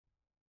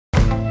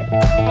You're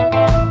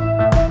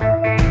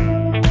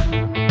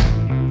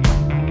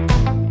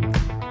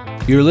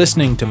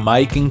listening to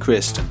Mike and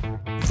Kristen,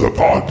 the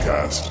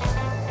podcast.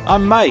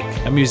 I'm Mike,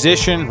 a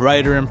musician,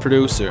 writer, and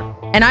producer.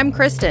 And I'm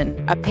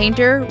Kristen, a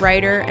painter,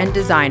 writer, and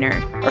designer.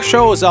 Our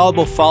show is all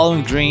about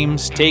following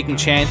dreams, taking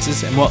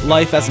chances, and what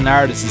life as an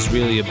artist is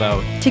really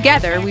about.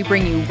 Together, we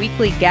bring you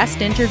weekly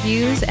guest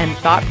interviews and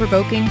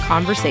thought-provoking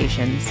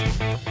conversations.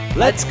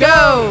 Let's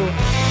go!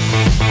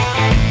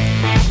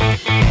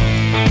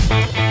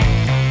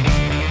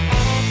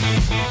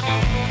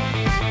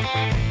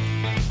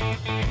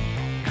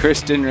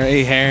 Kristen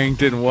Ray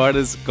Harrington, what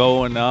is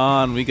going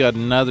on? We got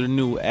another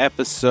new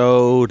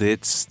episode.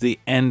 It's the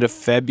end of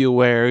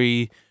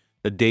February.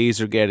 The days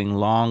are getting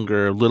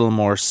longer, a little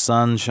more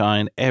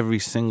sunshine every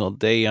single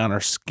day on our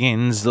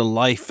skins. The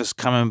life is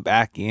coming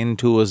back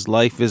into us.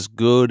 Life is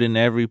good in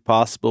every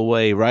possible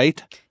way,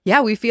 right?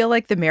 Yeah, we feel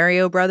like the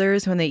Mario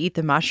Brothers when they eat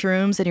the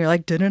mushrooms and you're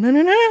like,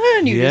 da-na-na-na-na,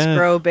 and you just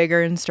grow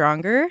bigger and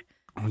stronger.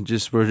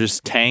 We're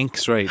just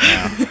tanks right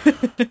now.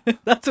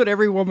 That's what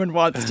every woman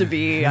wants to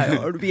be. I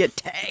want to be a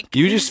tank.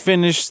 You just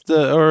finished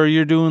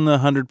you're doing the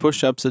 100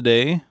 push-ups a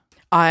day?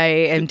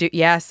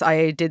 Yes,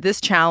 I did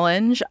this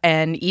challenge,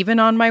 and even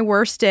on my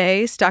worst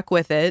day, stuck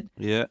with it.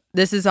 Yeah.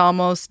 This is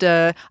almost,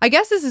 I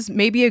guess this is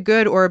maybe a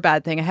good or a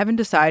bad thing. I haven't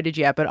decided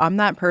yet, but I'm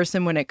that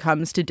person when it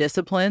comes to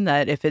discipline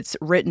that if it's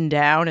written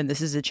down and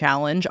this is a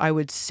challenge, I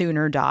would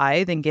sooner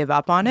die than give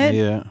up on it.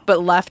 Yeah.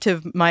 But left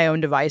to my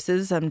own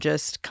devices, I'm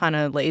just kind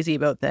of lazy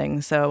about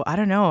things. So I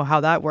don't know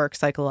how that works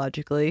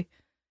psychologically.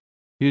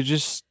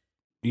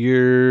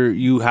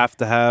 You have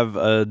to have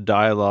a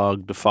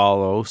dialogue to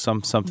follow.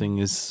 Something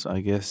is, I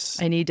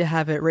guess. I need to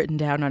have it written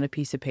down on a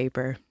piece of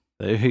paper.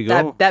 There you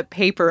go. That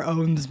paper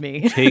owns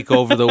me. Take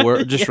over the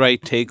world. Just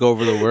write take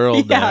over the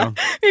world down.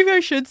 Maybe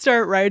I should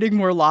start writing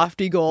more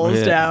lofty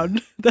goals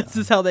down. This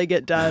is how they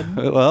get done.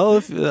 Well,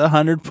 if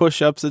 100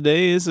 push-ups a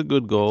day is a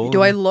good goal.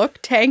 Do I look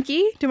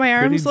tanky? Do my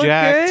arms look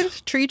jacked. good?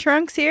 Tree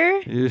trunks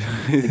here?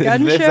 The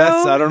gun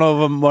show? I don't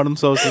know what I'm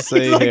supposed to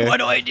say He's like, here.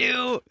 what do I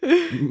do?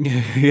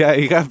 Yeah,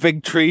 you got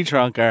big tree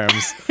trunk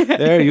arms.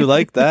 There, you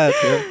like that.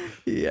 Yeah.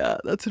 Yeah,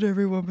 that's what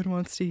every woman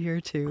wants to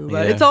hear too.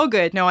 But it's all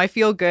good. No, I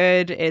feel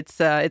good. It's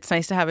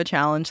nice to have a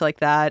challenge like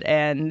that.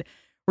 And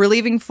we're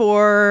leaving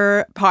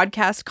for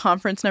podcast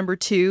conference number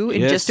 2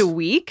 in just a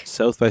week.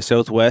 South by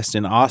Southwest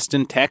in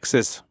Austin,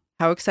 Texas.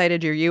 How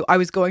excited are you? I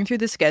was going through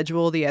the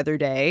schedule the other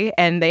day,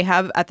 and they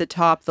have at the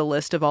top the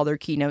list of all their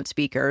keynote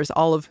speakers,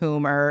 all of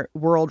whom are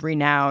world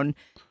renowned.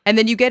 And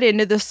then you get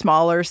into the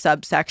smaller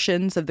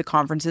subsections of the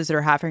conferences that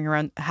are happening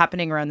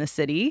around the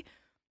city.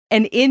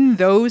 And in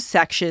those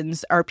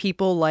sections are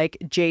people like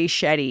Jay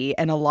Shetty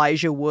and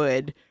Elijah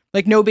Wood.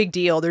 Like, no big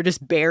deal. They're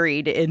just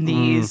buried in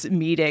these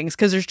meetings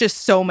because there's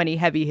just so many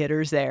heavy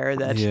hitters there.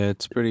 Yeah,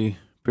 it's pretty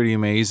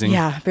amazing.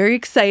 Yeah, very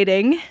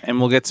exciting. And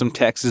we'll get some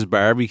Texas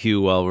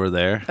barbecue while we're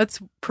there. That's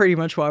pretty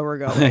much why we're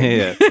going.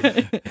 Yeah.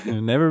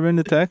 I've never been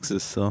to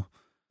Texas, so.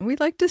 We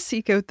like to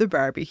seek out the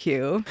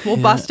barbecue. We'll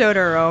bust out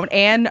our own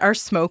and our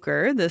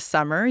smoker this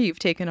summer. You've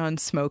taken on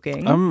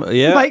smoking.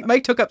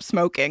 Mike took up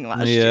smoking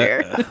last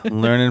year.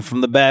 Learning from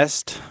the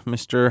best,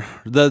 Mr.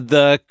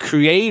 The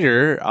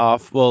creator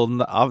of, well,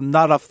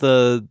 not off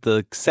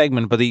the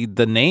segment, but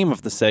the name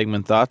of the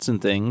segment, Thoughts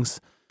and Things.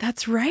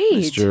 That's right.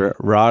 Mr.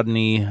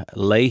 Rodney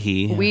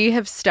Leahy. We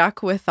have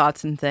stuck with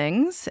Thoughts and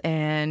Things,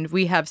 and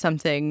we have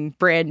something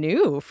brand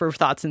new for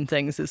Thoughts and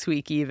Things this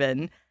week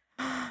even.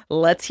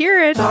 Let's hear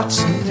it.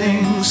 Thoughts and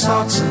things,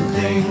 thoughts and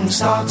things,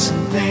 thoughts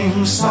and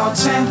things,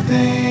 thoughts and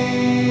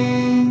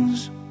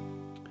things.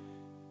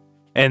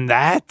 And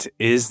that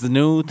is the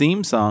new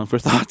theme song for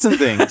Thoughts and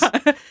Things.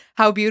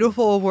 How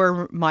beautiful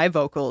were my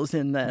vocals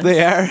in this?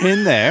 They are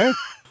in there.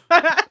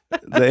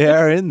 They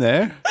are in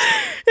there.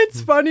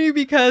 It's funny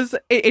because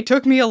it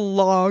took me a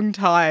long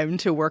time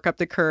to work up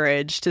the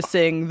courage to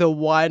sing the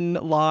one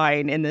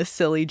line in this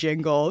silly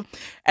jingle.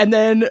 And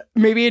then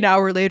maybe an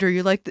hour later,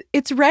 you're like,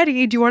 it's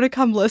ready. Do you want to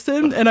come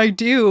listen? And I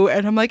do.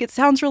 And I'm like, it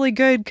sounds really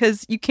good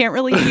because you can't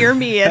really hear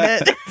me in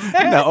it.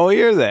 No,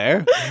 you're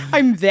there.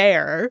 I'm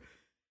there.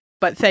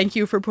 But thank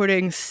you for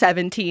putting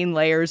 17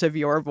 layers of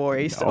your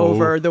voice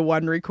over the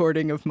one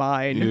recording of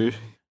mine.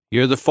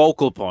 You're the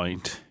focal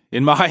point.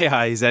 In my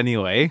eyes,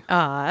 anyway.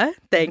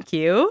 Thank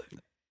you.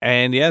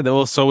 And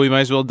yeah, so we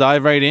might as well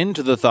dive right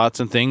into the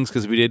Thoughts and Things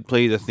because we did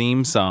play the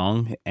theme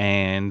song,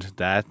 and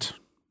that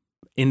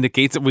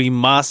indicates that we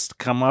must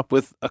come up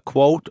with a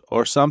quote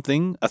or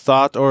something, a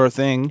thought or a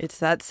thing. It's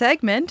that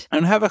segment.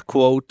 And have a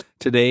quote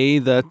today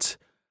that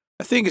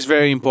I think is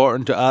very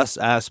important to us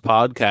as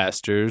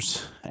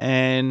podcasters,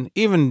 and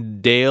even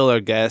Dale, our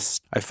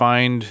guest. I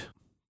find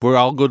we're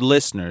all good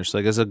listeners.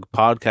 Like, as a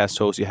podcast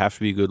host, you have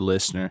to be a good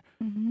listener.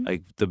 Mm-hmm.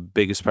 Like, the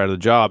biggest part of the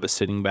job is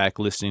sitting back,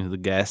 listening to the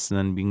guests, and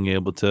then being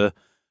able to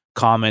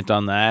comment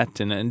on that.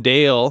 And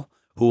Dale,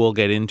 who we'll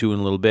get into in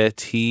a little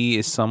bit, he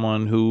is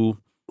someone who,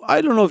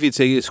 I don't know if you'd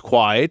say is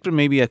quiet, but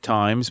maybe at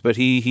times, but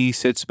he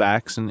sits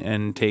back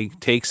and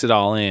takes it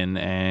all in,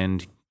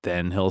 and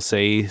then he'll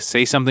say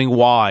something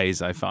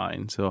wise, I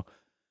find. So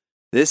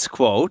this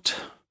quote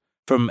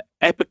from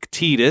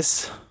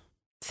Epictetus.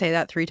 Say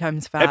that 3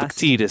 times fast.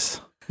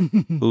 Epictetus,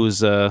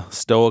 who's a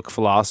Stoic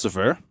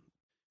philosopher.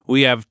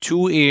 We have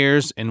 2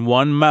 ears and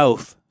 1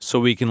 mouth,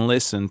 so we can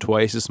listen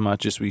twice as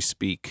much as we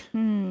speak.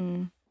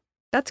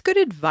 That's good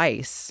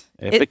advice.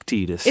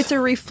 Epictetus. It's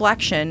a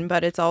reflection,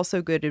 but it's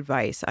also good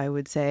advice, I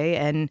would say.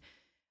 And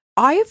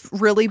I've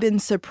really been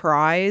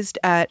surprised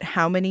at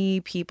how many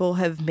people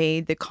have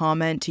made the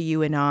comment to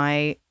you and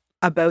I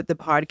about the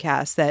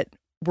podcast that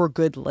we're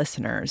good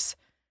listeners.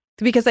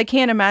 Because I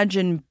can't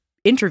imagine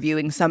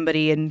interviewing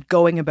somebody and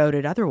going about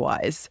it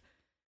otherwise.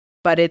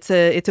 But it's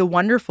a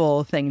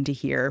wonderful thing to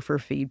hear for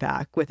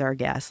feedback with our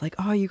guests. Like,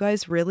 oh, you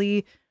guys are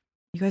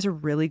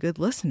really good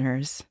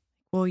listeners.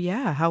 Well,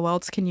 yeah, how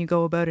else can you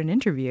go about an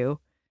interview?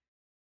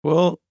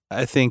 Well,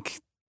 I think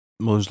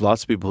there's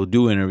lots of people who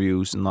do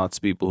interviews and lots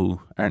of people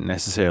who aren't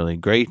necessarily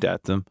great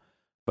at them.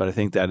 But I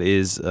think that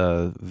is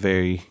a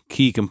very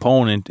key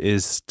component,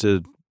 is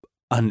to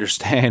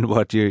understand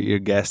what your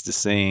guest is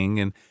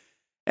saying.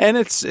 And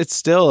it's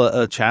still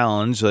a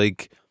challenge.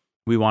 Like,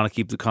 we want to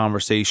keep the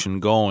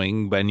conversation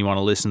going, but you want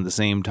to listen at the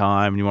same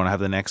time. And you want to have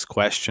the next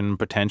question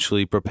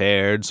potentially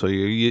prepared. So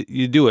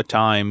you do at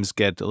times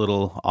get a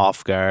little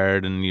off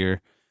guard, and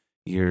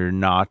you're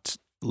not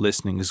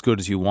listening as good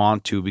as you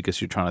want to,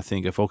 because you're trying to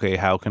think of, okay,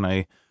 how can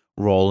I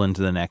roll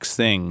into the next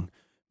thing?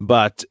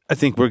 But I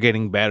think we're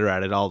getting better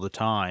at it all the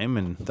time,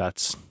 and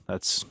that's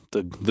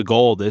the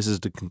goal. This is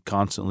to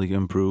constantly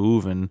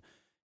improve and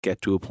get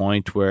to a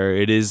point where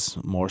it is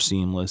more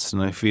seamless,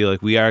 and I feel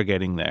like we are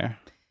getting there.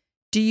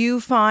 Do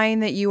you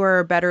find that you are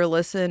a better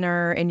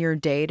listener in your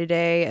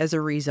day-to-day as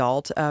a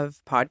result of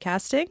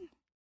podcasting?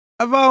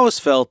 I've always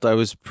felt I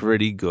was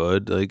pretty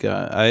good. Like,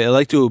 I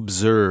like to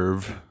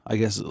observe. I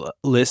guess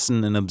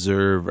listen and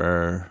observe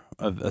are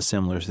a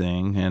similar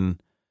thing,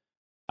 and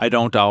I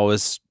don't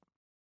always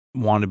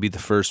want to be the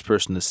first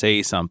person to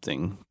say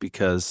something,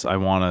 because I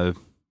want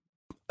to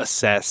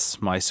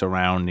assess my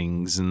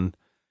surroundings and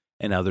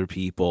other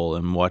people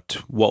and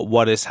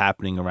what is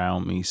happening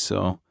around me.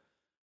 So,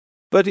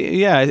 but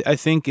yeah, I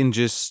think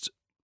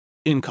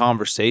in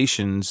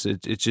conversations,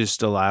 it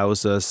just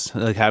allows us,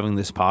 like having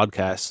this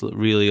podcast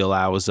really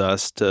allows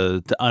us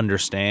to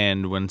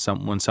understand when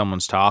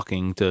someone's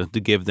talking, to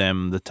give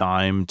them the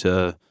time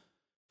to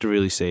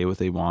really say what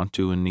they want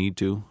to and need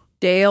to.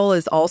 Dale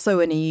is also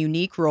in a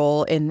unique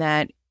role in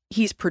that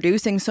he's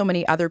producing so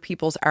many other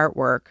people's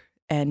artwork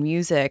and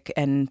music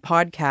and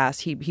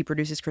podcasts. He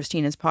produces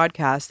Christina's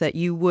podcast, that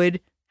you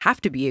would have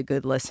to be a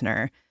good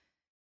listener.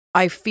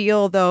 I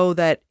feel, though,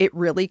 that it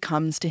really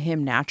comes to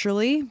him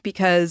naturally,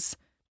 because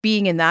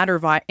being in that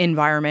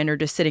environment, or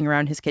just sitting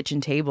around his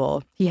kitchen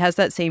table, he has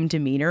that same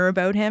demeanor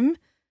about him.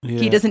 Yeah.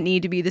 He doesn't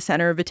need to be the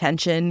center of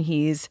attention.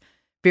 He's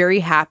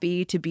very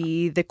happy to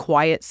be the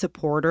quiet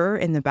supporter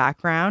in the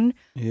background.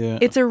 Yeah.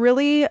 It's a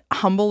really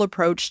humble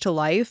approach to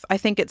life. I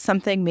think it's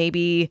something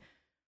maybe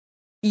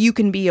you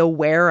can be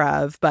aware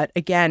of, but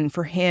again,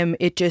 for him,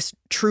 it just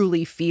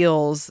truly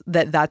feels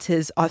that that's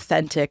his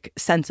authentic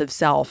sense of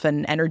self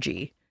and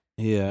energy.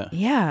 Yeah.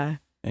 Yeah.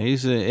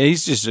 He's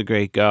just a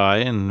great guy,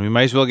 and we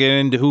might as well get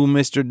into who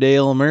Mr.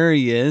 Dale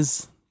Murray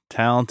is.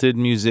 Talented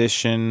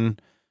musician,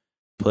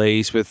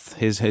 plays with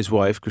his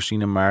wife,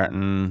 Christina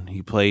Martin.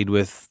 He played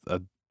with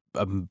a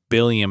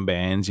billion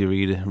bands. You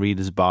read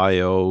his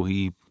bio.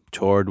 He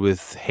toured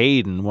with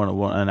Hayden,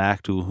 an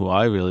actor who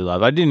I really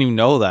love. I didn't even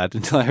know that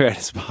until I read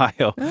his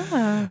bio.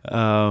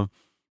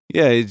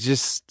 Yeah, he's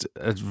just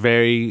a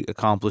very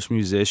accomplished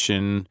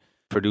musician,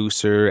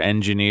 producer,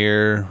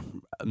 engineer.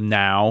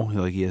 Now,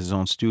 like, he has his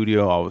own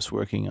studio, always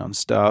working on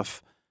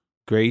stuff.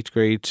 Great,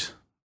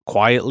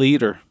 quiet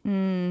leader.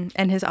 And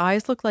his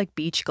eyes look like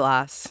beach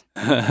glass.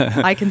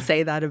 I can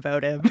say that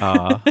about him.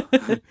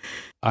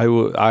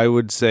 I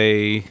would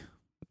say,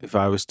 if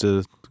I was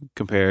to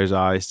compare his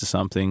eyes to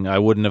something, I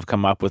wouldn't have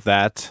come up with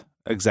that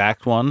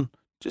exact one,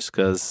 just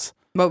because.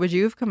 What would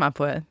you have come up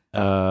with?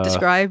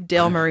 Describe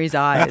Dale Murray's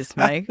eyes,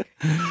 Mike.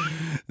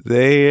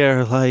 They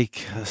are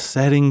like a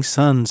setting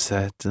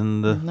sunset,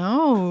 and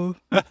no,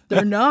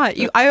 they're not.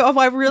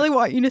 I really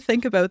want you to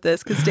think about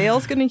this, because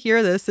Dale's going to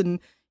hear this and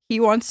he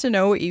wants to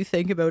know what you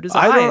think about his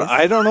eyes.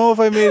 I don't know if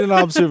I made an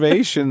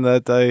observation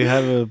that I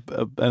have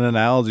an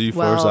analogy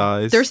for his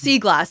eyes. They're sea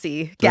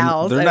glassy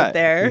gals they're out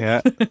there.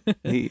 Yeah,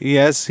 he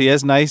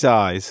has nice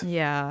eyes.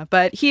 Yeah,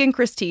 but he and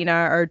Christina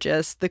are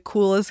just the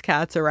coolest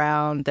cats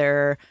around.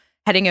 They're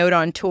heading out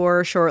on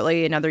tour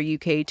shortly, another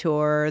UK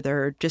tour.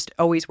 They're just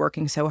always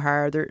working so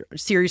hard. They're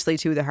seriously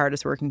two of the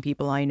hardest working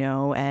people I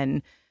know,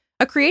 and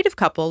a creative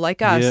couple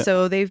like us. Yeah.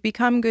 So they've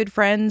become good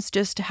friends,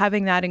 just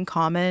having that in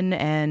common.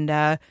 And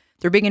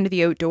they're big into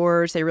the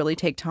outdoors. They really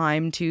take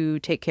time to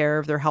take care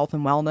of their health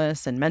and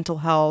wellness and mental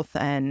health.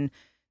 And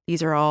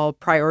these are all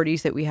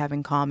priorities that we have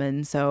in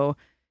common. So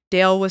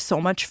Dale was so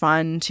much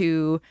fun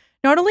to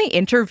not only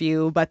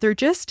interview, but they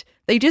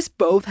just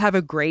both have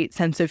a great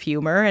sense of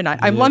humor. And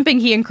I'm lumping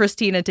he and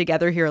Christina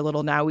together here a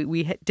little now.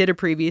 We did a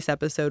previous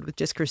episode with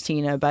just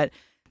Christina, but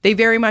they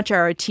very much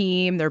are a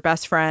team. They're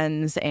best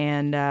friends.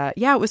 And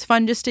it was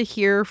fun just to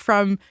hear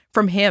from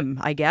him,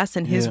 I guess,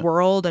 and his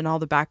world and all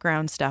the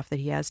background stuff that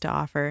he has to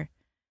offer.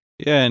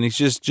 Yeah, and he's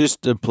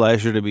just a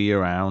pleasure to be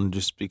around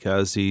just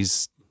because he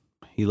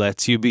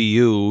lets you be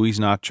you. He's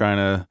not trying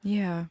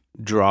to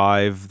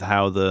drive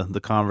how the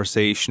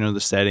conversation or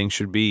the setting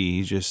should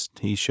be.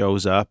 He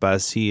shows up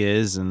as he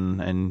is,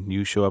 and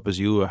you show up as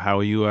you or how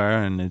you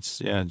are, and it's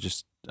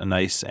just a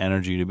nice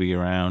energy to be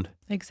around.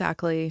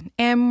 Exactly.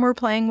 And we're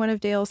playing one of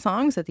Dale's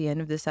songs at the end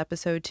of this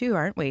episode too,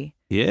 aren't we?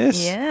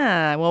 Yes.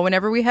 Yeah. Well,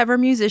 whenever we have our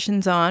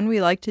musicians on, we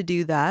like to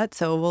do that.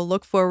 So we'll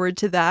look forward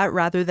to that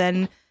rather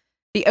than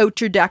the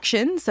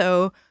introduction.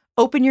 So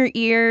open your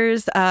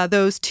ears,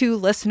 those 2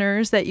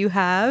 listeners that you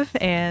have,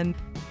 and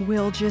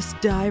we'll just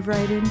dive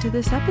right into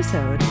this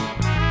episode.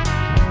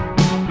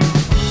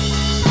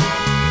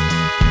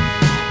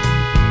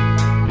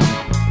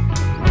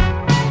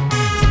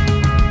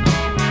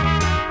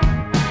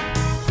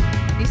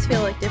 These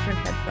feel like different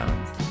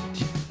headphones.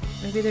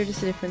 Maybe they're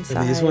just a different size.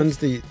 Are these ones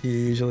that you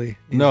usually...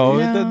 No,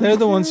 they're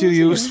the ones you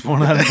use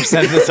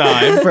 100% of the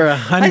time. For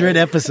 100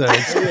 episodes.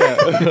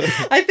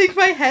 I think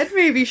my head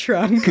maybe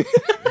shrunk.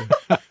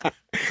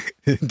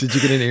 Did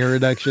you get an ear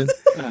reduction?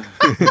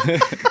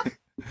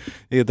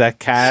 You get that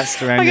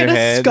cast around I your got a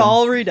head.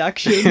 skull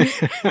reduction.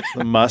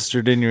 The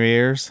mustard in your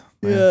ears.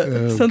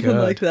 Yeah, something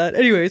God. like that.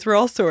 Anyways, we're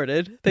all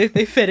sorted. They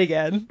fit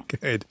again.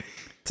 Good.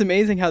 It's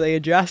amazing how they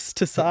adjust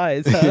to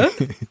size, huh?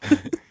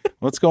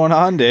 What's going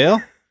on,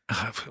 Dale?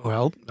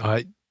 Well,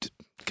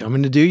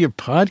 coming to do your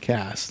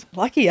podcast.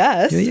 Lucky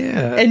us.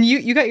 Yeah. And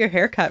you got your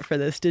hair cut for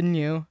this, didn't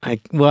you?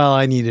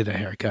 I needed a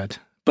haircut.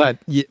 But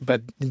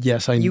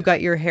yes, You got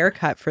your hair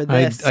cut for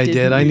this. I did.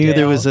 didn't I you, knew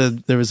there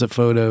Dale? was a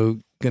photo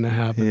gonna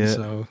happen, Yeah.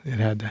 so it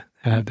had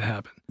to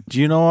happen. Do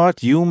you know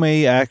what? You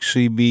may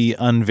actually be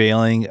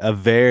unveiling a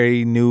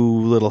very new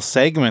little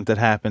segment that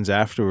happens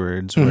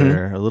afterwards,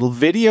 where a little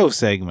video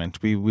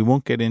segment. We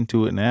won't get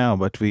into it now,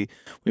 but we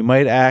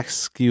might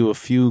ask you a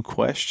few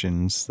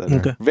questions that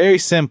are very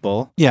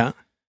simple. Yeah.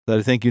 That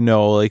I think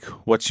like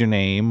what's your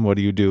name, what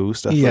do you do,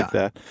 stuff Yeah. like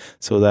that.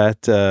 So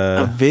that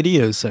A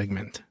video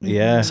segment.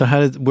 yeah. So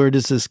where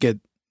does this get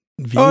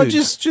viewed? Oh,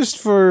 just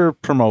for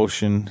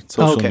promotion,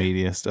 social Okay.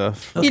 media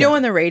stuff. Okay. You know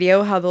on the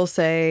radio how they'll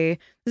say,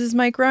 "This is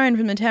Mike Ryan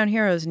from the Town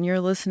Heroes, and you're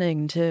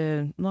listening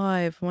to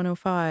Live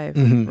 105."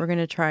 Mhm. We're going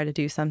to try to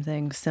do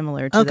something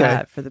similar to Okay.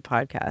 that for the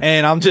podcast.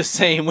 And I'm just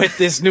saying, with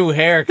this new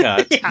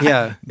haircut,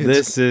 Yeah.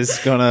 this is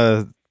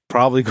gonna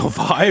probably go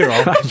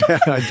viral.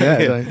 I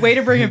bet. Way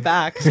to bring it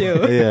back,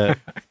 too. Yeah.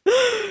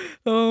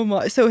 Oh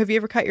my. So have you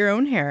ever cut your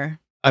own hair?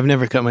 I've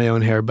never cut my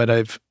own hair, but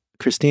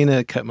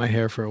Christina cut my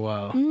hair for a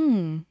while,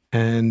 Mm.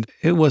 and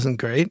it wasn't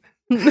great.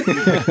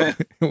 It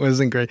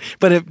wasn't great.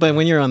 But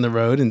when you're on the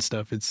road and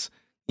stuff, it's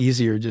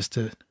easier just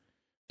to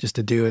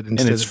do it And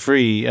instead it's of,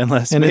 free,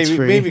 unless And it's maybe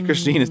free. maybe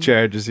Christina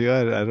charges you.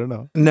 I don't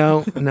know.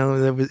 No,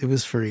 it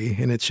was free,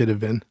 and it should have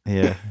been.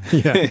 Yeah.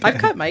 Yeah. I've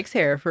cut Mike's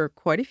hair for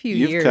quite a few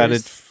You've years. cut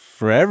it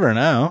forever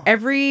now.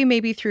 Every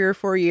maybe 3 or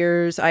 4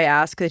 years, I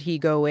ask that he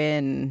go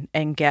in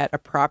and get a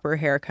proper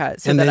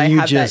haircut so And that then I you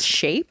have that just-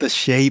 shape. The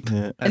shape. Yeah.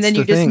 And That's then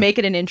you the just thing. make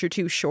it an inch or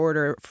two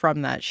shorter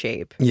from that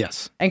shape.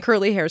 Yes. And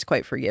curly hair is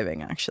quite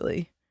forgiving,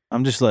 actually.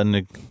 I'm just letting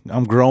it.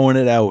 I'm growing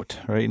it out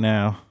right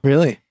now.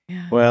 Really?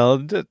 Yeah.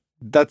 Well,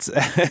 that's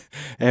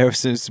ever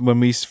since when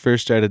we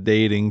first started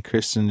dating.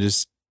 Kristen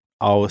just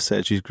always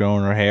said she's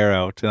growing her hair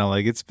out, and I'm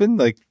like, it's been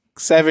like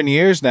 7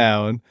 years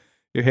now, and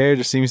your hair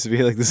just seems to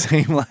be like the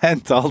same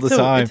length all the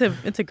time.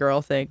 It's a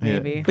girl thing, Yeah.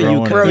 maybe. But you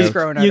We're cut always it.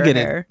 growing out You our get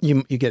hair.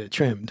 it. You get it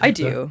trimmed. I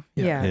do.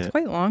 Yeah. Yeah, it's Yeah.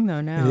 quite long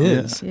though now. It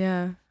is.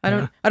 Yeah. I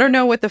don't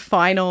know what the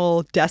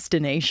final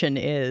destination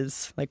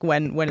is, like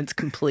when it's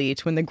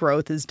complete, when the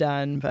growth is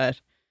done, but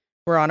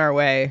we're on our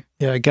way.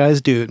 Yeah,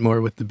 guys do it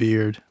more with the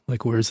beard.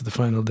 Like, where's the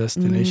final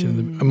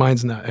destination?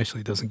 Mine's not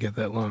actually doesn't get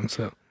that long.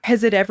 So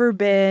Has it ever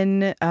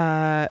been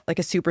like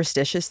a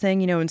superstitious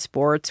thing, in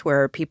sports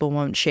where people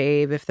won't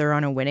shave if they're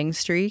on a winning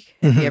streak?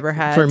 Have you ever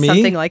had For me?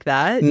 something like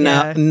that?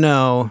 Yeah.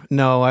 No.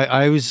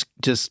 I was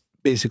just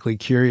basically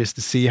curious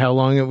to see how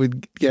long it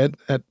would get,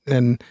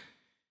 and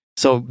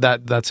so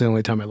that's the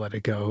only time I let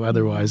it go.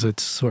 Otherwise,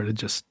 it's sort of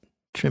just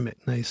trim it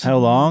nice. How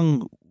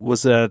long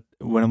was that?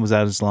 When was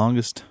that its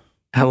longest?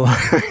 How long?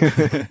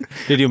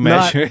 Did you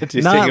measure it? Did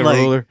you take a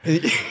ruler?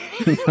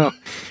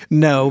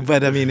 no,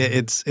 but I mean,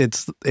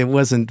 it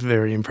wasn't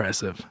very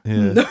impressive.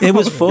 Yeah. It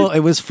was full. It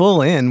was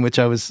full in, which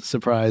I was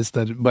surprised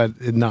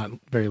but not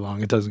very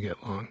long. It doesn't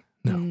get long.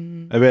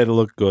 No, I bet it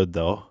looked good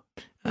though.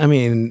 I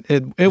mean,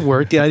 it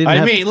worked. Yeah,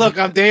 Look,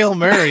 I'm Dale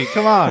Murray.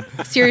 Come on.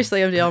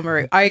 Seriously, I'm Dale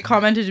Murray. I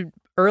commented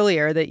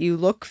earlier that you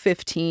look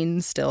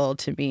 15 still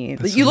to me.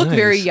 That's You look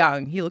very nice.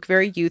 young. You look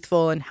very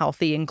youthful and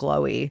healthy and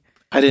glowy.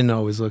 I didn't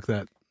always look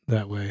that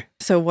way.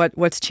 So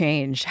what's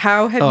changed?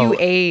 How have you Oh.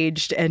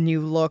 aged and you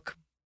look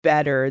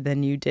better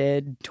than you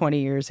did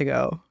 20 years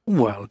ago?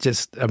 Well,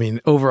 I mean,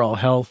 overall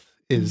health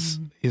is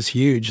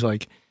huge.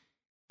 Like,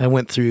 I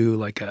went through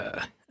like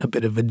a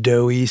bit of a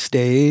doughy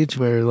stage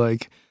where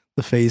like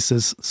the face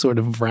is sort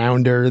of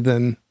rounder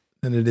than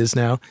it is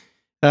now.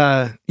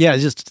 Yeah, I'm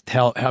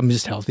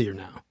just healthier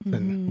now.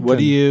 What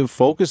do you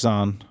focus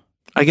on?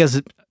 I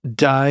guess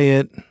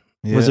diet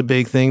was a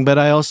big thing, but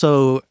I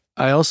also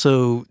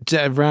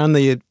around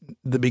the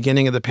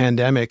beginning of the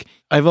pandemic,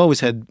 I've always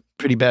had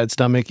pretty bad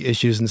stomach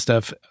issues and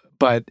stuff,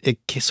 but it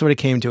sort of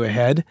came to a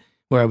head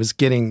where I was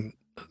getting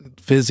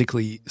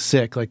physically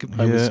sick, like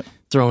I was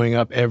throwing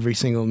up every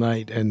single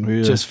night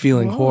and just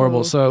feeling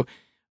horrible. So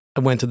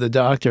I went to the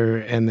doctor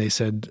and they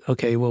said,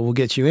 "Okay, well, we'll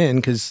get you in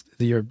because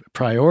you're a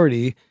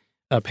priority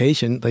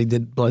patient." They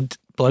did blood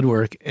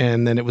work,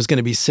 and then it was going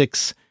to be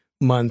 6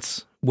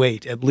 months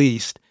wait at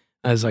least.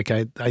 I was like,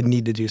 I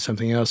need to do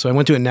something else. So I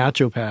went to a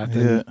naturopath,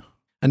 and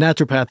a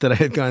naturopath that I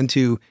had gone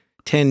to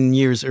 10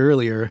 years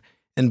earlier,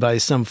 and by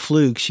some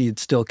fluke, she had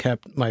still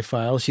kept my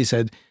file. She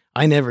said,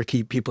 "I never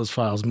keep people's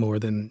files more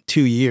than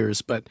 2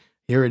 years, but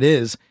here it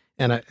is."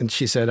 And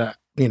she said,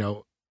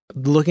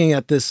 looking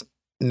at this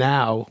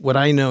now, what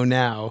I know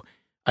now,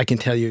 I can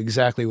tell you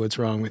exactly what's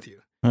wrong with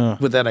you,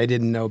 but that I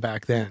didn't know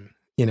back then,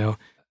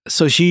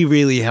 So she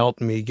really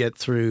helped me get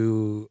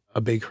through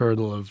a big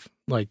hurdle of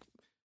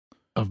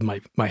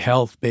my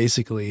health,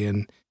 basically,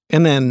 and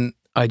then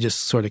I just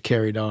sort of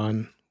carried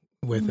on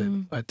with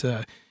it. But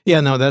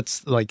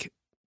that's like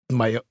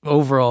my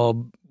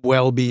overall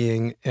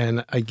well-being,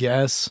 and I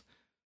guess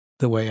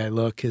the way I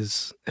look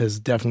has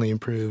definitely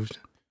improved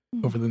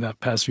over the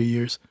past few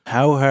years.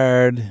 How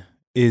hard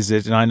is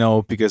it? And I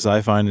know because I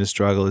find it a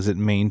struggle. Is it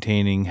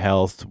maintaining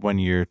health when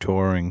you're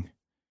touring?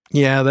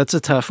 Yeah, that's a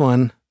tough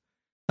one.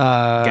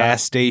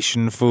 Gas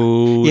station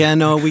food. Yeah,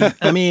 no,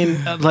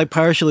 like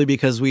partially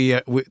because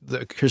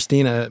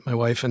Christina, my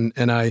wife,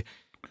 and I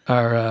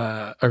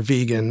are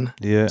vegan.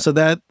 Yeah. So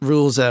that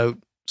rules out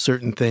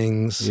certain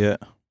things. Yeah.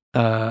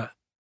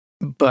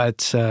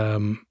 But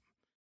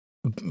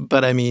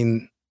I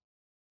mean,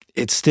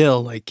 it's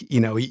still like,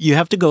 you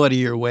have to go out of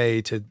your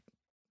way to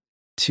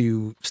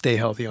stay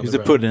healthy on the road. You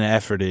have to put an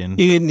effort in.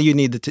 You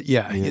need to,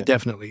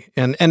 definitely.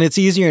 And it's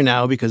easier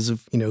now because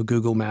of,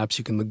 Google Maps.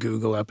 You can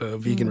Google up a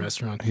vegan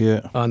restaurant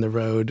on the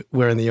road,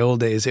 where in the old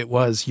days it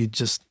was,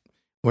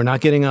 we're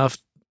not getting off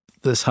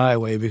this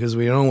highway because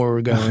we don't know where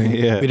we're going.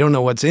 We don't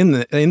know what's in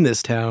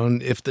this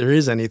town, if there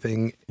is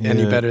anything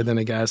any better than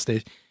a gas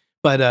station.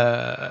 But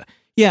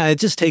it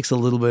just takes a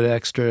little bit of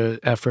extra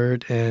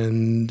effort,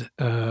 and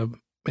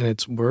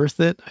it's worth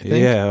it, I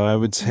think. Yeah, I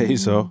would say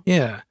so.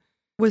 Yeah.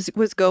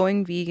 Was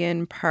going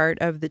vegan part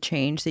of the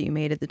change that you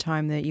made at the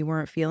time that you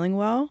weren't feeling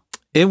well?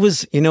 It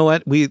was, you know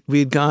what,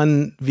 we'd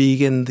gone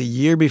vegan the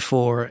year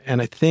before,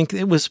 and I think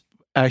it was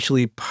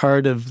actually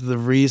part of the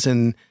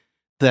reason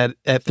that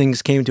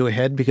things came to a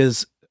head,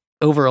 because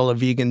overall a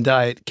vegan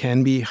diet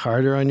can be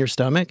harder on your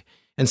stomach,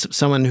 and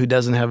someone who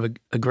doesn't have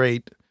a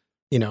great,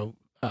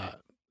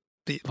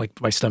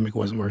 like my stomach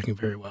wasn't working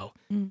very well.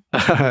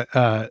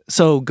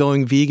 So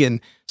going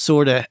vegan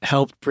sort of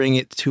helped bring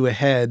it to a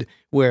head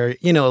where,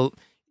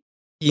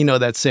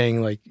 that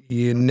saying, like,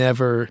 you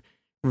never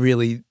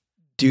really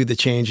do the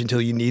change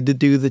until you need to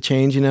do the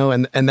change, and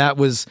that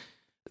was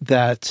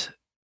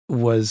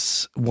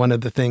one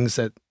of the things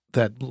that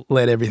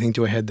led everything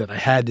to a head that I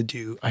had to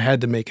do. I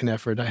had to make an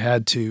effort. I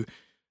had to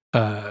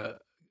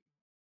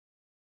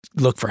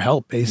look for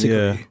help,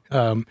 basically.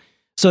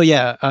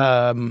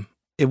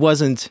 It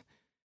wasn't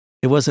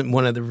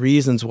one of the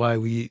reasons why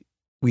we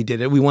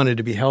did it. We wanted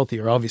to be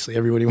healthier. Obviously,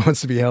 everybody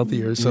wants to be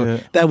healthier. So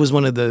that was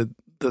one of the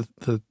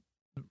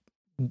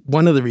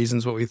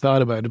reasons what we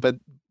thought about it,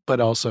 but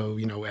also,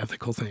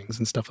 ethical things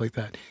and stuff like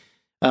that.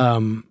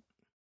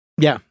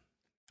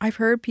 I've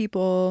heard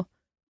people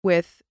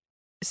with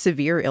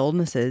severe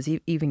illnesses,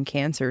 even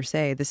cancer,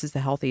 say this is the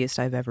healthiest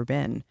I've ever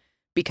been,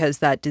 because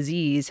that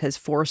disease has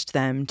forced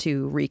them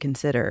to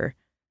reconsider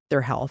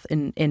their health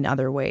in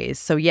other ways.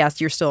 So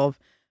yes, you're still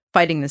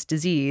fighting this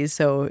disease,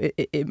 so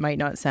it might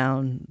not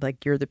sound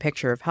like you're the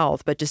picture of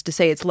health, but just to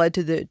say it's led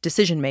to the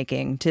decision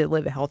making to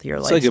live a healthier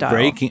lifestyle. It's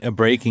like a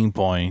breaking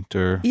point,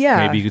 or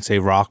maybe you could say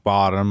rock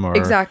bottom, or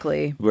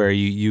exactly where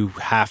you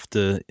have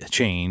to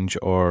change,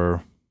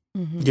 or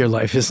your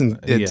life isn't.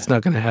 It's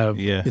not going to have.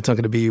 It's not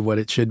going to be what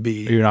it should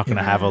be. You're not going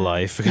to have a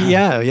life.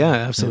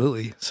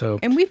 Absolutely. So,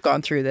 and we've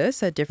gone through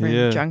this at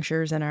different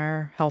junctures in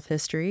our health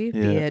history,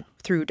 be it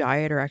through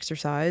diet or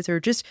exercise,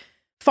 or just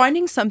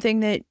finding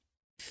something that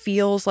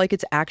feels like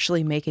it's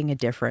actually making a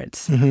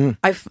difference.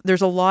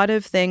 There's a lot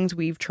of things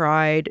we've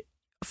tried.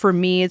 For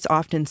me, it's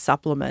often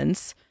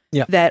supplements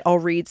that I'll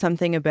read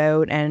something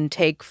about and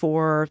take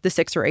for the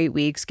 6 or 8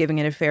 weeks, giving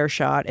it a fair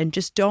shot, and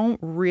just don't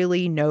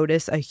really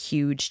notice a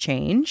huge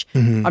change.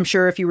 I'm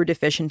sure if you were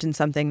deficient in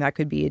something, that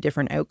could be a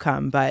different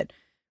outcome. But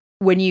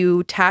when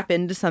you tap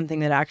into something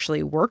that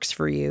actually works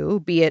for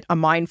you, be it a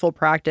mindful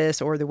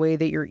practice or the way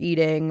that you're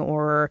eating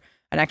or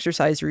an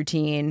exercise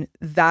routine,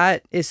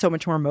 that is so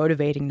much more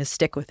motivating to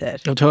stick with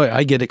it. I'll tell you,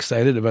 I get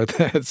excited about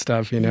that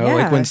stuff,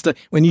 like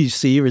when you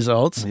see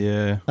results.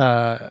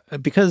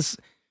 Because,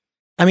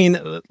 I mean,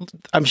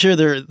 I'm sure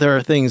there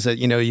are things that,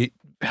 you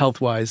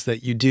health-wise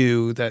that you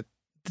do that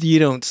you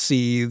don't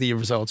see the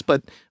results,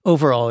 but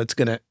overall it's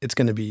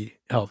gonna be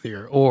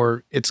healthier,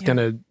 or it's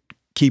gonna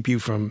keep you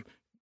from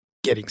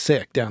getting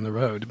sick down the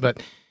road.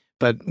 But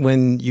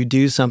when you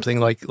do something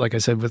like I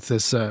said with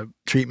this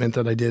treatment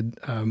that I did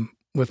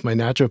with my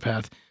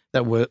naturopath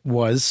that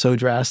was so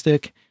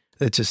drastic,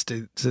 it's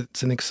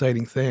an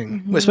exciting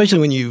thing, especially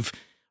when you've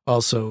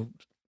also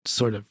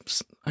sort of,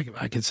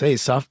 I could say,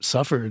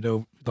 suffered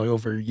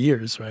over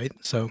years, right?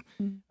 So,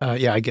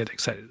 I get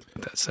excited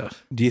about that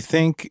stuff. Do you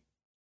think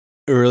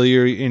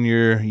earlier in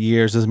your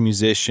years as a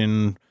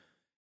musician,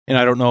 and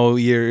I don't know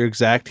your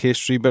exact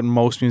history, but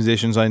most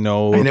musicians I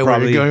know where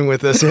you're going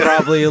with this. Yeah.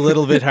 Probably a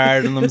little bit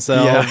hard on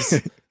themselves. Yeah.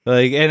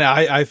 And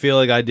I feel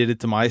like I did it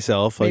to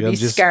myself. Like Maybe I'm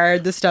just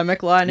scarred the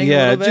stomach lining a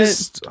little bit.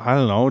 Just, I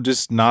don't know,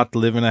 just not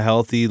living a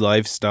healthy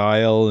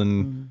lifestyle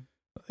and,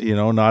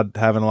 not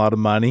having a lot of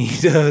money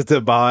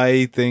to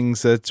buy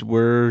things that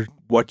were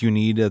what you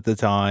need at the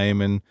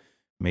time. And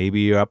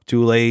maybe you're up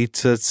too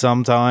late at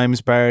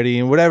sometimes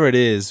partying, whatever it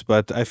is.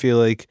 But I feel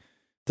like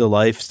the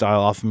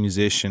lifestyle of a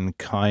musician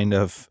kind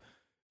of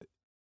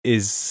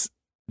is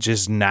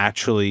just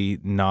naturally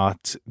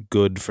not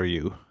good for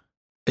you.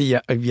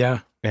 Yeah,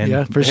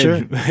 for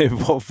sure.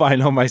 If I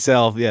know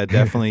myself,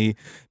 definitely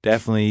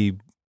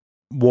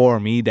wore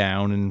me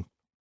down, and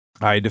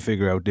I had to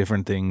figure out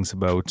different things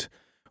about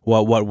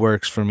what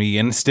works for me,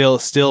 and still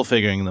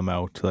figuring them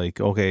out. Like,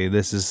 okay,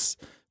 this is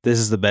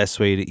the best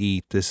way to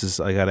eat.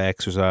 I got to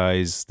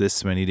exercise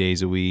this many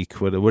days a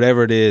week,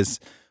 whatever it is.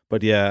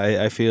 But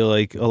I feel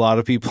like a lot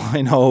of people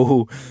I know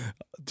who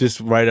just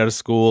right out of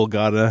school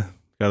got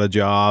a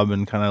job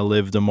and kind of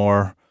lived a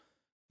more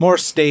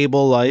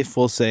stable life,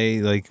 we'll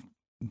say, like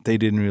they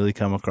didn't really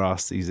come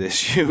across these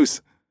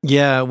issues.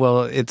 Yeah,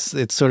 well,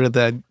 it's sort of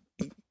that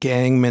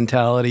gang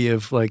mentality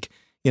of like,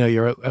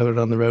 you're out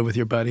on the road with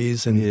your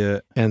buddies and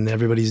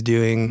everybody's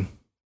doing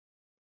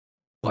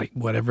like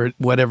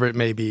whatever it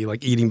may be,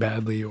 like eating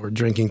badly or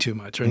drinking too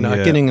much or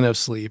not getting enough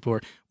sleep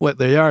or what.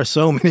 There are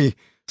so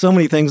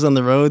many things on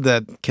the road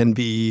that can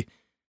be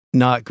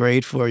not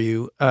great for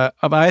you. But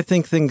I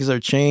think things are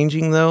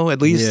changing, though,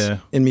 at least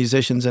in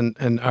musicians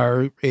and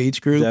our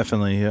age group.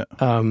 Definitely, yeah.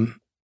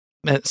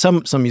 And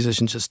some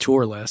musicians just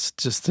tour less,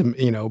 just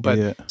to,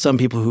 but some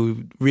people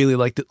who really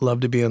love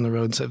to be on the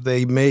road, so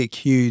they make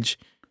huge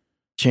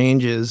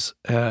changes,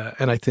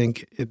 and I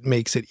think it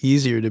makes it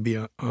easier to be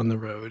on the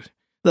road.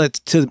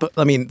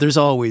 There's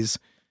always,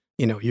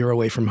 you're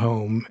away from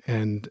home,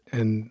 and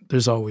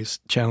there's always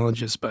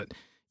challenges, but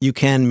you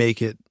can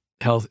make it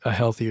a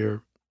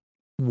healthier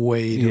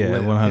way to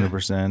live.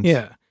 100%.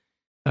 Yeah.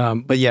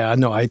 But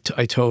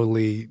I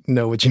totally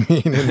know what you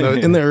mean.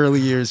 In the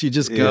early years, you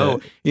just go.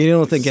 You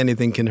don't think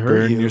anything can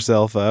hurt you. Burn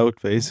yourself out,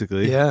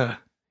 basically. Yeah.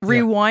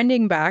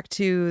 Rewinding back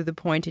to the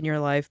point in your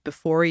life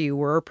before you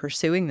were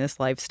pursuing this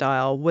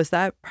lifestyle, was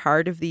that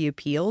part of the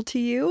appeal to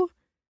you?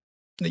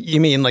 You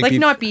mean like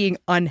not being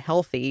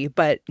unhealthy,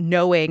 but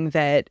knowing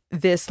that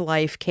this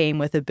life came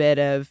with a bit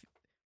of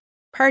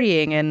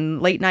partying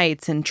and late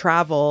nights and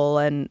travel,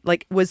 and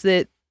like was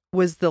the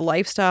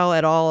lifestyle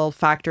at all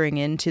factoring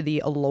into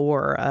the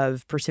allure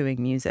of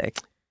pursuing music?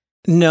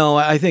 No,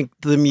 I think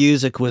the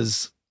music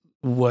was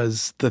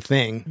the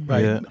thing,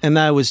 right? Yeah. And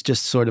that was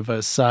just sort of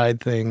a side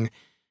thing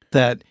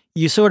that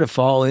you sort of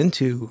fall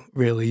into,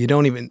 really. You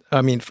don't even,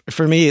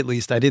 for me at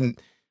least, I didn't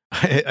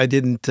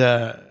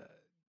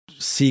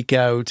seek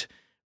out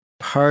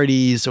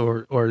parties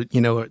or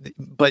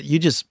but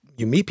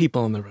you meet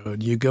people on the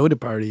road, you go to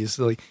parties,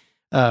 like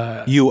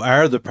you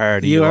are the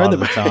party a lot of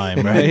the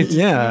time, right?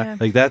 Yeah.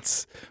 Like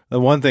that's the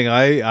one thing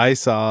I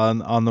saw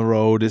on the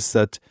road is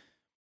that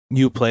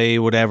you play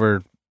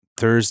whatever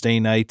Thursday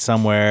night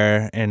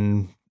somewhere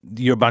and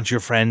a bunch of your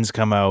friends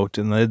come out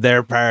and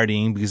they're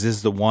partying because this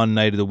is the one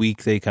night of the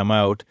week they come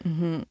out.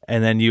 And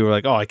then you were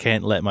like, oh, I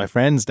can't let my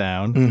friends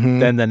down.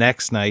 Then the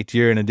next night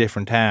you're in a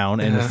different town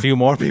and a few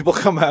more people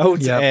come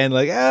out and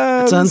like,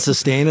 it's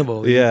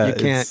unsustainable. Yeah.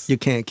 You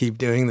can't keep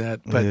doing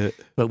that.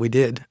 But we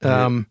did.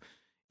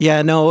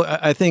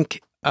 I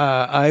think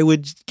I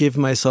would give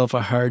myself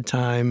a hard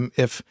time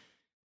if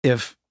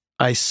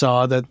I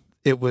saw that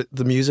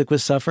the music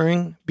was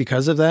suffering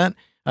because of that.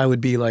 I would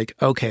be like,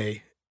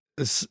 okay,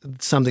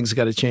 something's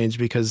got to change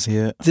because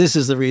this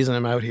is the reason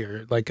I'm out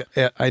here. Like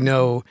I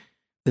know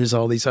there's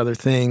all these other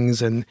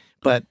things,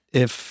 but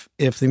if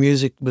the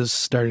music was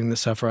starting to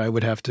suffer, I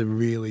would have to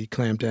really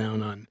clamp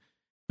down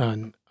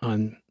on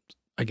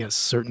I guess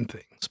certain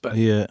things. But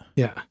yeah.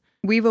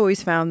 We've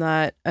always found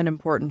that an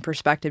important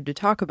perspective to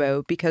talk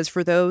about because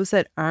for those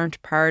that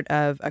aren't part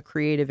of a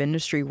creative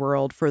industry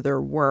world for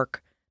their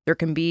work, there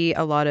can be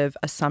a lot of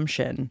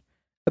assumption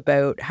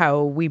about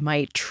how we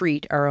might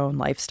treat our own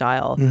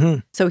lifestyle.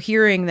 So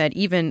hearing that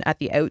even at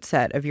the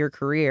outset of your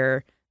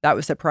career, that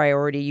was a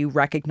priority, you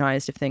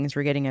recognized if things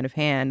were getting out of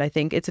hand, I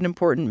think it's an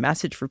important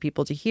message for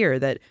people to hear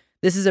that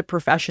this is a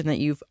profession that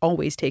you've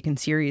always taken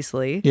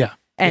seriously.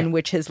 And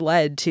which has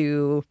led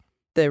to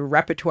the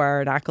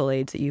repertoire and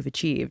accolades that you've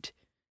achieved.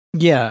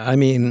 Yeah,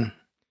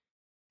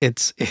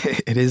 it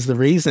is the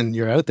reason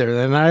you're out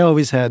there. And I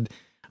always had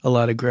a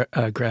lot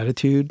of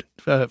gratitude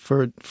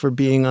for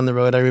being on the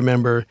road. I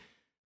remember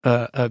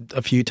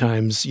a few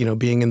times,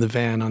 being in the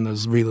van on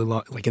those really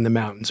long, like in the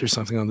mountains or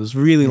something, on those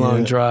really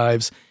long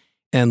drives,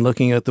 and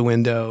looking out the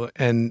window,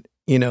 and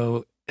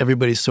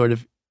everybody's sort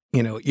of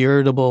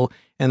irritable,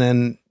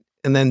 and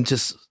then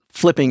just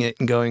flipping it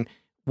and going,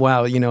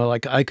 wow,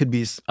 like I could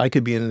be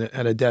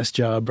at a desk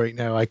job right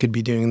now, I could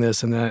be doing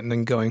this and that, and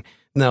then going,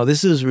 no,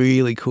 this is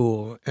really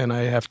cool, and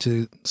I have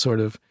to sort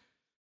of,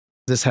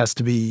 this has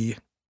to be,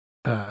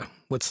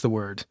 what's the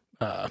word?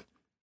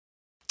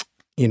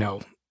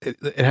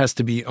 It has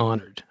to be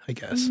honored, I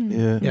guess.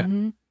 Yeah.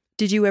 Mm-hmm.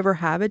 Did you ever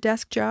have a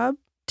desk job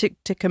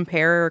to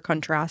compare or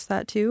contrast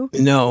that to?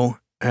 No,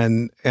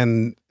 and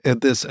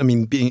at this, I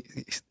mean, being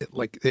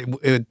like,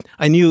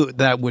 I knew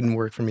that wouldn't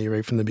work for me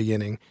right from the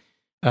beginning.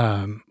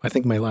 I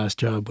think my last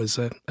job was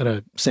at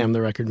a Sam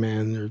the Record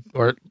Man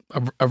or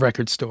a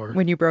record store.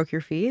 When you broke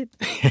your feet?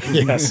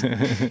 Yes.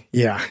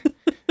 Yeah.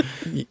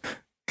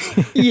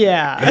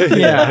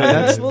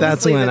 Yeah.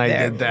 That's when I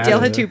did that. Dale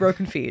had 2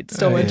 broken feet,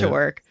 still went to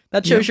work.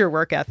 That shows your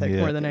work ethic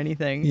more than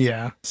anything.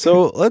 Yeah.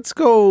 So let's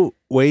go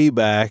way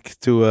back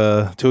to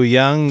a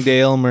young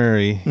Dale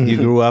Murray. Mm-hmm. You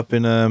grew up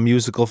in a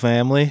musical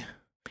family?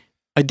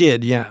 I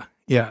did, yeah.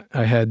 Yeah.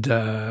 I had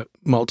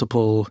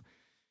multiple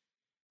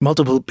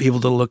people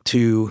to look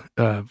to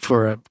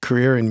for a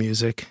career in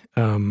music,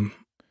 and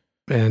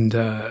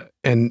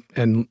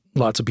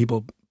lots of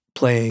people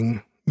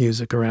playing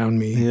music around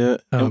me. Yeah.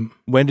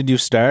 When did you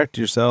start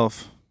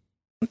yourself?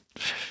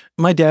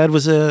 My dad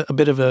was a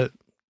bit of a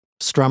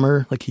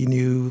strummer. Like he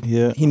knew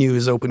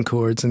his open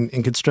chords and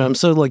could strum.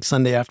 So like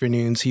Sunday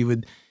afternoons, he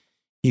would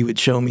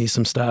show me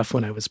some stuff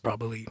when I was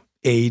probably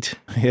 8.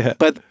 Yeah.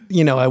 But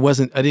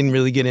I didn't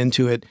really get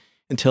into it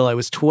until I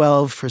was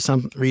 12. For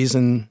some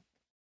reason,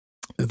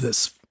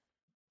 this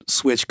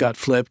switch got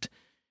flipped,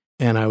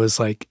 and I was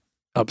like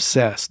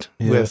obsessed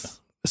with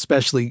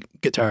especially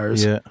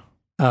guitars. Yeah.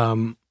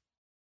 And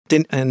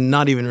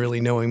not even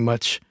really knowing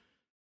much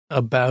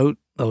about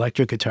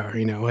electric guitar.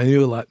 I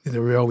knew a lot.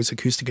 There were always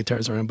acoustic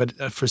guitars around, but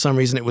for some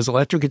reason it was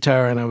electric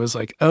guitar, and I was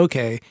like,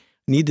 okay,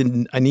 I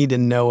need to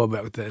know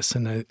about this,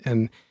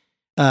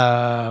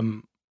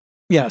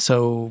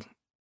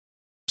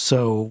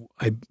 So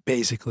I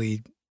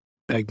basically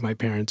begged my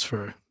parents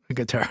for a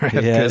guitar at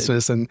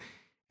Christmas, and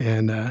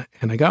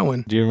I got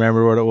one. Do you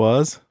remember what it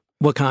was?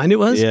 What kind it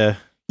was? Yeah.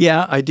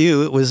 Yeah, I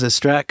do. It was a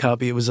Strat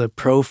copy. It was a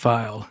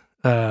profile,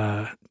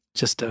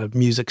 just a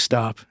music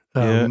stop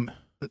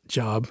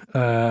job.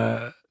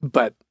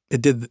 But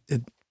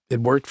it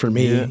worked for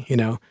me,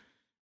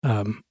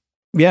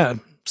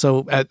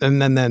 So,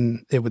 and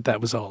then that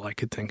was all I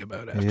could think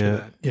about after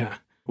that. Yeah.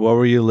 What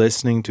were you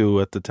listening to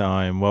at the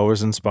time? What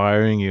was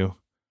inspiring you?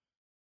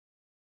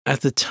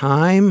 At the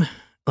time,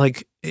 I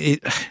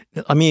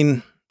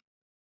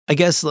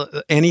guess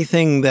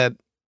anything that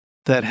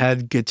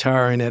had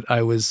guitar in it,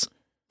 I was,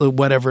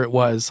 whatever it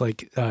was,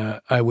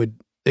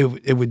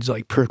 it would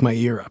like perk my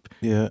ear up.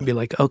 Yeah. Be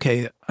like,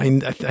 okay, I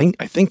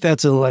think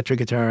that's an electric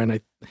guitar,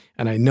 and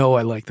I know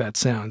I like that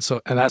sound.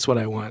 So, and that's what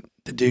I want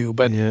to do.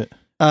 But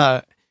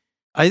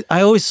I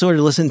always sort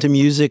of listen to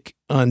music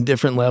on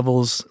different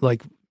levels.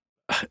 Like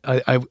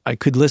I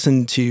could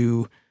listen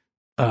to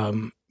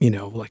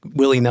like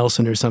Willie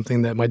Nelson or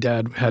something that my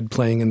dad had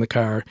playing in the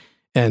car,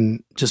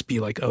 and just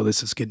be like, oh,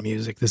 this is good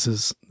music. This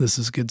is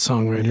good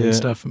songwriting and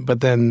stuff.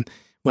 But then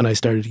when I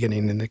started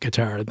getting into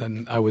guitar,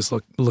 then I was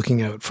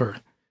looking out for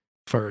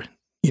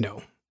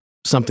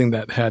something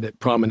that had it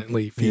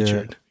prominently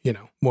featured,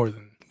 more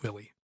than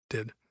Willie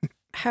did.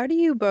 How do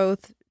you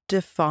both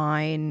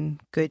define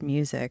good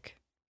music?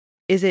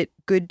 Is it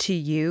good to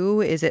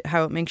you? Is it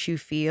how it makes you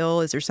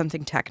feel? Is there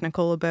something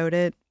technical about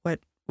it?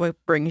 What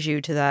brings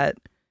you to that?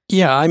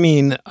 Yeah, I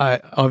mean,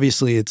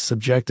 obviously it's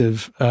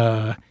subjective.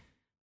 That's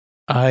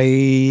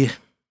a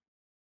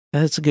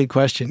good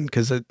question,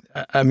 because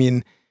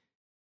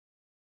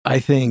I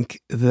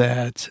think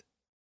that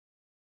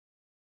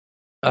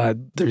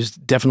there's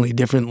definitely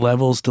different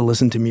levels to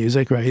listen to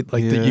music, right?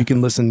 Like you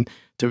can listen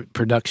to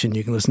production,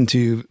 you can listen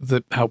to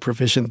how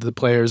proficient the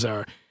players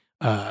are,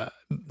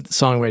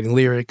 songwriting,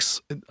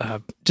 lyrics,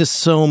 just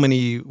so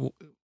many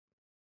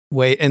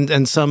ways.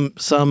 And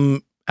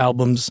some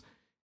albums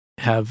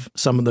have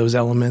some of those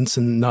elements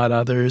and not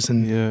others.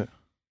 And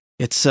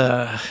it's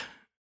I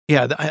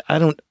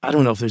don't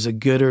know if there's a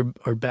good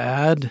or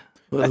bad.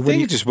 I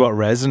think it's just what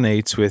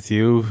resonates with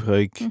you.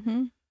 Like,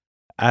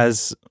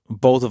 as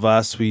both of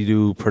us, we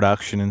do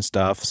production and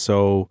stuff.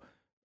 So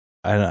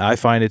I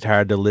find it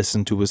hard to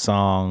listen to a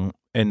song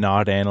and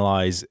not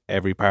analyze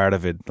every part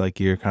of it, like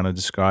you're kind of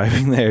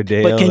describing there,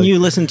 Dale. But can you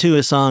listen to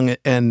a song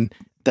and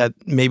that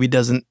maybe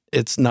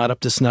it's not up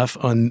to snuff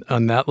on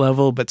that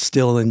level, but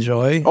still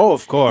enjoy? Oh,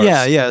 of course.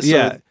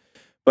 Yeah.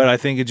 But I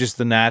think it's just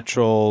the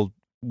natural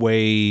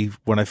way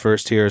when I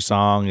first hear a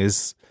song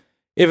is,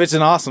 if it's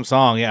an awesome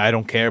song, I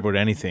don't care about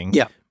anything.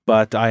 Yeah.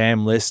 But I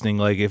am listening,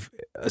 like,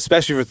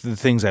 especially for the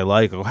things I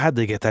like. Oh, how'd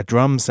they get that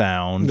drum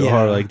sound?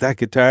 Yeah. Or like that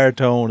guitar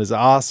tone is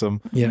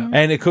awesome. Yeah.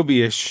 And it could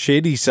be a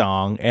shitty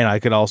song, and I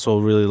could also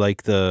really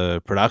like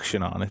the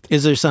production on it.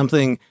 Is there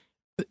something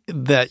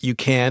that you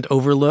can't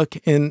overlook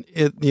in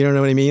it. You know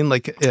what I mean?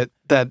 Like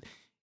that.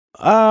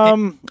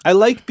 I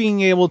like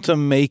being able to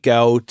make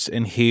out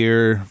and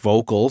hear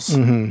vocals.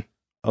 Mhm.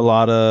 A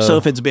lot of So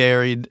if it's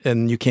buried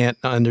and you can't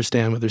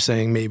understand what they're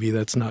saying, maybe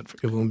it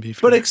won't be.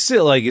 For but it's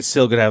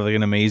still could have like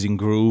an amazing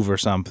groove or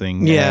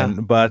something. Yeah.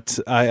 But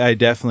I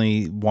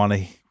definitely want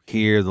to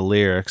hear the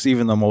lyrics,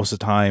 even though most of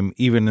the time,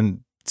 even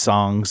in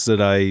songs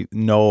that I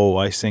know,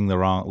 I sing the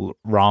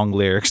wrong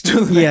lyrics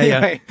to them. Yeah,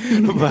 anyway.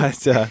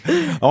 But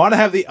I want to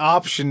have the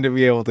option to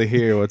be able to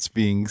hear what's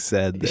being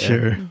said there.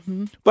 Sure.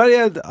 But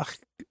yeah,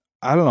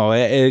 I don't know.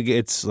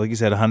 It's like you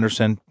said,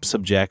 100%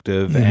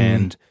 subjective,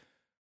 and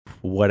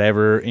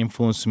whatever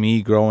influenced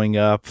me growing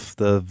up,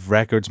 the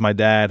records my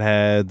dad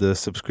had, the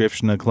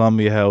subscription to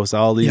Columbia House,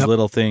 all these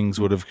little things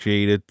would have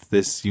created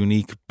this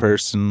unique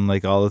person.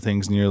 Like all the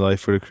things in your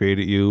life would have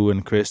created you,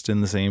 and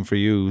Kristen, the same for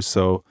you.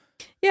 So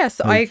yes,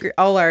 I agree.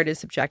 All art is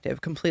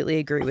subjective. Completely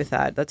agree with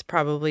that. That's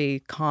probably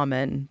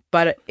common,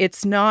 but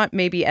it's not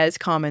maybe as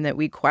common that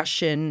we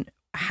question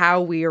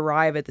how we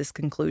arrive at this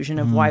conclusion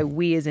of why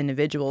we as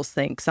individuals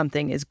think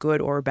something is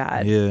good or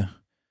bad. yeah.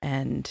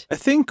 And I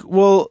think,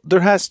 well, there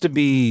has to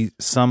be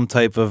some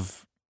type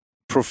of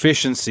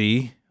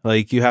proficiency.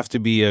 Like you have to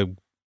be a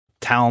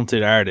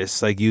talented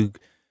artist. Like if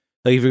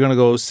you're gonna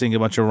go sing a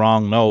bunch of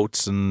wrong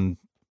notes and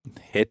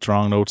hit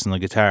wrong notes on the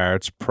guitar,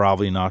 it's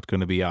probably not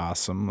going to be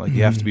awesome. Like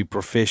you have to be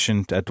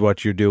proficient at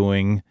what you're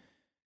doing.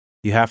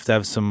 You have to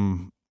have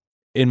some,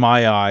 in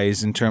my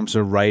eyes, in terms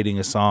of writing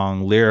a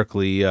song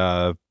lyrically,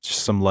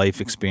 just some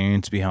life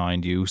experience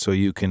behind you, so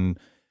you can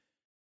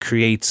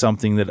create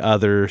something that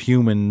other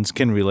humans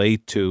can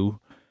relate to.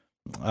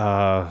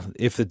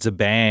 If it's a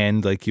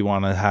band, like you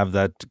want to have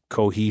that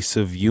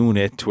cohesive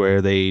unit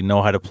where they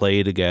know how to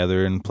play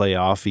together and play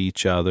off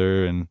each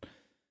other. And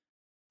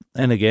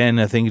again,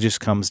 I think it just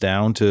comes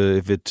down to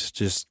if it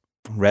just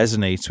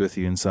resonates with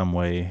you in some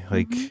way.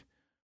 Like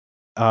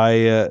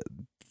I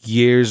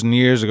years and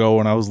years ago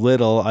when I was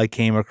little, I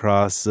came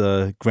across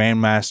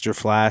Grandmaster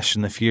Flash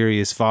and the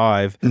Furious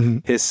Five,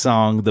 his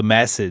song "The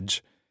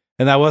Message."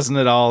 And that wasn't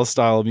at all a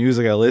style of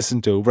music I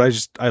listened to,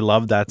 but I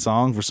loved that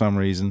song for some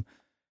reason.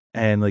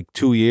 And like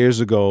 2 years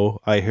ago,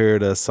 I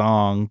heard a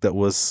song that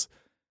was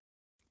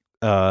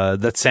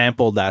that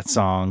sampled that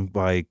song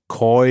by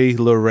Coi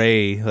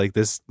Leray, like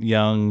this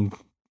young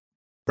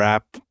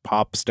rap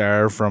pop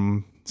star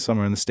from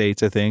somewhere in the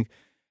States, I think.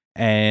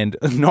 And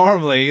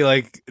normally,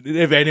 like,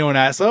 if anyone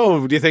asks,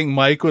 "Oh, do you think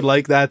Mike would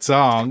like that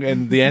song?"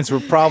 and the answer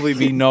would probably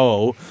be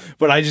no.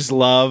 But I just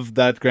love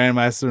that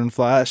Grandmaster and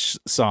Flash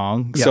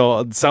song. Yeah.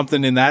 So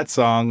something in that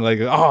song, like,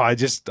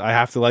 I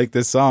have to like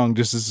this song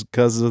just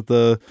because of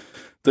the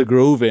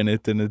groove in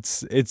it, and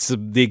it's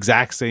the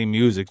exact same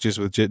music, just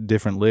with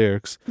different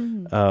lyrics.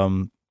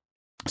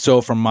 So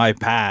from my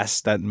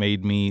past, that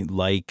made me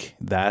like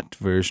that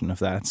version of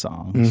that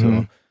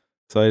song.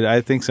 So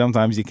I think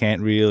sometimes you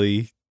can't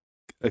really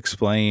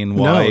explain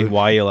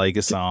why you like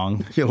a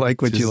song. You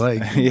like what you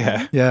like.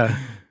 Yeah. Yeah.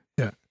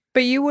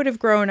 but you would have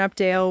grown up,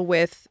 Dale,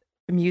 with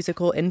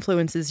musical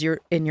influences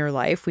in your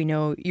life. We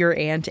know your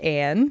Aunt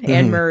Anne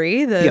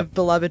Murray, the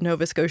beloved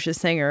Nova Scotia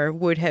singer,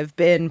 would have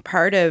been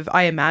part of,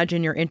 I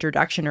imagine, your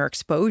introduction or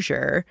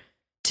exposure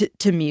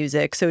to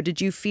music. So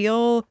did you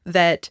feel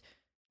that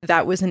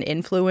was an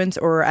influence,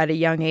 or at a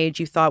young age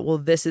you thought, well,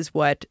 this is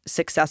what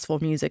successful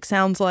music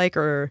sounds like?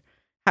 Or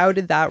how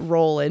did that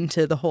roll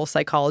into the whole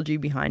psychology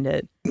behind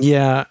it?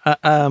 Yeah.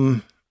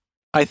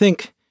 I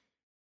think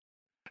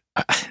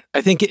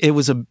it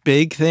was a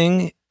big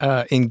thing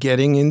in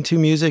getting into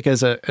music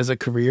as a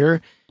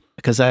career,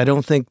 because I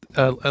don't think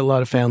a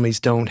lot of families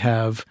don't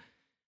have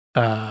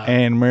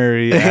Anne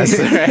Murray as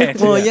their aunt.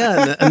 well,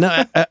 yeah,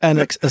 and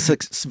a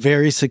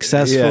very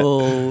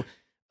successful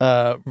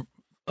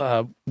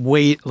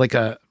like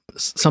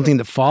something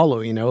to follow.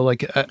 You know,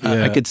 like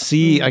I could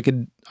see, I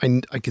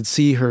could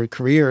see her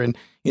career, and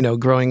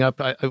growing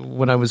up,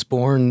 when I was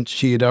born,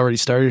 she had already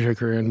started her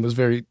career and was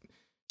very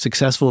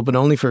successful, but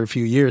only for a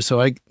few years.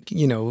 So I,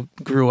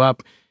 grew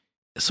up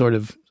sort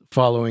of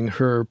following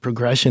her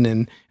progression,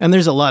 and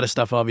there's a lot of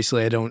stuff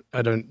obviously I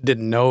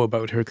didn't know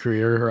about her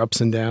career, her ups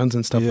and downs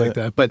and stuff like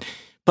that.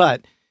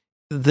 But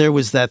there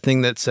was that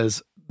thing that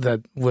says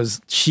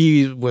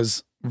she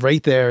was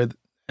right there,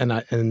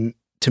 and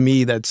to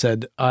me that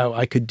said, oh,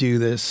 I could do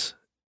this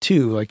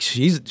too. Like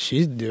she's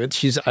do it.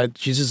 She's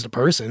just a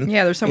person.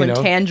 Yeah, there's someone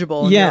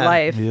tangible in your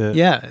life.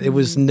 Yeah, it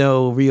was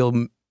no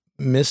real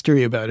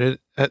mystery about it.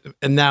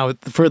 And now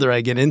the further I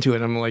get into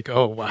it, I'm like,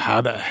 oh, well,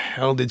 how the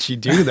hell did she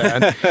do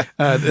that?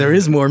 There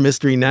is more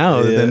mystery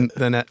now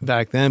than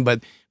back then.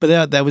 But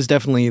that was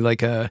definitely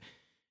like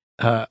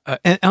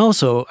and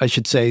also I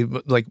should say,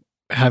 like,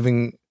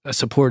 having a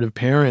supportive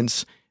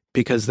parents,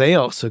 because they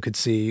also could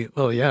see,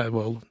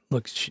 well,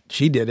 look,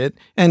 she did it.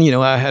 And,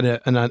 I had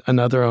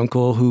another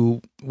uncle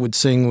who would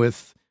sing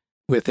with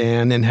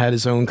Anne and had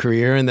his own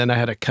career. And then I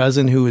had a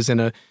cousin who was in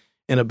a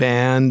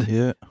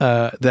band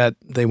that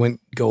they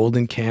went gold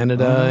in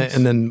Canada. Oh, nice.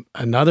 And then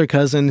another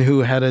cousin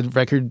who had a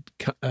record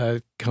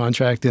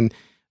contract. And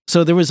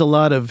so there was a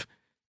lot of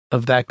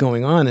of that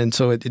going on, and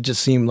so it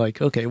just seemed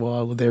like, okay,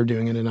 well, they're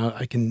doing it, and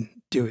I can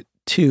do it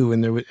too.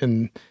 And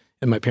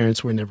and my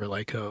parents were never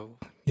like, oh,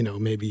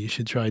 maybe you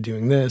should try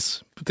doing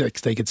this. But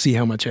they could see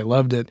how much I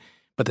loved it,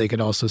 but they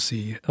could also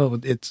see, oh,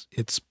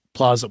 it's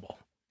plausible.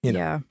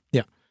 Yeah.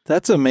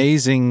 That's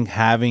amazing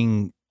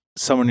having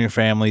someone in your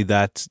family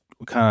that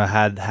kind of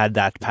had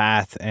that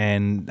path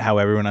and how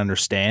everyone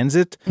understands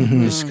it.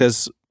 Mhm. Just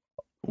because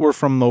we're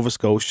from Nova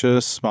Scotia,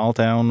 small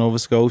town Nova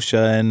Scotia,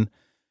 and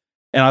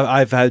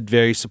I've had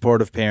very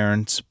supportive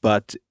parents,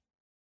 but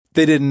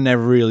they didn't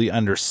ever really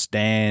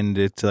understand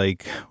it.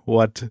 Like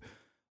what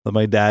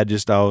my dad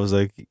just always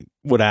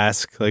would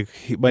ask.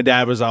 My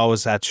dad was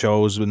always at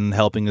shows and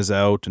helping us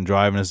out and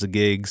driving us to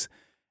gigs.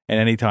 And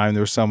anytime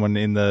there was someone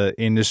in the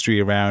industry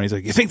around, he's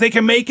like, "You think they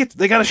can make it?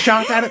 They got a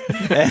shot at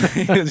it?" And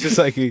he was just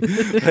like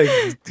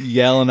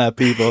yelling at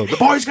people. The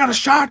boys got a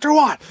shot or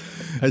what?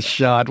 A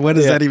shot. What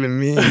does that even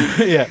mean?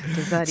 Yeah. What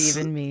does that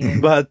even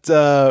mean? But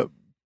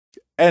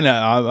and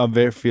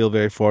I feel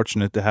very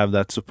fortunate to have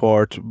that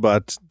support.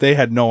 But they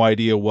had no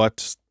idea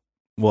what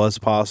was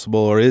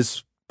possible or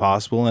is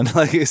possible. And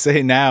like I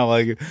say now,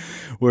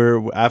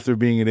 we're after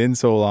being in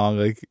so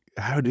long,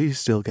 how do you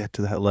still get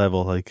to that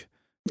level?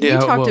 We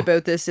talked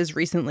about this as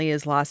recently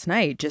as last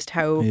night, just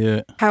how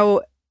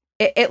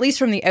at least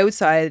from the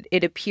outside,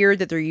 it appeared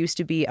that there used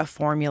to be a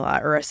formula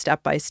or a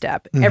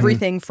step-by-step. Mhm.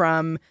 Everything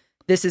from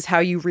this is how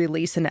you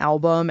release an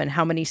album and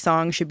how many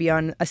songs should be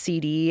on a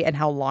CD and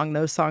how long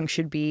those songs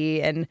should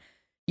be. And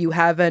you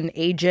have an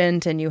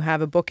agent and you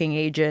have a booking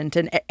agent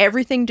and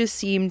everything just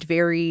seemed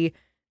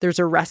there's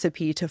a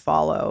recipe to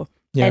follow.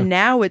 Yeah. And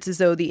now it's as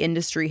though the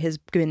industry has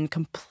been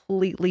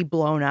completely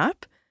blown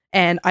up.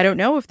 And I don't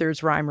know if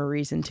there's rhyme or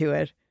reason to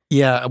it.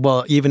 Yeah,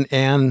 well, even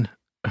Anne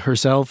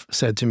herself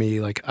said to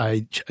me,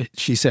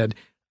 she said,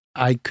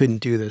 I couldn't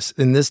do this.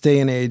 In this day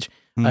and age,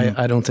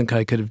 I don't think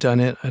I could have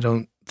done it. I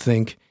don't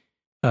think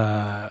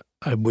I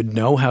would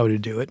know how to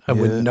do it. I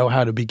wouldn't know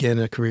how to begin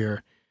a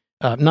career.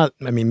 I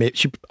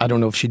don't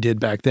know if she did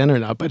back then or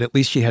not, but at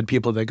least she had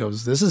people that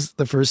goes, this is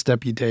the first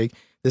step you take.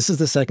 This is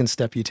the second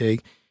step you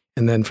take.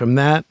 And then from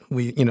that,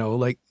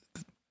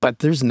 but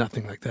there's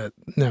nothing like that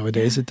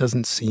nowadays. It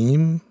doesn't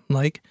seem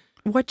like.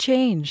 What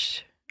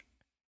changed?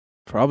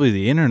 Probably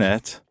the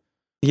internet.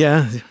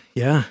 Yeah.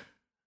 The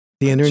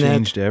internet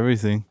changed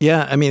everything.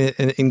 Yeah, I mean,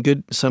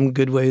 in some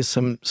good ways,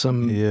 some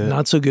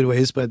not so good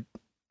ways, but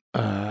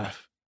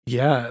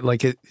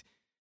it.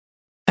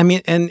 I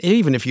mean, and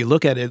even if you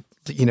look at it,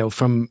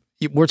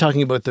 we're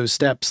talking about those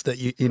steps that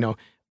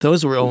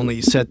those were only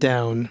set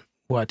down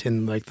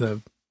in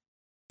the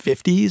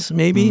 50s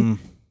maybe. Mm.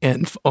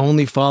 And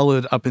only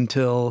followed up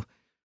until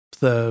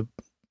the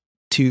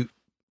 2000s,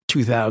 I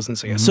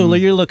guess. Mm-hmm. So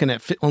you're looking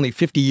at only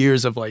 50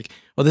 years of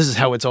this is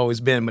how it's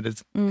always been, but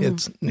it's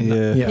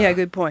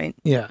good point.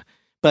 Yeah,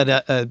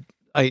 but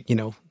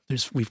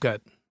we've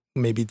got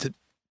maybe to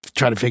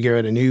try to figure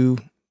out a new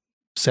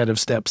set of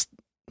steps,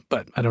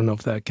 but I don't know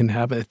if that can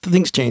happen.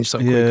 Things change so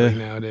quickly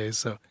nowadays.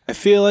 So I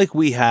feel like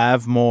we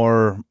have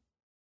more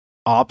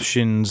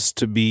options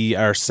to be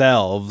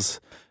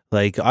ourselves.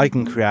 I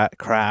can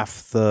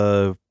craft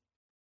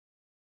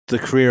the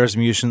career as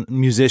a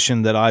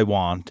musician that I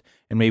want,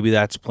 and maybe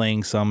that's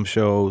playing some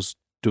shows,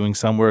 doing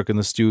some work in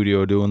the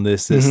studio, doing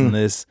this, mm-hmm. and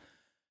this.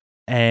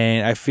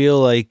 And I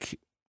feel like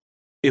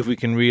if we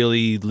can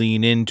really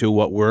lean into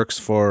what works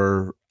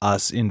for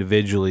us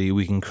individually,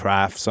 we can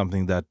craft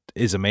something that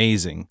is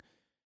amazing.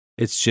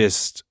 It's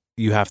just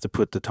you have to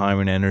put the time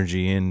and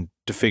energy in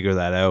to figure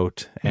that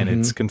out, and mm-hmm.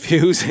 it's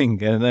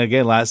confusing. And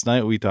again, last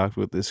night we talked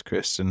about this,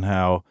 Kristen,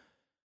 how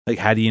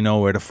do you know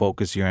where to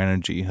focus your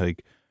energy?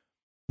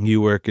 You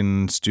work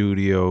in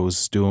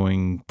studios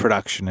doing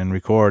production and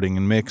recording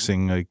and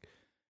mixing,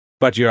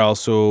 but you're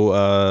also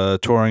a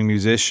touring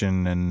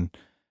musician and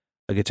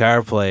a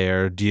guitar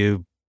player. Do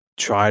you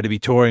try to be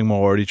touring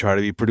more? Do you try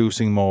to be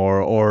producing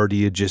more? Or do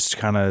you just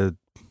kind of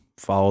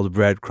follow the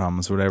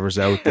breadcrumbs, whatever's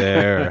out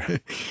there?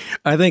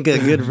 I think a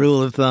good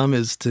rule of thumb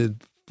is to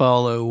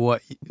follow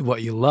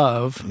what you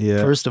love,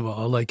 first of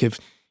all. If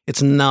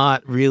it's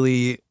not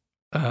really...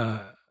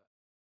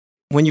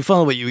 when you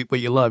follow what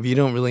you love, you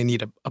don't really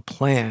need a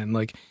plan.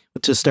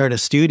 To start a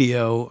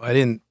studio, I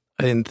didn't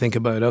think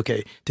about,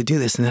 okay, to do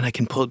this, and then I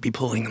can be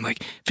pulling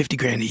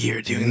 $50,000 a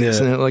year doing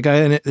this, and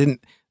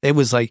it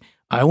was I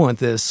want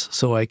this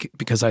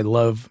because I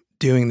love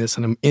doing this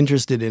and I'm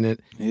interested in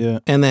it. Yeah,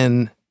 and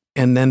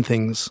then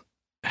things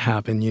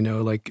happen. It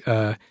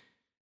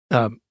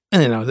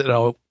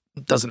all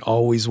doesn't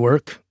always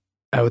work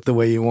out the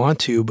way you want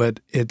to,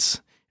 but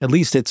at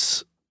least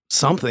it's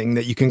something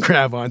that you can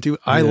grab onto.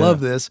 I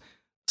love this.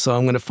 So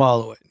I'm going to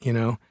follow it,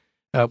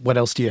 What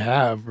else do you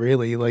have,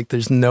 really?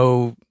 There's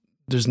nothing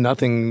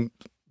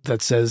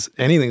that says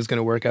anything's going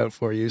to work out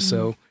for you.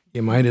 So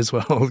you might as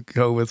well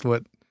go with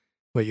what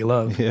you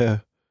love. Yeah.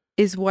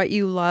 Is what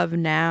you love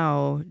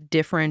now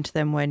different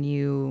than when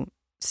you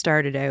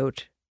started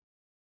out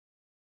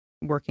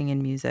working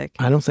in music?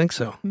 I don't think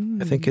so.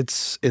 I think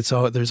it's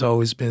all, there's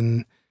always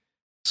been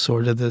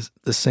sort of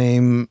the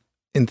same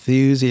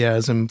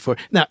enthusiasm for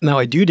now.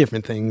 I do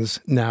different things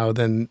now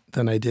than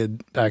I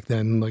did back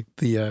then. Like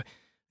the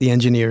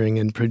engineering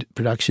and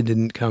production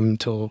didn't come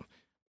till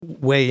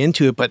way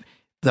into it, but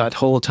that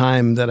whole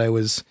time that I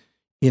was,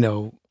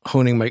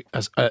 honing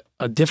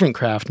a different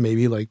craft,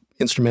 maybe like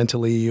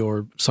instrumentally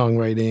or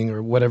songwriting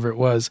or whatever it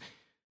was,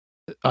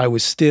 I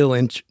was still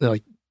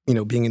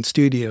being in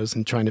studios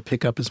and trying to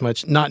pick up as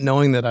much, not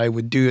knowing that I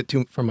would do it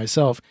for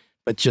myself,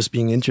 but just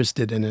being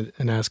interested in it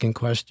and asking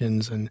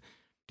questions, and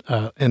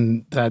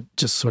that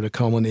just sort of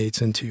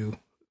culminates into,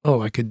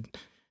 I've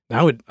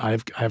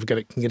got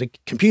to get a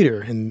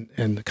computer and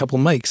a couple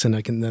of mics, and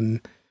I can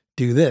then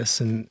do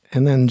this, and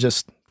then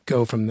just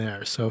go from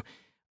there. So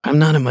I'm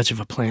not much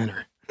of a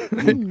planner.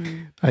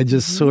 I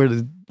just sort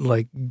of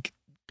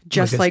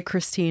just like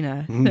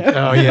Christina.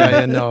 Oh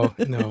yeah,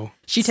 no.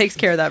 She takes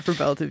care of that for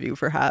both of you,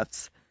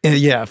 perhaps.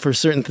 Yeah, for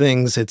certain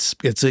things, it's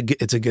a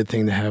good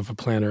thing to have a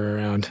planner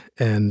around,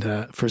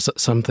 and for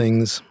some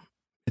things,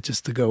 it's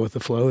just to go with the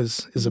flow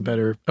is a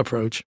better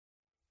approach.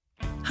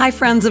 Hi,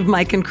 friends of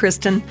Mike and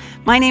Kristen.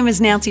 My name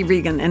is Nancy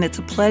Regan, and it's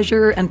a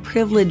pleasure and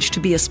privilege to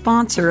be a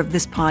sponsor of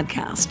this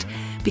podcast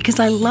because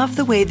I love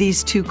the way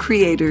these two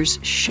creators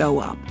show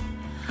up.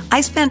 I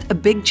spent a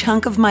big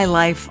chunk of my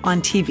life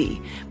on TV,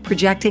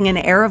 projecting an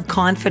air of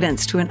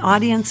confidence to an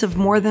audience of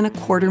more than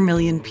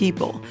 250,000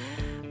 people.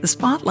 The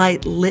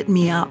spotlight lit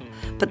me up,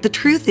 but the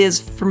truth is,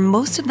 for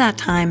most of that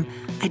time,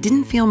 I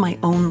didn't feel my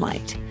own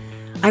light.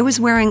 I was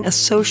wearing a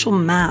social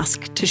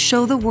mask to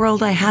show the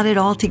world I had it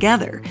all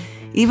together,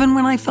 even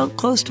when I felt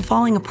close to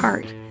falling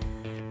apart.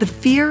 The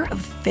fear of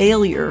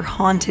failure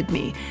haunted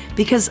me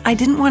because I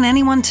didn't want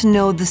anyone to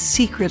know the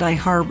secret I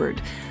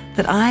harbored,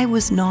 that I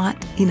was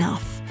not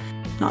enough.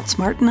 Not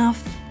smart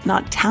enough,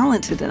 not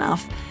talented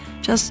enough,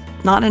 just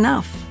not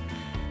enough.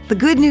 The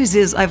good news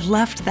is I've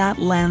left that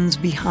lens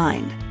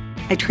behind.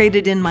 I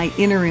traded in my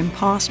inner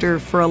imposter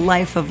for a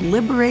life of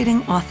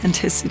liberating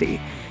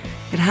authenticity.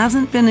 It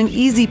hasn't been an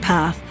easy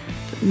path,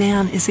 but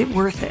man, is it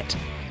worth it.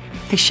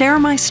 I share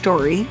my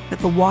story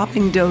with a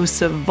whopping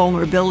dose of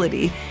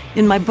vulnerability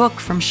in my book,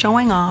 From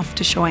Showing Off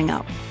to Showing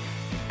Up.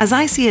 As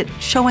I see it,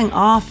 showing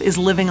off is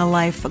living a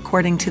life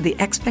according to the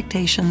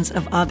expectations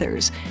of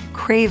others,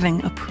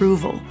 craving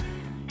approval.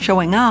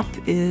 Showing up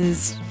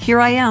is,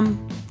 here I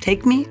am,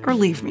 take me or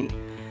leave me.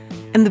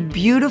 And the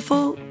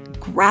beautiful,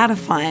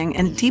 gratifying,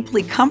 and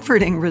deeply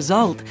comforting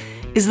result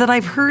is that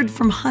I've heard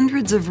from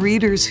hundreds of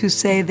readers who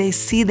say they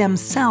see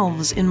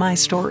themselves in my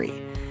story.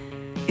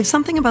 If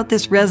something about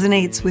this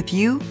resonates with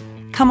you,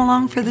 come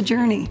along for the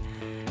journey.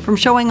 From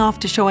Showing Off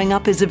to Showing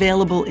Up is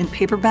available in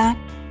paperback,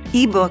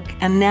 ebook,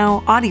 and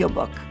now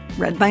audiobook,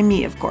 read by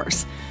me, of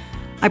course.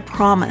 I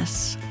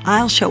promise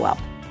I'll show up.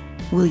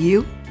 Will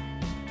you?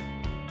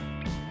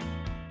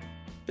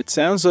 It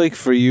sounds like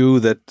for you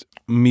that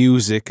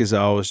music has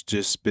always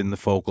just been the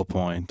focal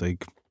point,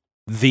 like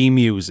the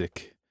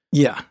music.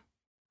 Yeah,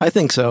 I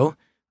think so.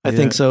 I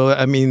think so.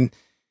 I mean,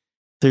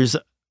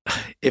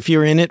 if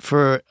you're in it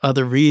for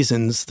other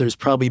reasons, there's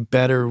probably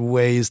better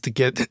ways to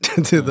get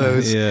to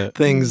those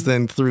things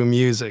than through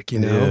music,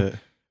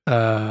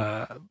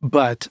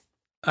 But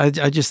I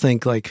just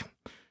think like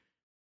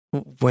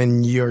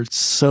when you're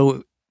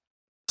so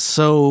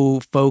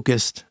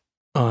focused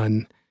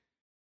on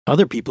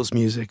other people's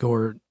music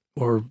or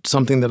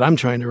something that I'm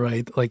trying to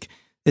write, like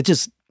you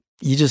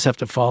just have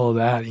to follow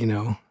that,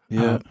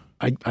 Yeah.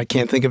 I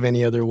can't think of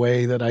any other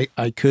way that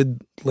I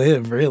could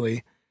live,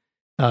 really.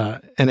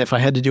 And if I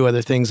had to do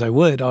other things, I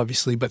would,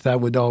 obviously, but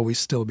that would always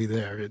still be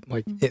there,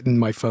 in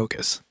my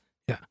focus.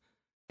 Yeah.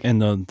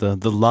 And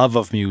the love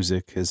of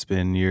music has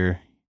been your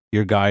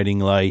guiding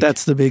light.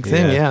 That's the big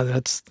thing. Yeah,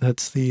 that's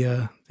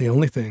the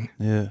only thing.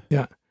 Yeah.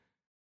 Yeah.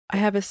 I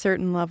have a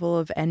certain level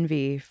of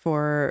envy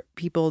for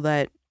people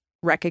that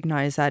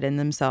recognize that in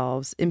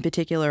themselves, in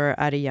particular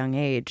at a young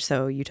age.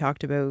 So you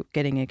talked about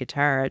getting a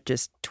guitar at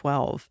just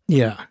 12.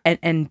 Yeah.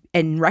 And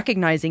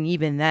recognizing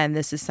even then,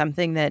 this is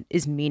something that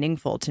is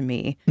meaningful to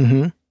me.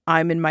 Mm-hmm.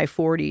 I'm in my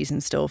 40s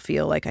and still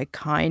feel like I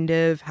kind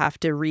of have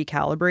to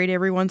recalibrate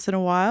every once in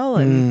a while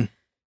and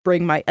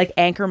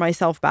anchor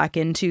myself back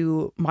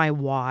into my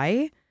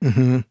why.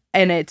 Mm-hmm.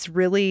 And it's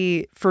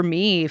really, for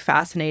me,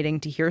 fascinating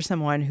to hear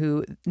someone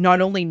who not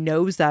only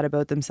knows that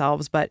about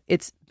themselves, but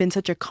it's been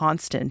such a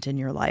constant in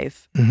your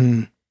life.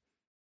 Mm-hmm.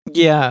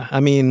 Yeah. I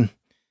mean,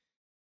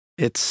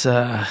 it's,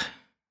 could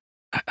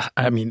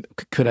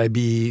I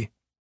be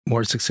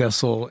more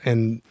successful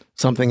in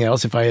something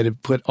else if I had to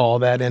put all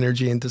that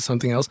energy into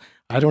something else?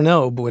 I don't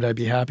know, but would I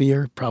be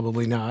happier?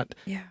 Probably not.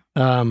 Yeah.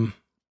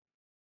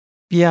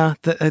 Yeah,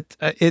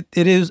 it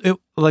is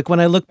like when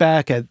I look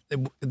back at,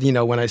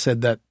 when I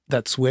said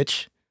that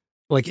switch,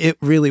 like it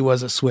really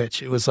was a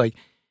switch. It was like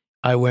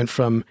I went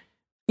from,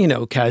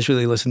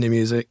 casually listening to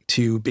music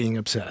to being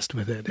obsessed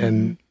with it.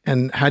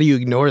 And how do you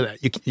ignore that?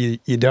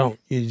 You don't.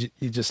 You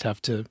just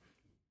have to,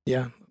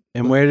 yeah.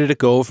 And where did it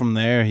go from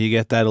there? You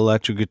get that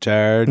electric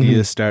guitar. Do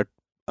you start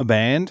a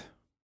band?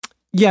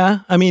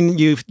 Yeah, I mean,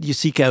 you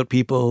seek out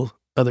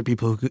other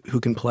people who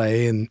can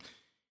play, and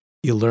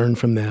you learn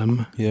from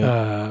them.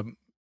 Yeah.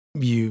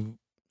 You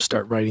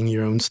start writing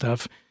your own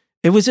stuff.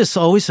 It was just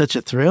always such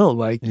a thrill.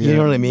 Like, you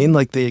know what I mean?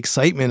 Like the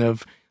excitement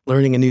of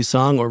learning a new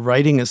song or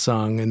writing a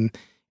song.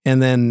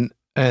 And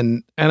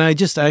I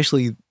just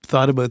actually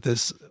thought about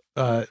this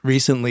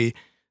recently,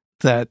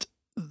 that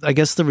I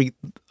guess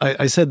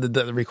I said that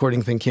the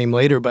recording thing came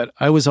later, but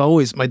I was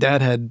always, my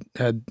dad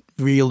had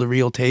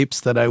reel-to-reel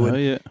tapes that I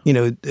would, you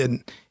know,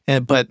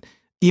 but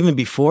even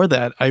before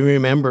that, I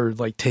remember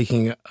like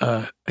taking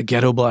a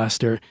ghetto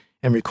blaster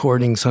and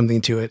recording something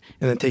to it,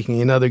 and then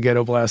taking another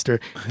ghetto blaster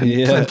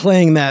and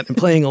playing that and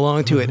playing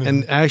along to it,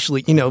 and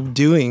actually, you know,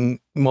 doing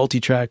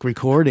multi-track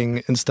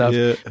recording and stuff,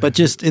 but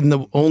just in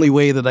the only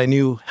way that I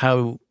knew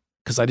how,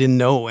 because I didn't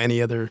know any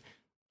other,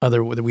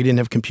 we didn't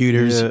have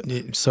computers.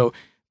 So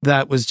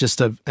that was just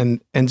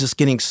and just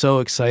getting so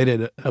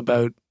excited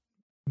about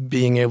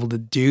being able to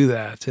do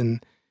that.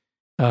 And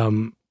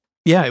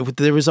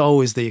there was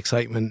always the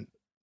excitement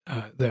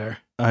there.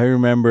 I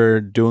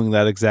remember doing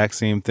that exact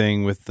same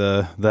thing with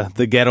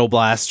the ghetto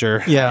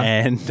blaster.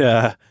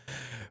 And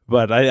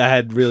but I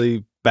had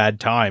really bad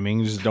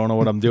timing, just don't know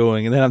what I'm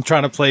doing, and then I'm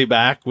trying to play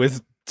back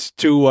with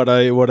to what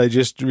I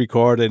just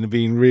recorded, and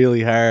being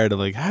really hard. I'm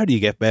like, how do you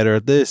get better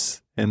at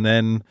this? And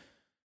then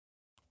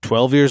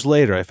 12 years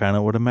later, I found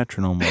out what a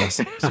metronome was.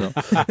 So.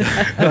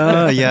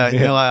 You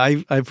know,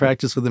 I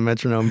practiced with a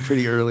metronome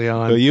pretty early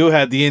on. So you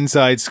had the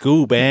inside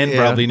scoop, and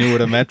probably knew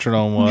what a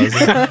metronome was.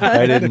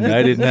 I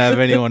didn't have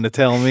anyone to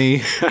tell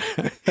me.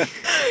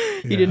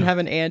 You didn't have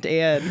an Aunt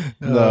Anne.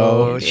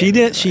 No, she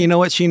did. She, you know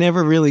what? She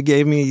never really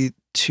gave me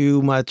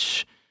too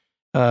much,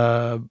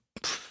 like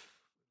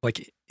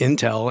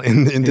intel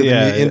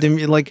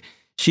into like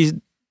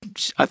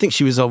I think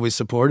she was always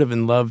supportive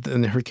and loved,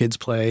 and her kids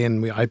play,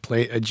 and I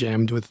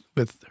jammed with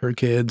her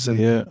kids, and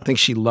I think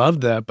she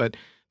loved that. But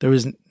there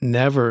was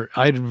never,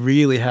 I'd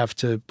really have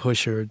to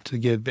push her to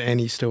give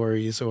any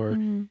stories or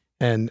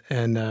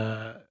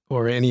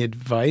or any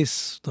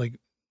advice. Like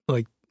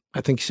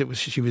I think she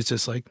was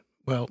just like,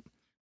 well,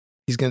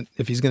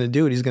 if he's gonna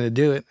do it, he's gonna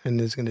do it, and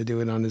he's gonna do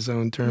it on his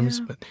own terms.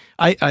 Yeah. But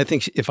I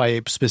think if I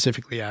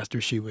specifically asked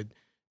her, she would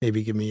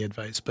maybe give me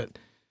advice, but.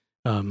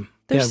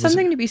 There's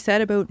something to be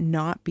said about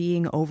not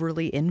being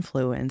overly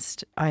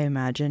influenced, I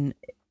imagine.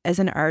 As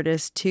an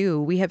artist,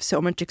 too, we have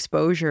so much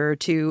exposure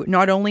to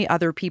not only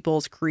other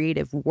people's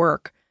creative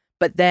work,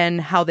 but then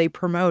how they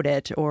promote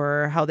it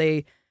or how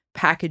they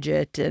package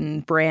it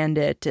and brand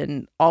it.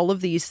 And all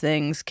of these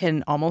things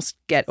can almost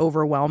get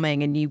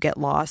overwhelming, and you get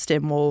lost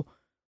in, well,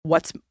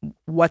 what's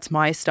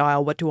my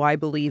style? What do I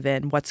believe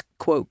in? What's,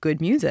 quote,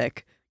 good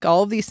music?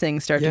 All of these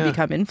things start to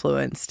become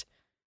influenced.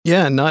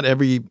 Yeah, not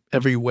every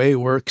way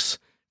works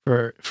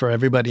for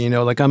everybody. You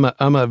know, like I'm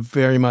a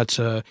very much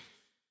a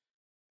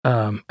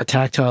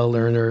tactile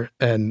learner,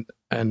 and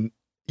I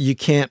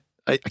can't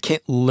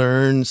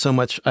learn so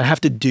much. I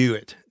have to do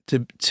it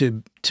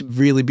to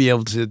really be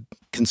able to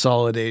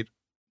consolidate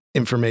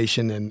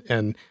information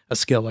and a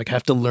skill. Like I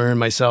have to learn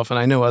myself, and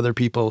I know other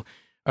people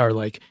are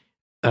like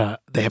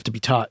they have to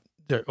be taught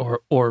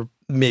or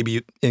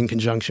maybe in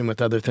conjunction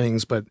with other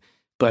things. But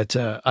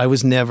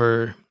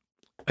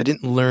I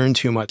didn't learn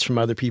too much from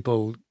other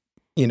people.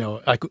 You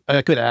know,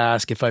 I could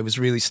ask if I was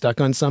really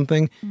stuck on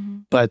something,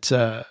 but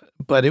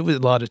it was a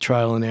lot of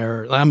trial and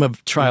error. I'm a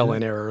trial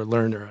and error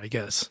learner, I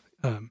guess.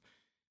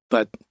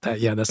 But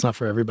that's not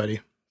for everybody,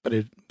 but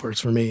it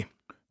works for me.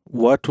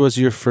 What was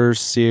your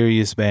first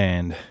serious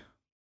band?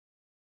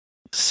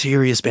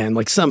 Serious band,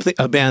 like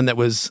a band that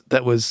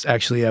was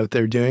actually out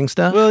there doing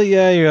stuff? Well,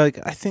 yeah, you're like,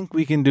 I think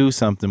we can do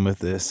something with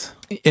this.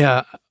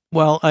 Yeah.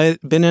 Well, I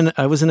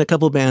was in a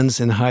couple bands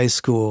in high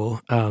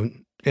school,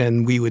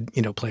 and we would,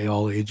 you know, play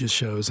all ages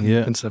shows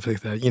and stuff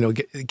like that. You know,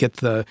 get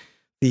the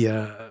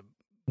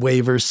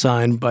waivers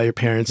signed by your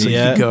parents so you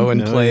could go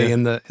and play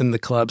in the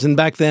clubs. And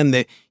back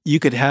then, you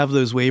could have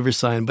those waivers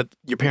signed, but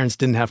your parents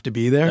didn't have to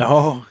be there.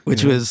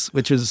 Which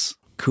was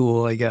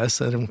cool, I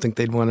guess. I don't think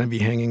they'd want to be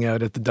hanging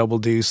out at the Double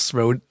Deuce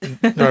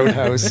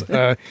Roadhouse.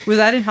 Was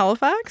that in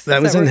Halifax?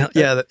 That was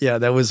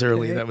that was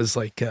early. Okay. That was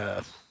like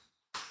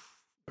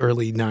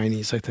early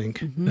 90s, I think.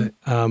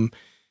 Mm-hmm.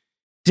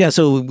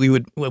 So we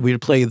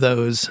would play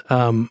those.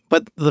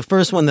 But the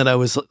first one that I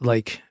was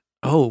like,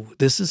 oh,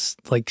 this is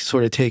like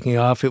sort of taking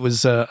off. It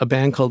was a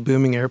band called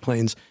Booming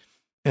Airplanes,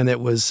 and it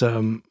was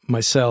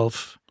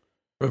myself,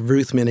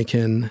 Ruth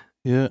Minikin,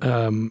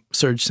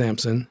 Serge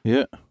Sampson,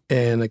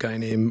 and a guy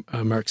named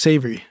Mark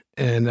Savory.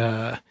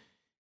 And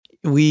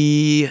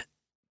we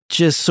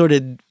just sort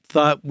of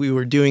thought we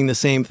were doing the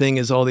same thing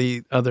as all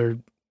the other,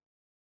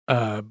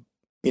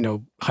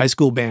 high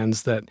school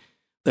bands that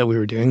we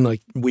were doing,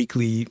 like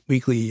weekly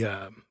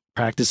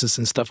practices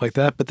and stuff like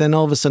that. But then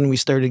all of a sudden we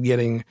started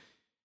getting,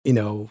 you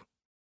know,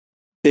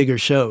 bigger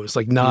shows,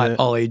 like not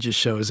all ages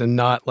shows, and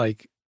not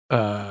like,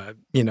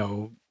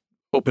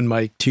 open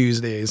mic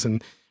Tuesdays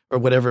or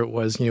whatever it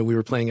was. You know, we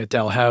were playing at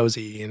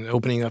Dalhousie and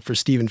opening up for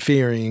Stephen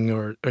Fearing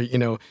or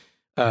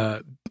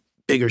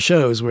bigger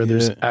shows where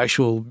there's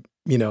actual,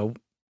 you know,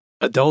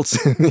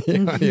 adults in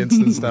the audience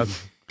and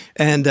stuff.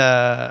 And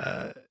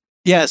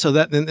so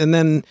that,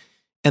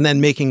 and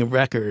then making a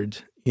record,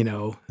 you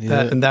know,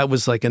 Yeah. and that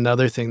was like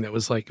another thing that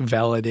was like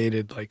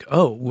validated, like,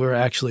 oh, we're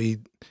actually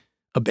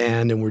a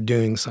band and we're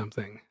doing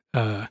something.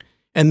 And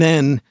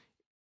then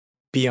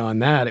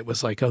beyond that, it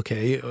was like,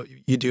 okay,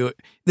 you do it.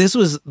 This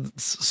was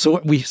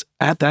we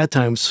at that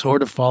time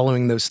sort of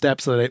following those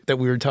steps that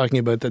we were talking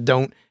about that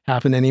don't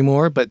happen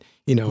anymore. But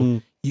you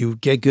know, you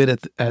get good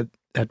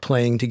at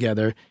playing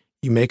together.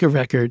 You make a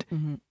record.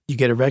 You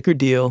get a record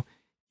deal.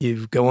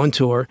 You go on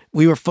tour.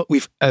 We've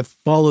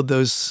followed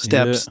those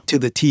steps to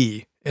the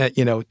T.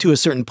 You know, to a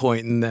certain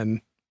point, and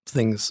then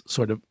things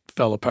sort of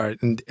fell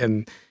apart,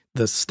 and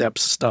the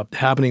steps stopped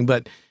happening.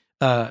 But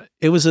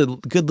it was a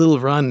good little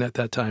run at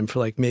that time for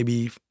like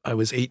maybe I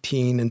was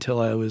 18 until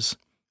I was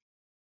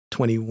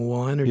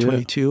 21 or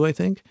 22, I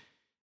think.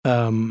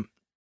 But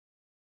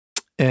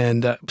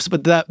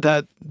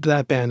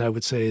that band I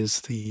would say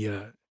is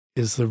the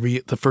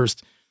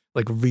first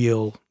like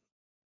real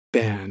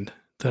band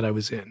that I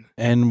was in.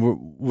 And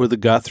were the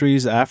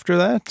Guthries after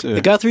that? Or?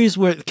 The Guthries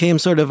came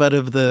sort of out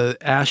of the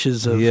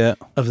ashes of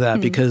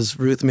that because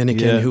Ruth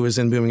Minikin, who was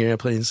in Booming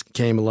Airplanes,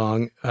 came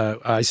along.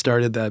 I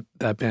started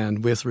that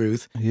band with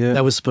Ruth. Yeah.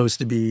 That was supposed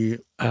to be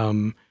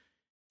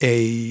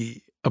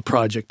a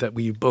project that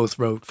we both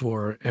wrote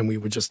for, and we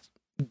would just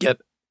get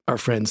our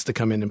friends to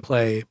come in and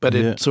play. But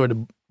it sort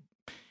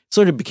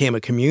of became a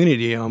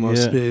community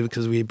almost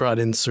because we brought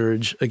in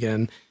Serge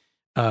again,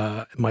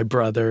 my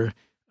brother,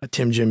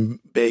 Tim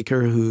Jim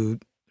Baker, who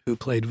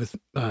played with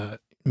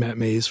Matt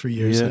Mays for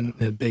years and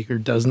at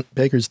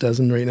Baker's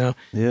Dozen right now.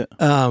 Yeah.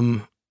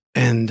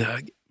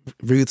 And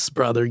Ruth's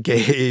brother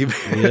Gabe.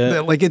 Yeah.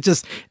 Like it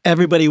just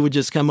everybody would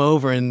just come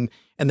over and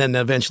then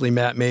eventually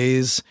Matt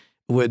Mays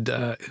would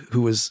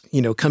who was,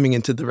 you know, coming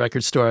into the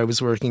record store I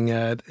was working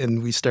at,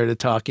 and we started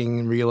talking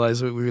and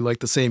realized that we liked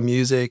the same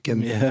music,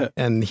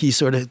 and he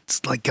sort of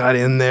like got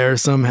in there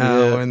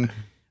somehow and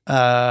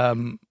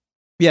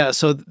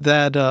so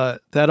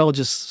that all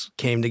just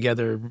came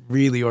together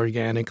really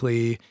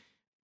organically.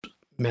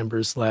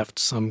 Members left,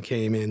 some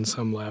came in,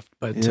 some left,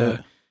 but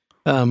that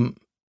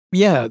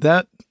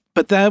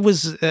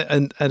was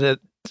at a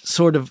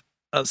sort of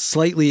a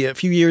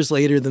few years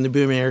later than the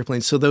Booming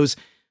Airplanes. So those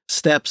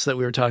steps that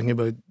we were talking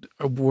about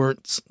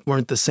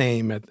weren't the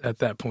same at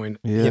that point.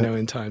 You know,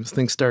 in times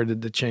things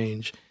started to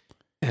change,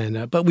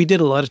 and but we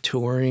did a lot of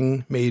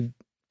touring, made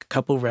a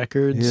couple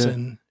records,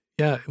 and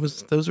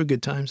those were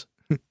good times.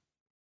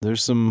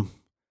 There's the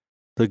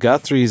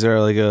Guthries are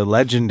like a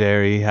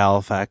legendary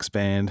Halifax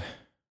band.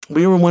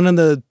 We were one of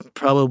the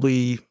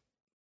probably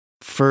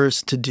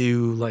first to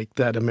do like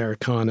that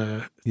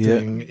Americana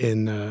thing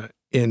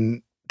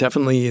in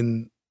definitely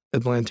in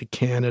Atlantic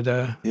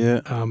Canada.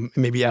 Yeah.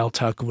 Maybe Al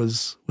Tuck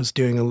was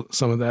doing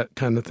some of that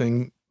kind of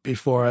thing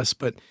before us,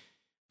 but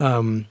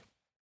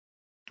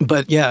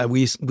yeah,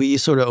 we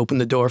sort of opened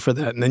the door for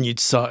that, and then you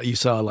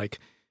saw like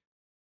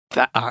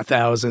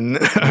 1,000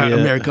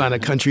 Americana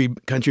country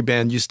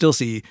band. You still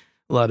see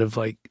a lot of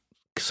like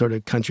sort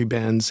of country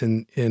bands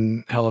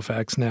in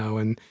Halifax now,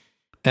 and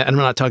I'm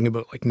not talking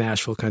about like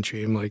Nashville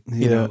country. I'm like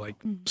you know like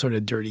sort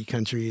of dirty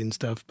country and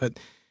stuff. But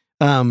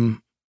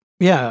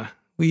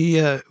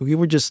we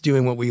were just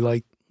doing what we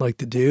like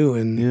to do,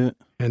 and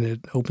it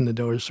opened the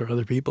doors for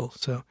other people.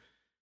 So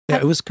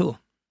it was cool.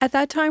 At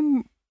that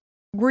time,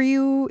 were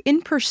you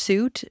in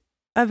pursuit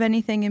of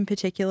anything in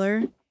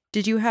particular?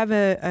 Did you have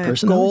a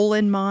goal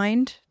in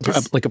mind?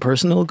 Like a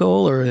personal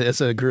goal or as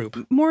a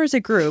group? More as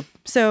a group.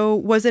 So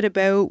was it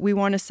about we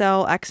want to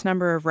sell X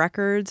number of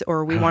records,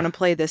 or we want to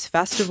play this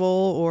festival,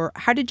 or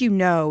how did you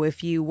know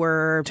if you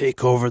were...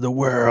 Take over the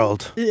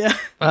world. Yeah,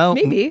 well,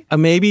 maybe.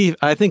 Maybe.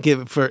 I think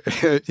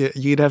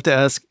you'd have to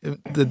ask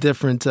the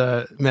different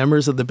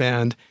members of the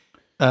band.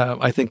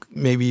 I think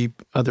maybe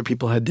other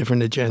people had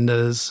different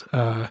agendas.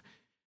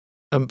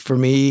 For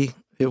me,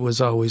 it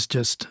was always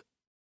just...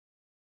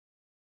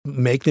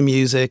 make the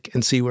music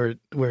and see where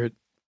it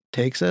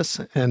takes us,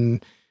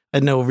 and I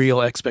had no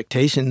real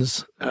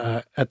expectations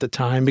at the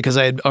time because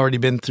I had already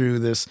been through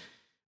this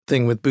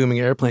thing with Booming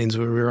Airplanes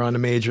where we were on a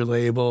major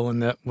label,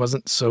 and that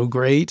wasn't so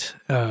great,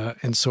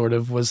 and sort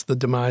of was the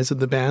demise of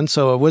the band.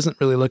 So I wasn't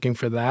really looking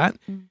for that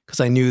because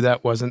I knew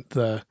that wasn't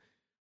the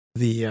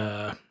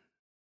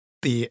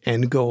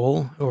end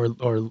goal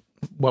or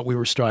what we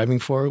were striving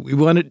for.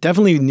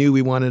 Definitely knew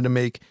we wanted to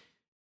make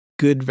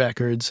good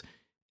records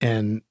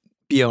and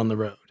be on the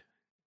road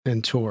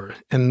and tour,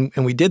 and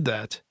we did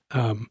that.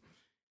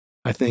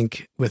 I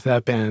think with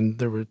that band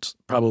there were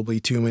probably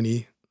too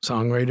many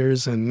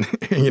songwriters, and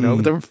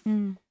there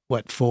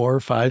were 4 or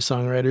 5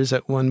 songwriters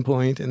at one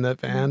point in that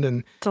band,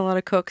 and it's a lot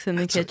of cooks in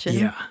the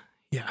kitchen.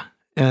 Yeah,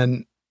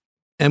 and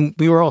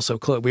we were also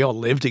close. We all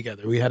lived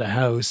together. We had a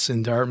house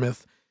in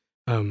Dartmouth,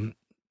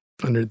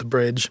 under the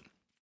bridge,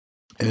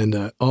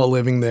 and all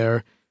living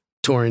there,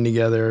 touring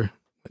together.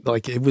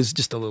 Like it was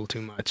just a little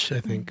too much, I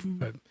think,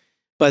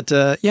 But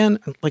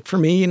like for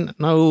me,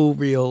 no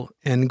real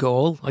end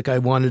goal. Like I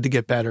wanted to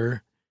get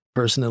better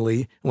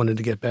personally, wanted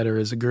to get better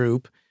as a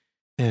group,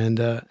 and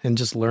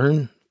just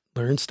learn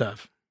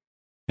stuff.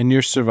 And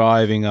you're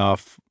surviving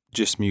off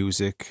just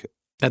music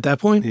At that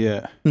point?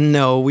 Yeah.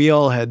 No, we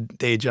all had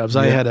day jobs.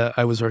 Yeah.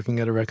 I was working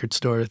at a record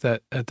store at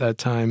that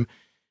time,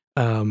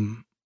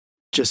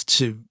 just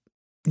to,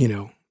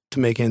 to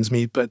make ends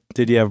meet. But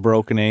Did you have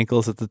broken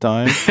ankles at the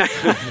time?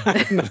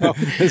 no,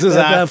 This is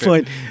at that after.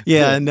 point.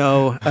 Yeah,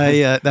 no,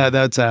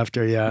 that's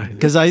after. Yeah,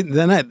 because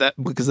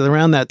because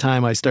around that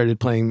time I started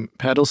playing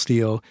pedal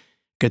steel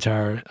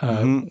guitar,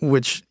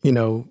 which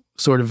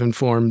sort of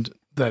informed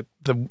that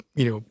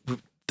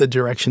the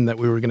direction that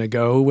we were going to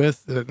go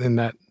with in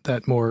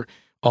that more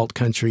alt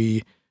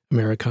country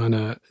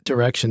Americana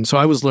direction. So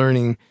I was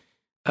learning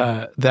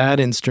that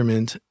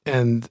instrument,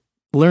 and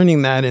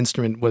learning that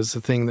instrument was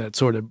the thing that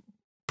sort of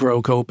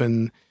broke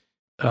open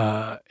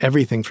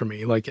everything for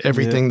me. Like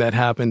everything that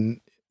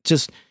happened,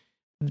 just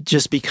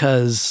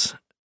because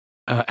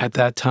at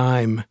that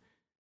time,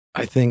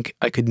 I think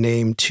I could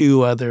name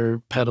 2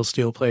 other pedal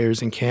steel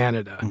players in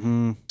Canada.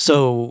 Mm-hmm.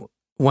 So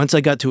once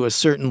I got to a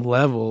certain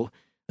level,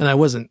 and I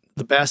wasn't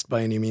the best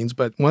by any means,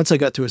 but once I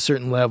got to a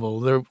certain level,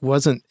 there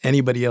wasn't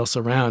anybody else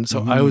around.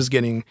 So I was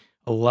getting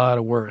a lot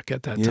of work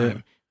at that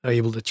time. I was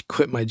able to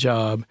quit my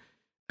job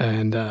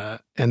and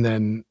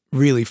then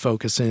really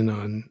focus in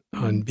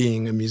on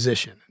being a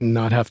musician and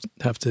not have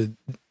to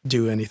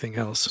do anything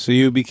else. So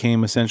you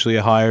became essentially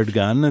a hired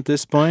gun at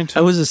this point?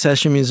 I was a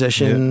session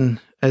musician,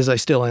 as I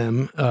still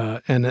am,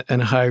 and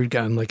a hired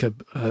gun, like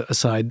a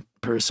side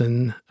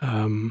person,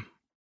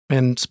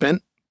 and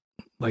spent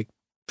like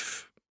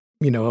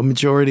a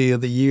majority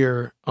of the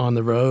year on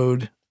the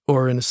road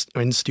or in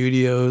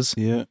studios.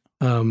 Yeah.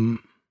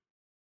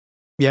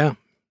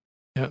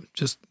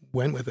 Just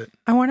went with it.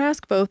 I want to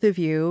ask both of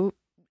you,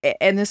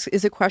 and this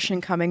is a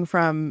question coming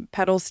from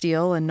pedal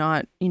steel and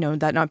not,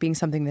 that not being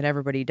something that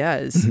everybody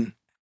does. Mm-hmm.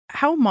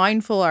 How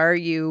mindful are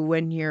you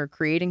when you're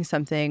creating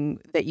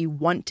something that you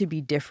want to be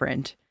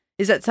different?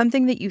 Is that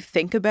something that you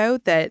think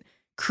about, that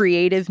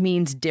creative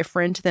means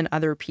different than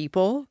other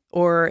people?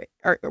 Or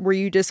were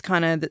you just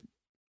kind of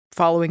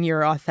following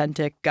your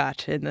authentic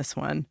gut in this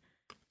one?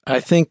 I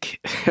think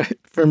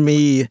for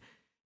me,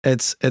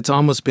 it's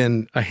almost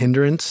been a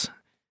hindrance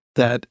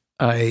that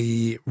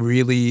I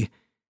really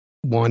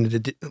want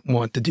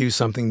to do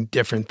something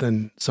different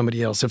than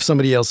somebody else. If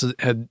somebody else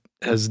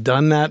has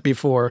done that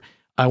before,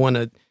 I want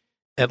to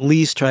at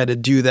least try to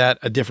do that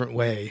a different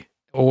way,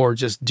 or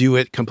just do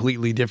it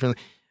completely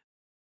differently.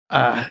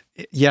 But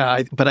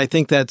I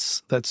think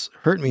that's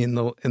hurt me in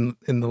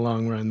the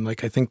long run.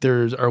 Like I think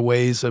there are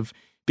ways of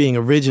being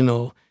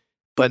original,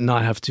 but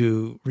not have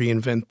to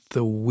reinvent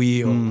the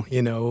wheel.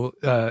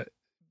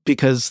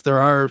 Because there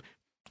are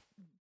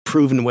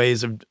proven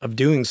ways of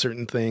doing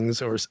certain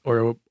things,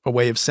 or a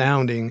way of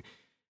sounding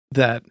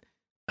that,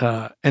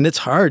 and it's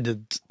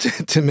hard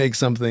to make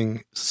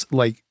something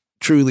like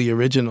truly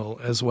original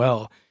as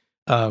well.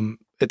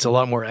 It's a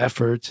lot more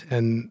effort,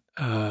 and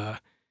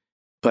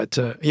what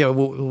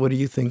do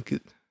you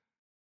think?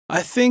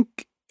 I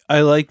think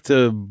I like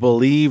to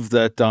believe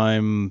that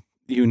I'm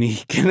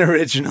unique and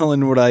original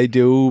in what I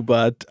do,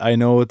 but I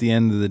know at the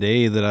end of the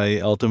day that I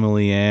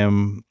ultimately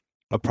am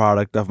a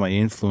product of my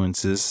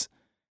influences,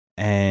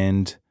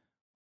 and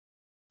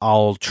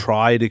I'll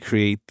try to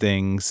create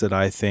things that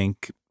I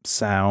think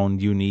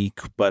sound unique,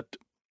 but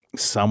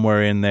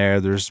somewhere in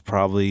there's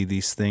probably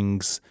these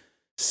things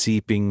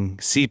seeping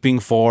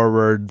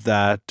forward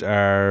that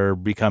are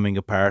becoming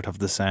a part of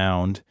the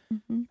sound.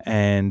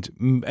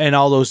 Mm-hmm. And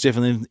all those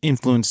different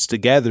influences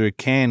together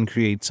can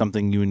create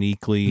something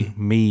uniquely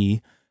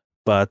me.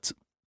 But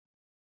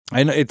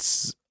I know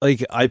it's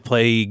like I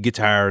play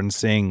guitar and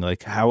sing,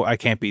 like how I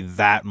can't be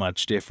that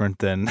much different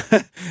than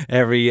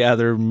every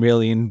other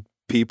million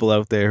people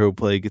out there who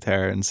play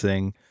guitar and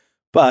sing.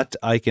 But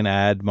I can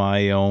add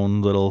my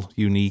own little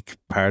unique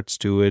parts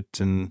to it,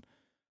 and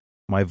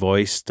my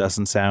voice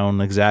doesn't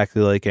sound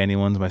exactly like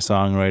anyone's. My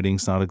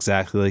songwriting's not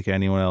exactly like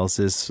anyone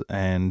else's.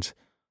 And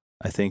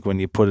I think when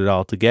you put it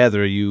all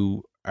together,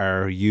 you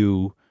are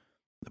you.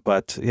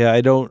 But yeah,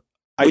 I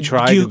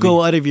try to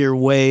go out of your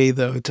way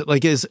though to,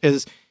 like, is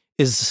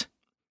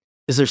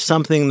there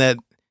something that,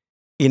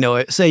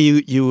 say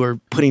you were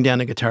putting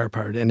down a guitar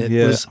part and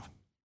it was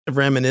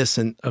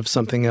reminiscent of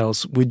something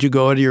else, would you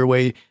go out of your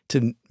way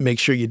to make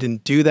sure you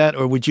didn't do that,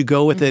 or would you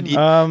go with it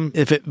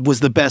if it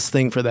was the best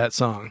thing for that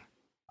song?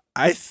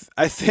 I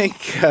think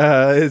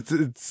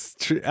it's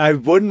true. I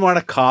wouldn't want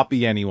to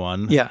copy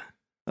anyone. Yeah.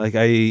 Like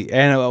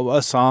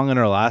a song on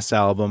our last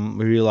album,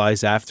 we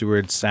realized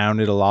afterwards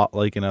sounded a lot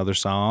like another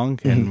song,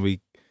 and we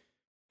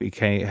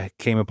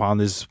came upon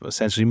this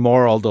essentially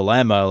moral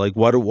dilemma. Like,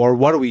 what do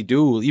we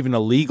do? Even a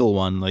legal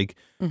one. Like,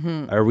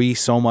 are we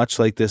so much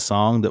like this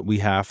song that we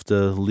have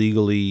to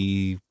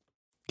legally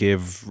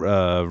give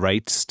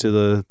rights to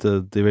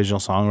the original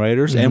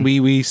songwriters? And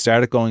we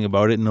started going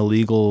about it in a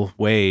legal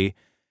way,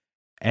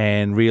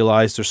 and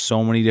realized there's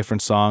so many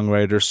different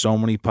songwriters, so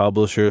many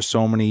publishers,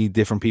 so many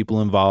different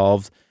people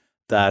involved,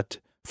 that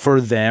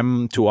for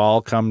them to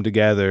all come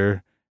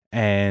together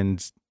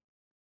and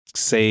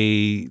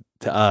say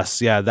to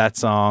us, yeah, that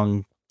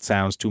song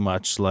sounds too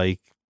much like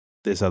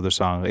this other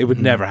song. It would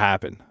never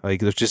happen. Like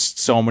there's just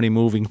so many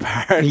moving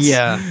parts.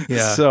 Yeah.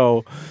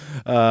 So,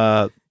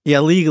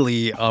 Yeah,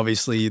 legally,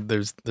 obviously,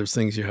 there's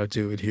things you have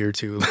to adhere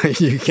to. Like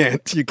you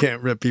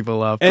can't rip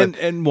people off.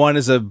 and one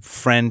is a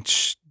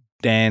French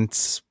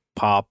dance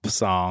pop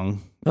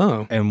song,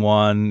 and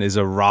one is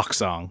a rock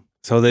song.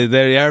 So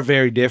they are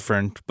very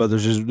different. But there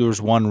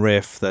was one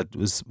riff that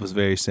was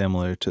very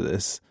similar to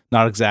this.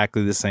 Not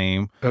exactly the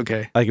same.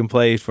 Okay, I can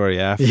play it for you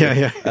after.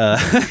 Yeah.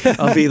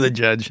 I'll be the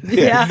judge.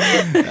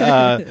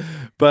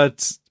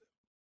 But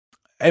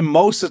and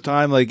most of the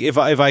time, like if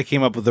I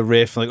came up with a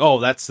riff, like, oh,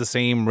 that's the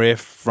same riff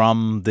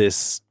from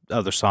this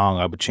other song,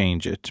 I would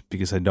change it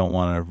because I don't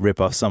want to rip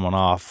off someone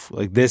off.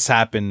 Like this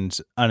happened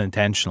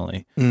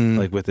unintentionally,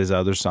 like with this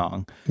other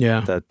song.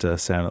 Yeah, that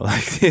sounded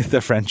like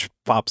the French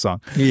pop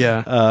song.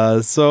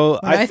 Yeah. So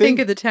when I think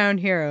of the Town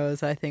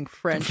Heroes, I think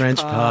French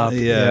pop.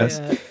 Yes.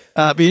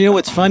 Yeah. But you know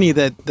what's funny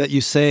that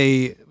you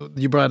say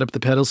you brought up the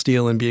pedal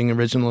steel and being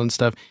original and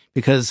stuff,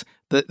 because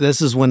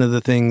this is one of the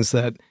things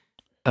that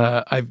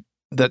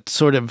that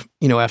sort of,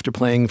 you know, after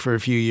playing for a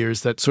few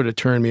years, that sort of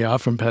turned me off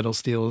from pedal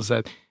steel, is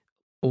that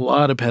a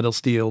lot of pedal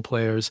steel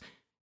players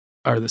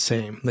are the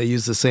same. They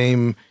use the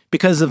same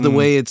because of the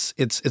way it's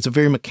a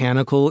very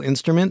mechanical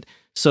instrument.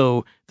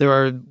 So there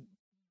are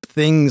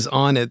things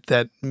on it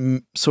that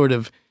sort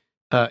of,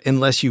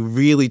 unless you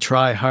really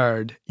try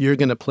hard, you're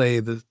going to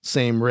play the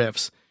same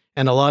riffs.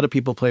 And a lot of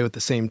people play with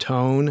the same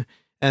tone.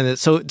 And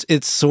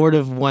it's sort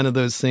of one of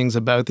those things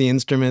about the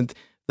instrument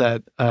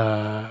that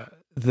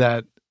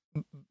that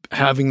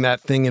having that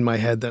thing in my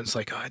head that's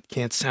like, oh, it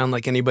can't sound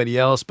like anybody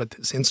else but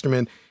this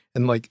instrument.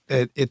 And like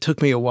it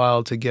took me a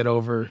while to get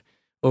over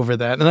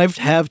that. And I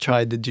have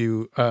tried to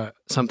do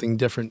something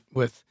different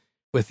with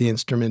the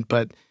instrument,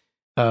 but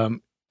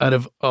out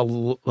of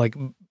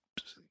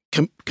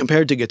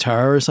compared to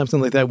guitar or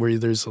something like that, where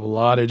there's a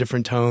lot of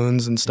different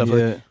tones and stuff,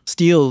 like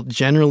steel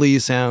generally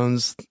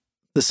sounds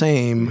the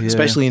same,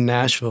 especially in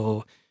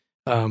Nashville.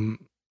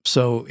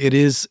 So it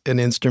is an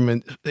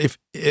instrument.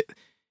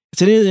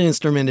 It's an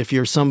instrument if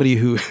you're somebody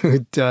who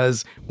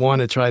does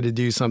want to try to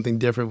do something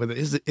different with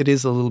it. It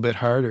is a little bit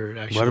harder,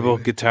 actually. What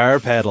about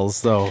guitar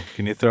pedals, though?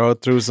 Can you throw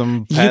it through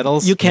some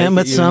pedals? You can,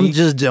 but some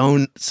just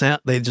don't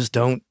sound. They just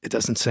don't. It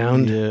doesn't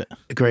sound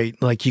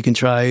great. Like you can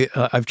try.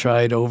 I've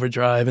tried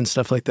overdrive and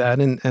stuff like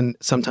that, and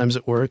sometimes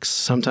it works.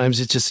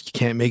 Sometimes it's just you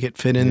can't make it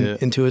fit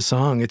into a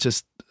song. It's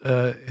just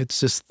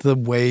the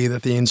way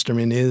that the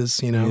instrument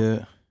is, you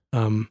know.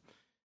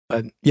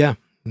 But yeah.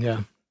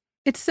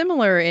 It's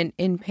similar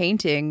in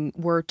painting.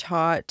 We're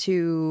taught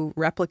to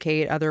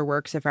replicate other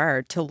works of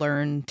art, to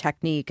learn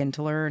technique and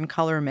to learn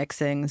color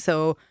mixing.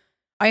 So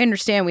I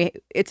understand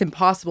it's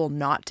impossible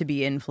not to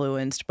be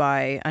influenced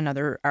by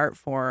another art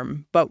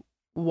form. But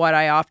what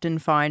I often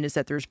find is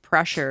that there's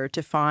pressure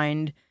to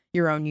find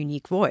your own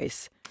unique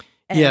voice.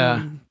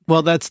 And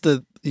well, that's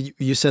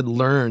you said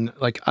learn.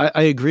 Like,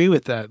 I agree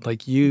with that.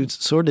 Like, you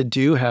sort of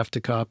do have to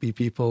copy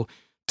people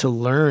to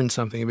learn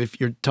something.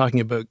 If you're talking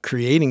about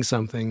creating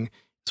something,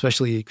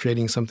 especially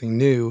creating something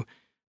new,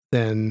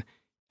 then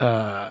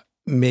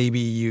maybe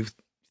you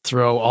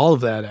throw all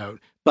of that out.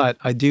 But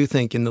I do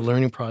think in the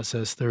learning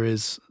process, there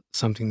is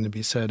something to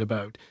be said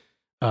about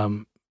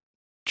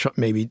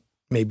maybe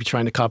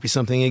trying to copy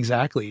something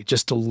exactly,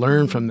 just to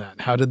learn from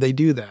that. How did they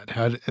do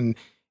that?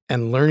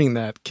 And learning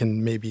that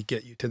can maybe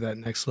get you to that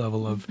next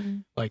level of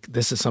like,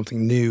 this is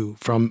something new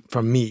from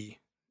me.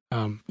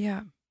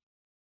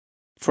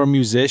 For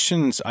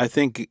musicians, I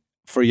think.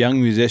 For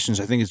young musicians,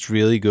 I think it's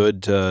really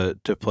good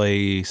to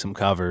play some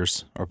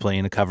covers or play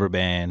in a cover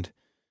band,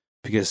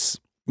 because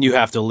you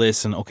have to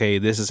listen. Okay,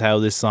 this is how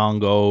this song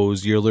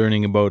goes. You're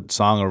learning about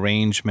song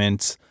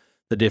arrangements,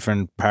 the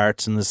different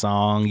parts in the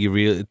song. You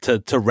really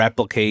to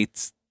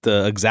replicate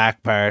the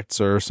exact parts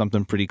or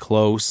something pretty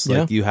close.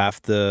 Like you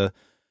have to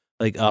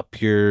like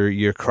up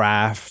your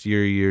craft,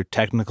 your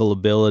technical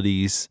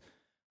abilities.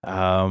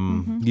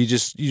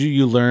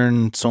 You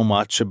learn so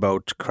much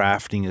about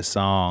crafting a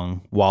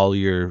song while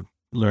you're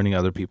learning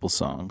other people's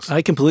songs.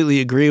 I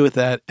completely agree with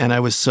that, and I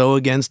was so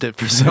against it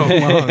for so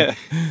long.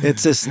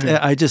 It's just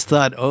I just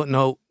thought, oh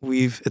no,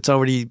 they've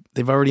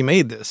already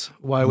made this.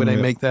 Why would I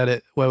make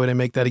that? Why would I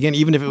make that again?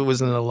 Even if it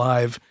was in a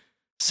live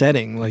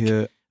setting,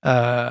 like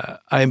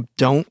I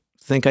don't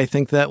think I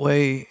think that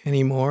way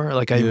anymore.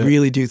 Like I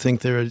really do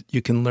think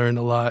you can learn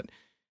a lot,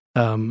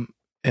 and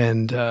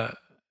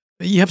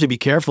you have to be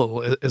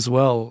careful as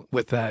well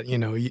with that, you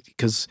know,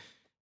 because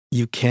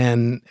you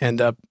can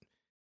end up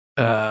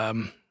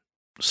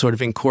sort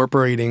of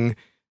incorporating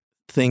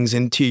things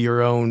into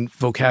your own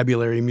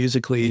vocabulary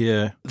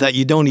musically that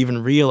you don't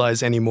even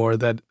realize anymore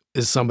that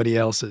is somebody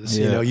else's.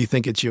 You know, you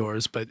think it's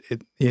yours, but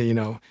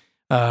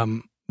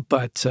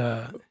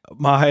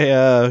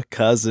my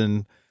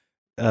cousin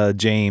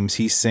James,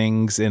 he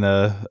sings in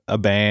a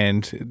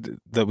band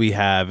that we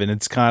have, and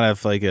it's kind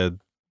of like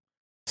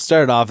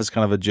started off as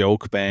kind of a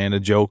joke band, a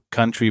joke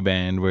country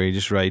band where he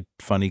just write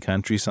funny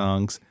country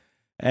songs.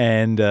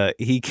 And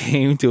he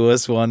came to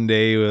us one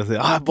day with,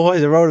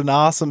 boys, I wrote an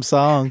awesome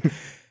song.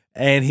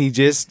 and he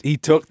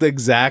took the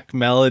exact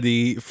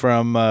melody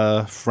from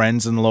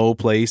Friends in Low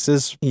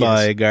Places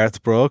by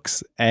Garth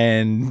Brooks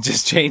and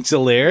just changed the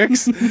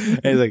lyrics.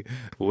 And he's like,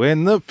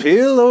 when the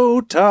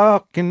pillow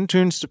talking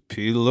turns to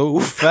pillow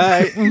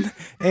fighting,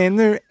 and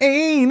there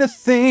ain't a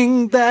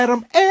thing that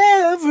I'm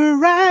ever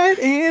right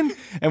in.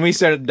 And we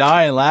started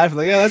dying laughing,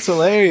 like, yeah, that's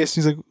hilarious.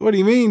 He's like, what do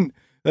you mean?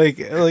 Like,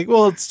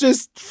 well, it's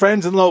just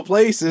Friends in Low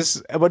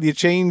Places, but you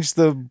change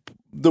the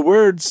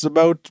words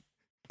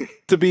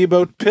to be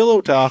about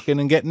pillow talking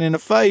and getting in a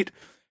fight.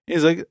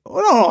 He's like, oh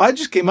no, I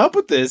just came up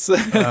with this.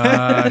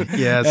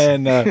 Yes.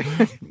 And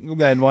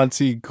then once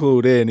he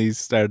clued in, he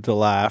started to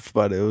laugh.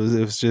 But it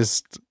was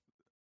just,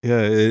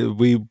 yeah,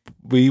 we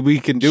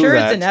can do sure,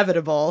 that. it's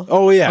inevitable.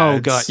 Oh yeah. Oh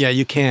God, yeah.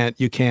 You can't.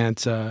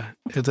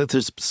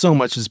 There's so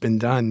much has been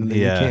done that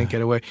you can't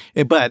get away.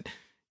 But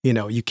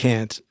you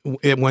can't.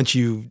 Once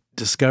you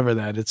discover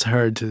that, it's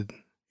hard to.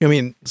 I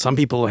mean, some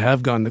people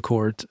have gone to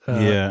court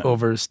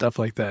over stuff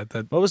like that.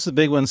 What was the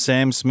big one?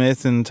 Sam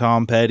Smith and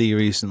Tom Petty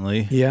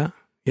recently. Yeah.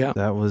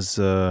 That was,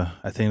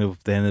 I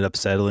think they ended up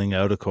settling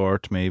out of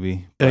court,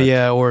 maybe.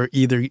 Or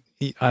either,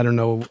 I don't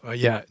know.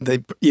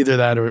 They either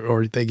that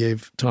or they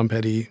gave Tom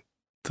Petty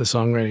the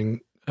songwriting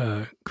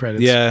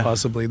credits. Yeah.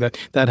 Possibly that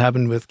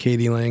happened with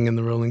Katie Lang and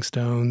the Rolling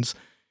Stones,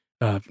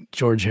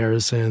 George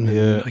Harrison.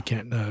 And I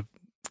can't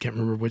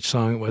remember which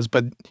song it was,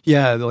 but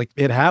yeah, like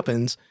it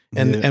happens,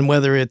 and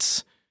whether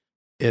it's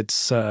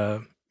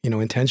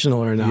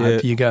intentional or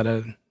not, you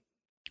gotta.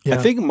 Yeah. I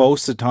think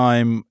most of the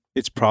time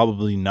it's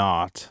probably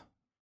not.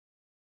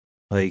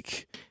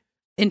 Like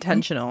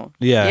Intentional.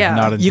 Not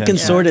intentional. You can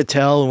sort of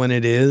tell when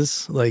it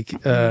is, like,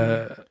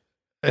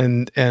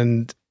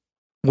 and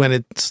when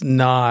it's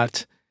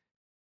not,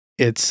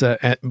 it's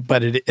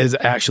but it is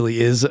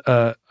actually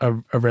a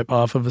rip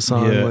off of a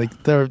song. Yeah.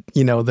 Like there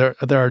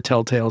are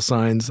telltale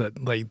signs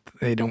that like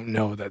they don't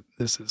know that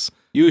this is.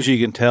 Usually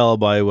you can tell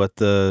by what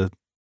the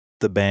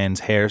band's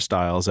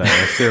hairstyles are,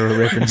 if they were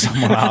ripping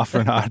someone off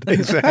or not.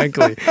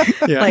 Exactly.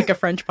 Yeah. Like a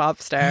French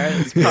pop star.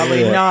 It's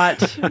probably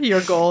not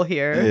your goal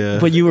here. Yeah.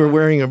 But you're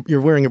wearing a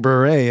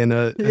beret and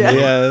a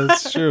yeah,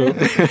 that's true.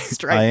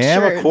 Striped I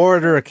am shirt. a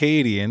quarter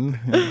Acadian,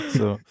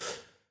 so.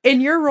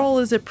 In your role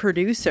as a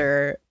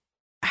producer,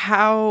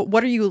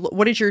 what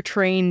is your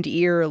trained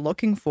ear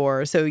looking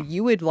for? So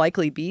you would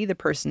likely be the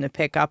person to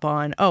pick up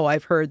on, oh,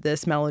 I've heard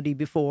this melody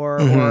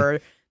before, or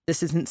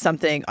this isn't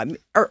something.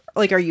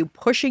 Are you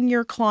pushing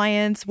your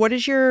clients?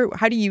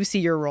 How do you see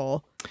your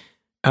role?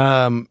 In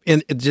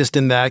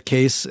that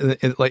case,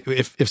 like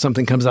if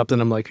something comes up,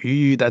 then I'm like,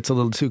 that's a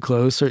little too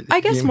close. Or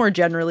I guess more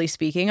generally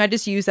speaking, I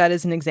just use that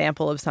as an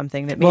example of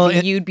something that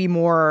maybe you'd be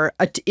more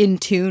in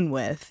tune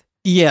with.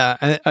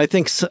 Yeah, I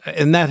think so,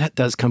 and that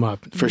does come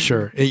up for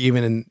sure.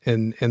 Even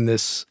in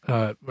this,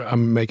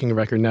 I'm making a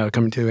record now,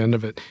 coming to the end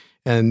of it,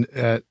 and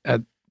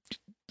at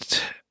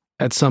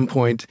some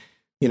point,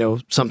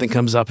 something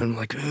comes up, and I'm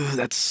like, ooh,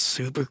 that's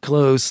super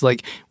close.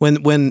 Like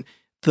when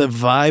the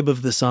vibe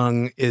of the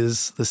song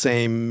is the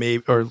same,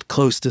 maybe or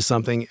close to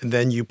something, and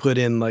then you put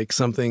in like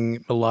something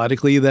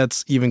melodically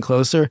that's even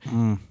closer.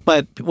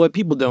 But what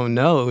people don't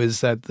know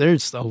is that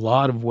there's a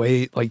lot of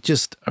way, like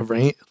just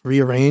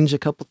rearrange a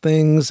couple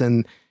things,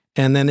 and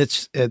then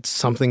it's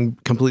something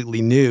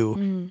completely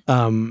new.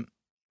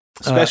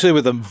 Especially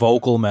with a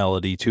vocal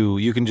melody too,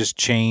 you can just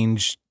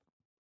change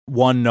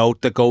one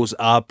note that goes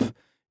up.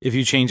 If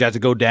you change that to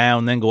go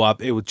down, then go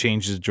up, it would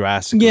change it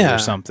drastically or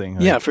something.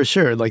 Yeah, for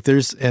sure. Like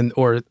there's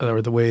or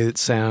the way it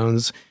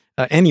sounds,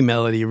 any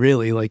melody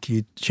really. Like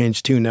you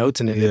change two notes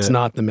and it's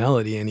not the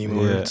melody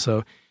anymore. Yeah.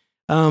 So,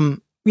 I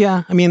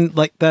mean,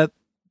 like that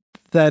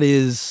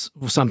is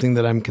something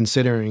that I'm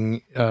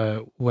considering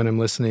when I'm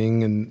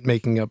listening and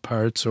making up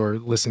parts or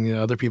listening to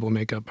other people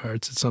make up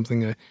parts. It's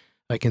something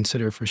I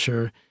consider for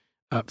sure.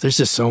 There's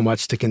just so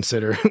much to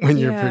consider when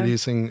you're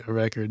producing a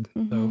record.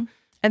 So.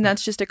 And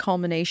that's just a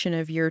culmination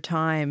of your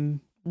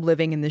time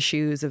living in the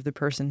shoes of the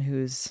person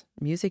whose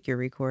music you're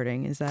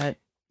recording. Is that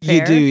fair?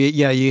 You do,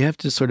 yeah. You have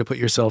to sort of put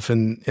yourself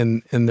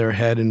in their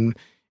head, and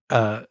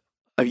I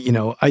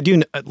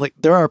do like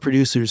there are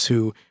producers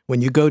who,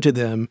 when you go to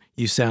them,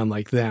 you sound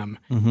like them,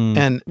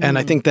 and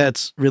I think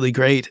that's really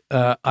great.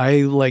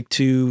 I like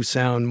to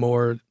sound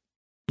more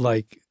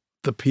like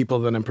the people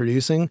that I'm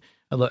producing.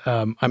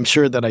 I'm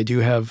sure that I do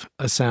have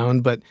a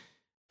sound, but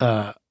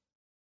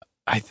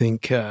I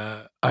think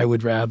I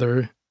would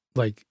rather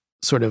like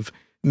sort of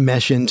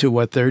mesh into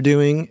what they're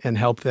doing and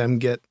help them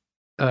get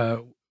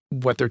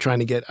what they're trying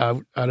to get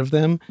out of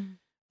them.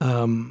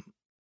 I've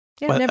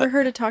never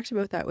heard it talked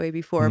about that way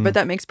before, but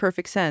that makes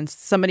perfect sense.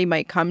 Somebody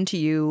might come to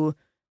you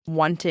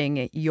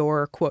wanting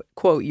your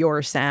quote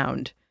your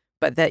sound,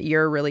 but that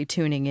you're really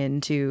tuning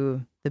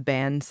into the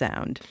band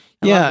sound.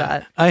 I love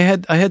that.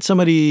 I had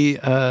somebody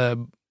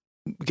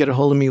get a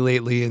hold of me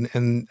lately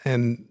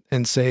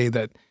and say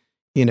that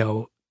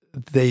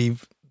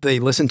they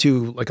listen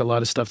to like a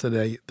lot of stuff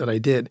that I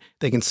did.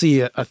 They can see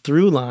a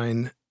through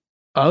line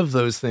of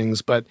those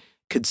things, but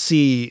could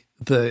see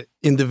the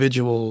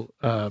individual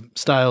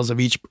styles of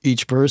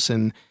each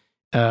person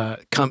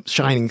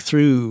shining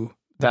through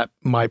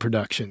my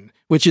production,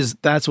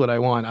 that's what I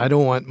want. I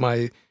don't want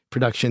my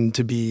production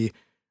to be,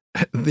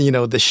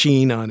 the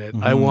sheen on it.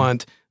 I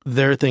want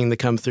their thing to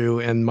come through,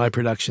 and my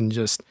production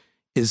just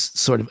is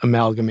sort of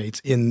amalgamates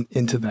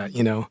into that.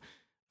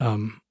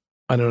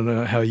 I don't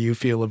know how you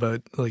feel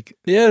about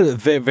Yeah,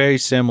 very, very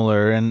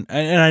similar, and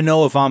I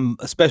know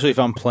especially if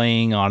I'm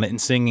playing on it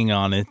and singing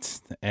on it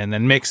and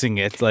then mixing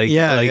it,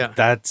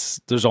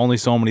 there's only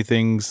so many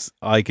things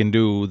I can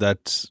do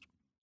that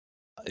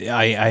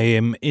I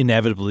am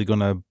inevitably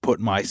going to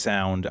put my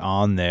sound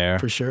on there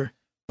for sure.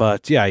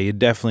 But yeah, you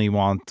definitely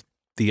want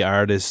the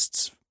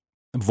artist's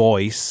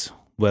voice,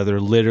 whether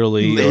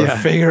literally or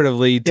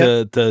figuratively,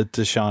 to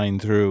shine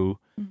through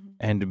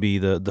and to be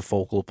the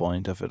focal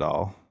point of it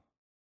all.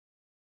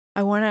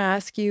 I want to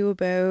ask you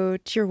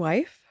about your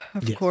wife,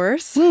 of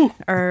course,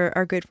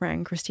 our good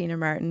friend Christina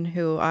Martin,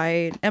 who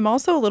I am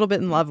also a little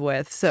bit in love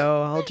with.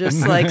 So I'll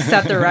just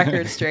set the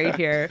record straight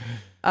here.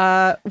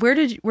 Where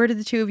did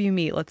the two of you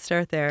meet? Let's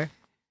start there.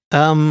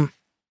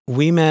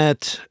 We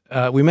met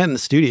in the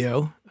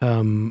studio,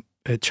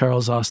 at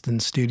Charles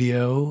Austin's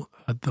studio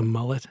at the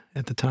Mullet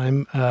at the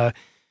time,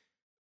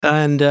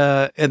 and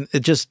it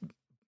just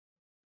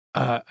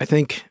I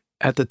think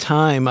at the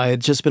time I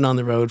had just been on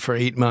the road for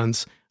 8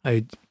 months.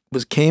 I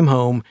came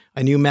home.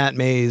 I knew Matt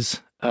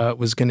Mays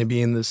was going to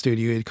be in the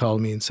studio. He'd called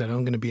me and said,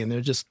 "I'm going to be in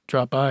there. Just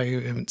drop by."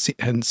 I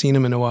hadn't seen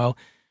him in a while,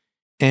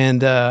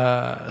 and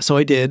so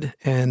I did.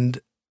 And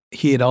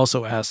he had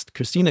also asked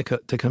Christina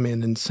to come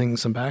in and sing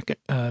some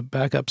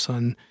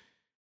backups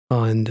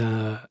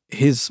on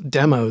his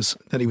demos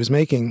that he was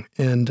making.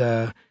 And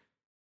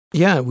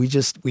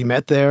we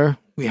met there.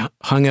 We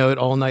hung out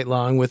all night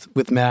long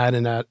with Matt,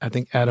 and I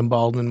think Adam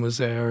Baldwin was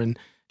there and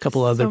a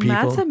couple other people.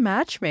 Matt's a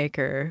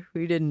matchmaker.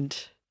 We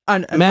didn't.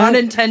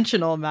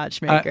 Unintentional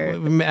matchmaker.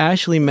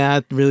 Actually,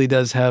 Matt really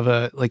does have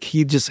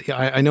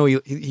I know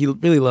he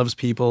really loves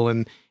people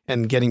and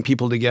getting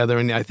people together,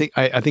 and I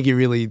think he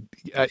really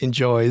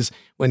enjoys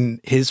when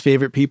his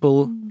favorite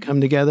people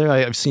come together.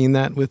 I've seen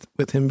that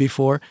with him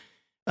before.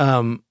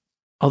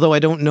 Although I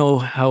don't know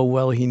how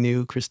well he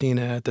knew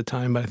Christina at the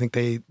time, but I think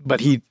he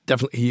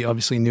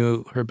obviously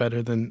knew her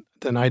better than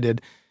I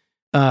did.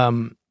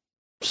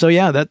 So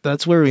yeah,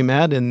 that's where we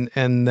met, and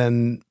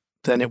then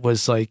it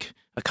was like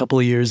a couple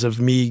of years of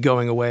me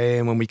going away,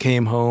 and when we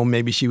came home,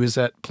 maybe she was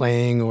at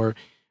playing or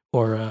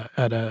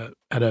at a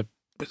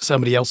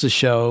somebody else's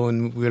show,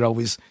 and we would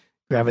always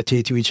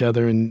gravitate to each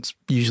other and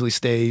usually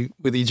stay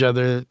with each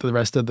other the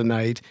rest of the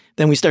night.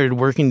 Then we started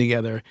working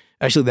together.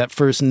 Actually, that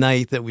first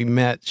night that we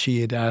met, she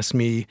had asked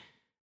me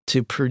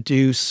to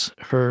produce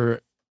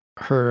her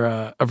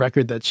a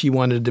record that she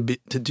wanted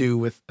to do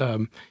with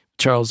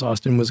Charles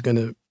Austin was going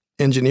to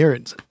engineer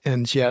it,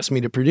 and she asked me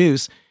to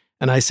produce,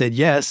 and I said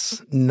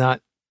yes,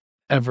 not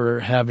ever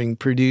having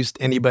produced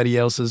anybody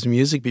else's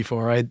music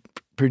before. I'd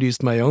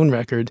produced my own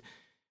record.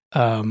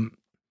 And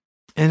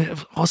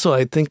also,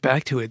 I think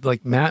back to it,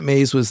 like Matt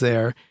Mays was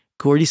there,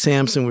 Gordie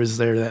Sampson was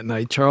there that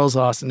night, Charles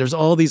Austin. There's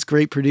all these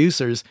great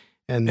producers,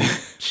 and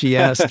she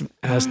asked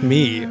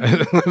me.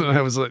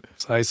 I was like,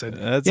 so I said,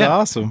 "That's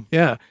awesome."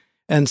 Yeah,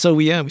 and so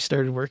we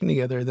started working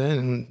together then,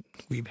 and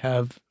we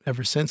have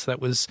ever since. That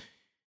was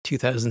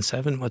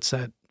 2007. What's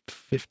that?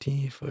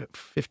 15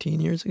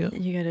 years ago.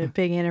 You got a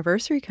big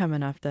anniversary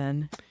coming up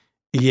then.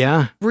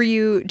 Yeah.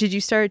 Did you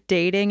start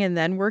dating and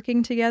then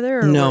working together?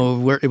 Or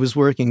no, it was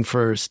working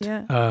first.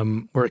 Yeah.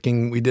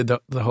 We did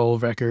the whole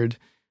record,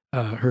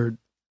 her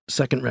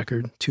second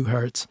record, Two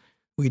Hearts,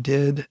 we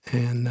did,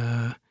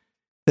 and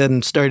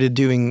then started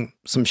doing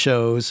some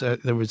shows.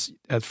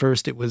 At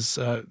first it was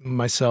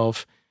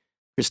myself,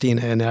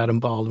 Christina, and Adam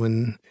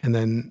Baldwin, and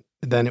then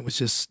it was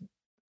just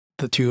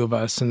the two of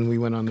us, and we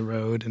went on the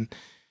road, and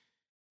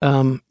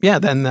then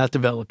that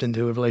developed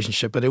into a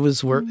relationship, but it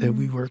was work.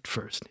 We worked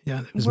first.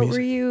 Yeah, it was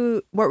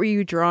music. What were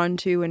you drawn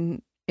to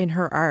in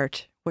her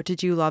art? What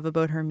did you love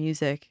about her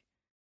music?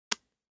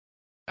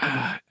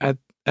 At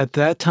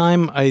that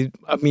time, I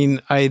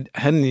mean, I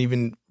hadn't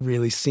even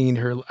really seen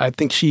her. I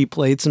think she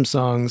played some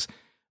songs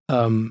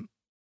back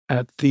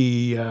at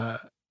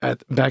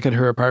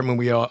her apartment.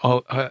 We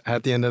all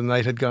at the end of the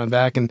night had gone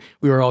back, and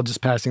we were all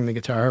just passing the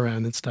guitar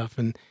around and stuff.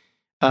 And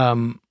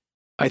I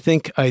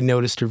think I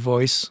noticed her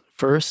voice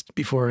first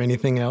before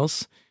anything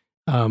else,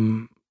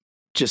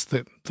 just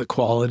the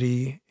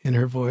quality in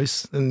her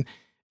voice, and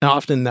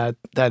often that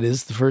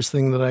is the first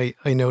thing that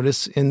I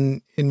notice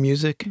in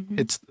music. Mm-hmm.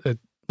 It's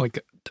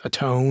like a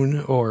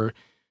tone or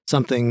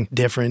something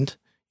different,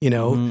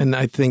 Mm-hmm. And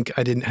I think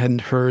I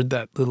hadn't heard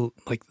that little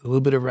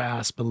bit of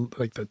rasp,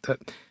 like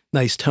that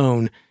nice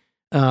tone.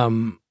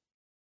 And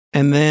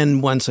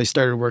then once I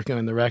started working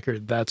on the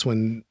record, that's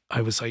when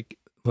I was like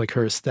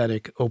her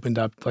aesthetic opened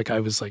up. Like I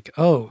was like,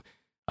 oh,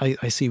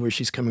 I see where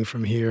she's coming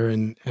from here,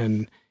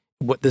 and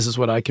this is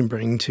what I can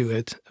bring to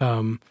it.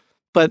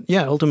 But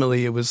yeah,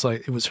 ultimately it was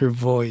her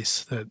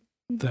voice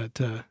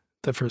that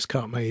first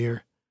caught my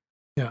ear.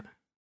 Yeah.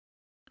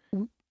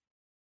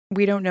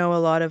 We don't know a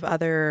lot of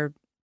other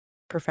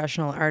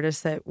professional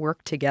artists that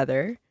work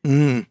together.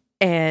 Mm.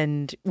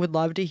 and would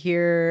love to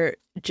hear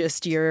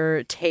just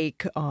your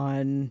take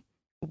on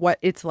what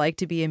it's like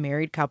to be a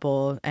married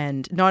couple.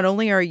 And not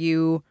only are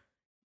you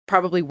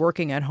probably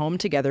working at home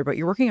together, but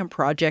you're working on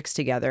projects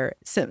together,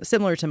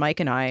 similar to Mike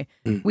and I.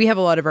 We have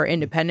a lot of our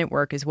independent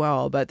work as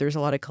well, but there's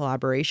a lot of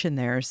collaboration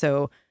there.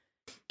 So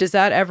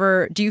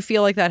do you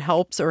feel like that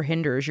helps or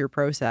hinders your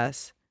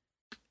process?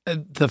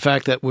 The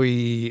fact that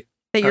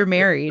you're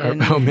married.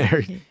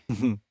 Married.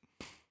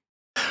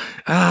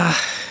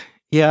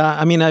 Yeah,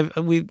 I mean,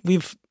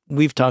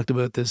 we've talked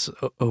about this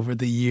over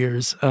the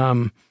years.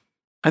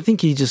 I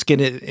think you just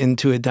get it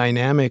into a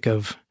dynamic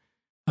of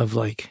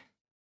like,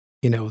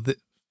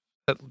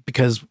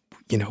 because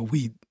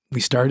we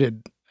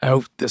started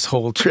out this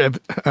whole trip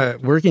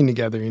working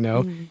together,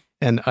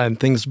 and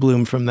things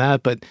bloom from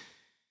that. But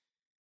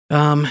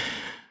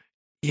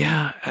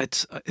yeah,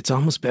 it's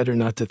almost better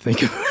not to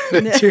think about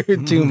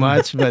it too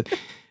much. But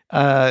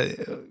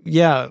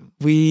yeah,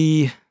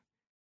 we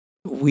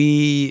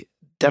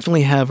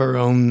definitely have our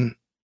own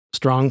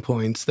strong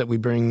points that we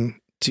bring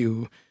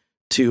to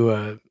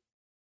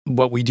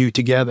what we do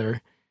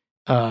together,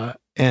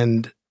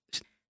 and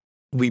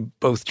we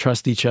both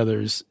trust each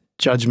other's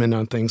judgment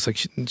on things. Like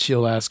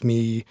she'll ask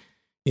me,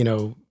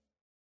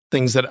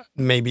 things that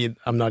maybe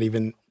I'm not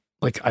even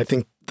like. I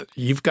think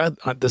you've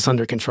got this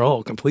under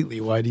control completely.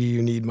 Why do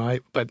you need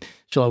But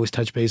she'll always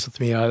touch base with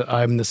me.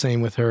 I'm the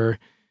same with her.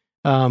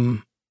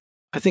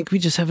 I think we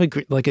just have a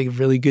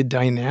really good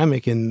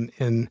dynamic,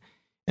 and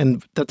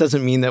that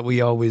doesn't mean that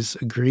we always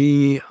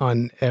agree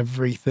on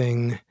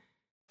everything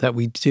that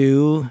we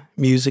do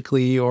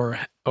musically or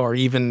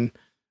even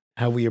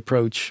how we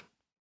approach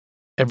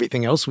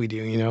everything else we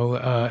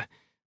do,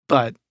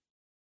 but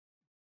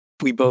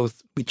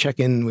we check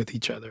in with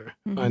each other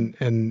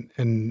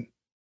and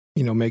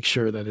make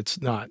sure that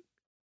it's not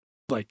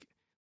like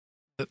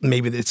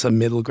maybe it's a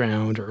middle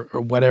ground or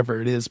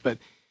whatever it is. But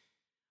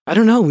I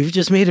don't know. We've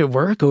just made it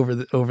work over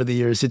the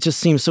years. It just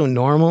seems so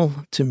normal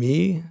to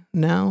me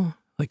now.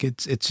 Like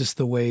it's just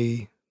the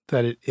way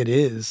that it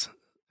is.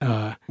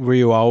 Were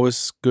you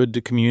always good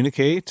to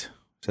communicate?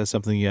 Is that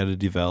something you had to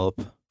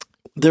develop?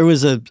 There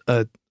was a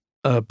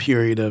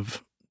period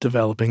of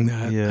developing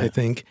that. I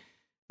think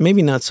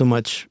maybe not so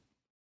much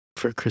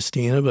for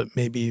Christina, but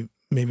maybe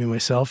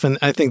myself. And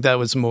I think that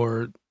was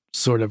more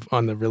sort of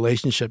on the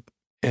relationship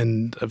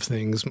end of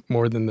things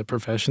more than the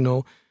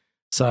professional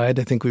side.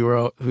 I think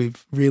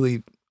we've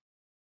really,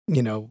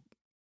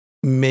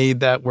 made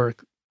that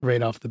work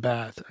right off the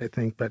bat, I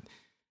think. But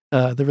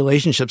the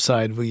relationship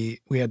side, we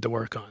had to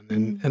work on,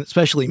 and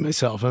especially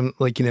myself. I'm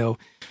like,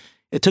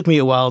 it took me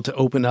a while to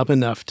open up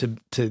enough to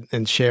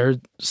and share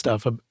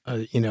stuff,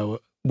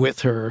 with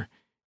her.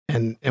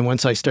 And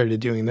once I started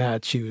doing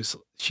that, she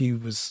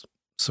was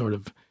sort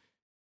of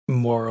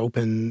more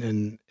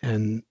open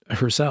and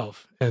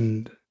herself,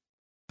 and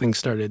things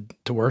started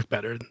to work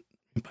better.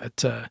 But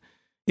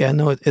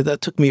that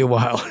took me a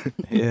while.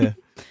 Yeah.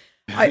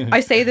 I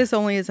say this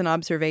only as an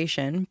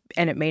observation,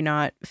 and it may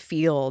not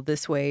feel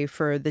this way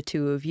for the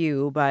two of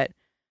you, but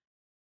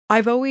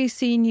I've always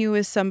seen you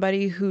as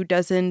somebody who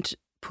doesn't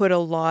put a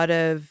lot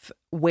of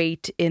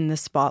weight in the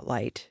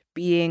spotlight.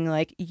 Being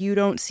like, you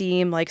don't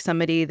seem like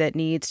somebody that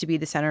needs to be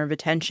the center of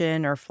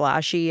attention or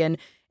flashy, and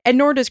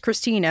nor does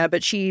Christina,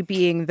 but she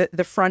being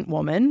the front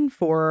woman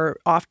for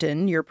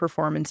often your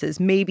performances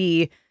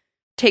maybe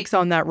takes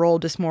on that role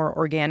just more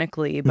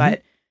organically.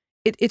 But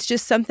it's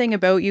just something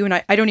about you, and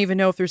I don't even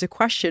know if there's a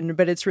question,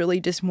 but it's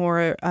really just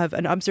more of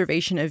an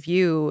observation of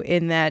you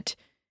in that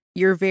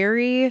you're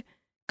very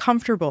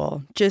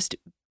comfortable just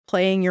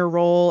playing your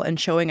role and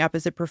showing up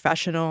as a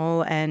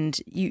professional, and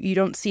you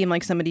don't seem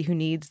like somebody who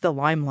needs the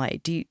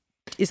limelight.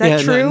 Is that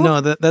true? No,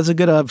 that's a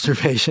good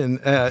observation.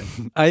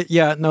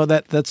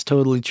 That's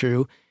totally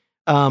true.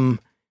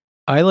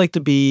 I like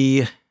to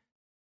be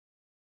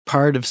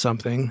part of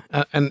something,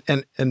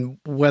 and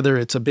whether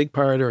it's a big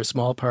part or a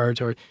small part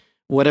or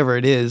whatever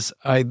it is,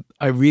 I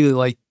really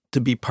like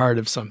to be part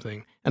of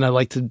something, and I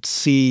like to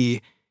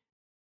see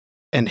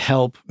and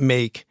help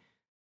make,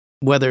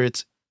 whether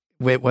it's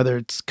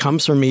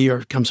comes from me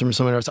or comes from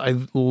someone else. I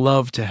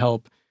love to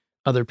help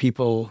other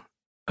people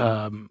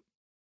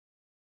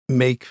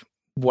make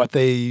what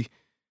they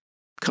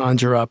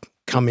conjure up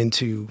come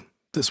into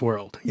this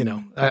world.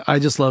 I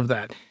just love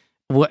that.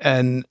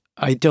 And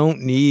I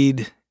don't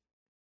need,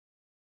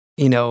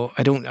 I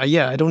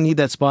don't need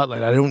that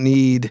spotlight. I don't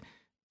need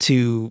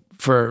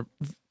for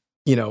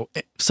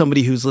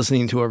somebody who's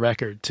listening to a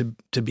record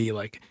to be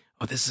like,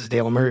 oh, this is a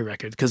Dale Murray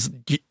record. Because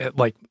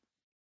like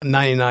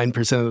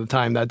 99% of the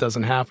time that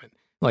doesn't happen.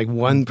 Like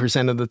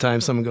 1% of the time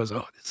someone goes,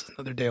 oh, this is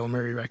another Dale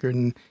Murray record,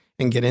 and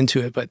get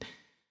into it. But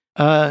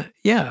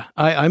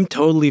I'm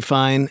totally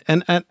fine.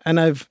 And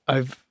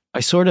I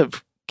sort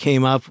of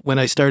came up when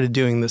I started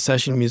doing the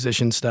session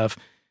musician stuff.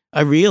 I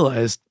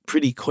realized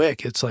pretty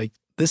quick, it's like,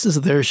 this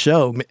is their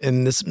show,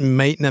 and this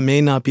may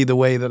not be the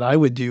way that I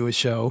would do a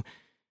show,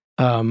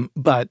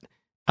 but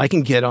I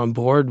can get on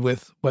board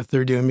with what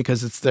they're doing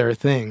because it's their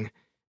thing.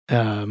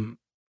 And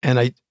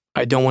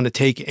I don't want to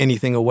take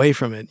anything away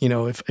from it. You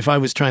know, if I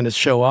was trying to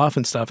show off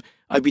and stuff,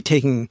 I'd be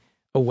taking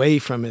away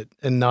from it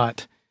and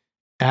not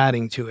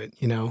adding to it,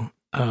 you know.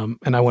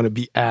 And I want to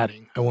be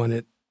adding. I want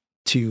it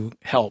to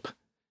help,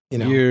 you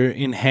know. You're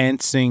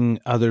enhancing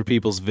other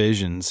people's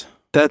visions.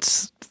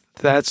 That's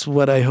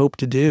what I hope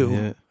to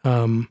do.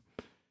 Yeah.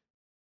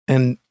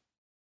 And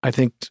I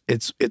think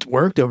it's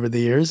worked over the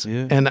years.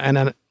 Yeah. And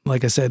I,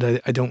 like I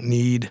said, I don't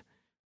need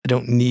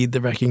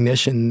the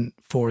recognition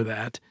for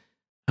that.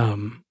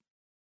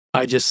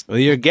 I just Well,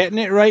 you're getting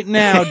it right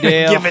now,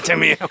 Dale. give it to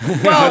me.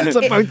 Well, it's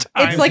about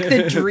time. it's like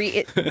the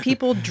dream.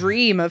 People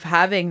dream of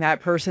having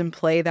that person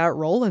play that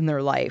role in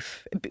their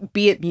life,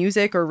 be it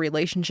music or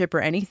relationship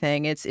or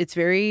anything. It's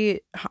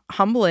very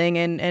humbling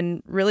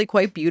and really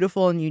quite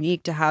beautiful and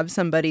unique to have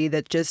somebody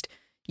that just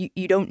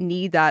you don't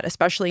need that,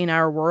 especially in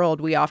our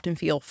world. We often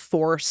feel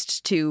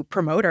forced to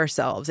promote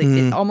ourselves,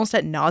 almost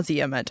at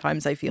nauseum at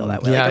times. I feel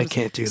that way. Yeah, Like, I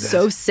can't do that.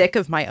 So sick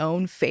of my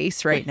own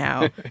face right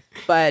now.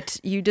 But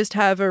you just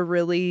have a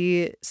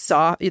really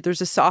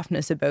there's a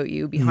softness about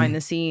you behind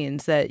the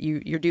scenes that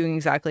you're doing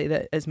exactly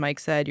that, as Mike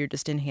said. You're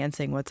just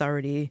enhancing what's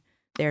already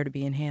there to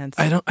be enhanced.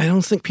 I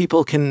don't think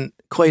people can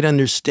quite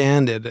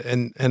understand it,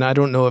 and I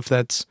don't know if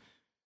that's.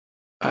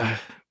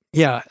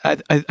 Yeah, I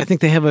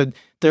think they have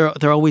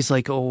they're always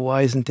like, oh,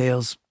 why isn't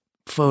Dale's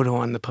photo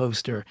on the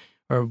poster,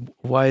 or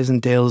why isn't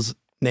Dale's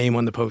name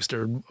on the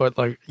poster, or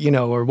like, you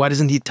know, or why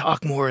doesn't he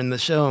talk more in the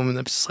show? And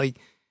I'm just like,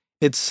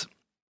 it's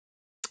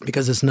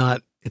because it's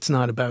not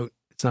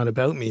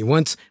about me.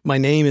 Once my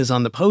name is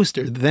on the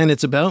poster, then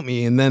it's about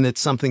me, and then it's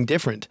something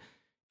different.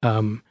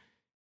 But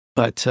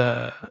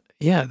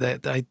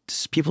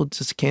people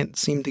just can't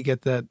seem to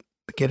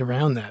get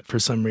around that for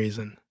some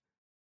reason.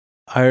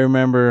 I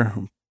remember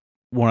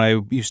when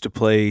I used to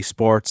play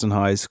sports in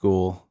high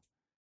school,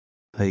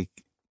 like,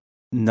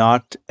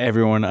 not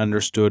everyone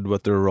understood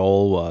what their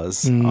role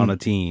was on a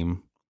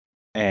team,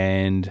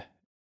 and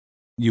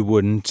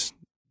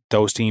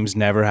those teams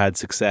never had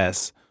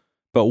success.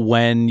 But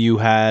when you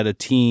had a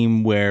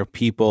team where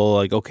people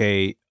like,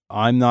 okay,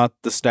 I'm not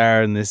the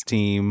star in this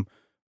team,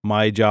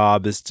 my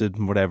job is to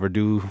whatever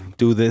do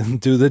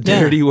the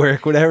dirty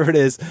work, whatever it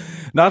is.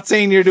 Not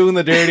saying you're doing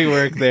the dirty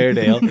work there,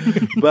 Dale,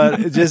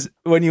 but just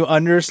when you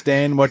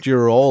understand what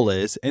your role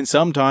is, and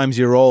sometimes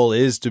your role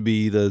is to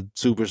be the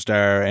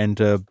superstar and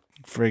to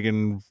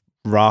friggin'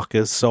 rock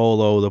a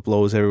solo that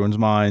blows everyone's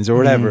minds or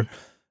whatever.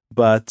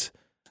 But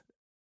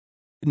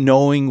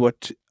knowing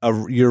what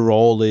your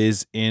role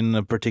is in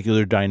a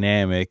particular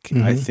dynamic,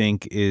 I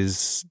think,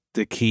 is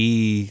the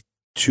key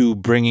to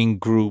bringing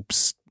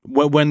groups.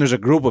 When there's a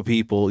group of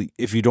people,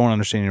 if you don't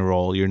understand your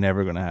role, you're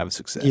never going to have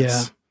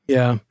success.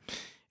 Yeah.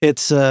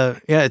 It's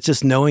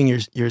just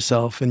knowing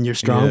yourself and your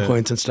strong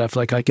points and stuff.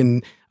 Like I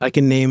can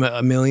name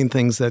a million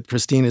things that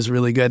Christine is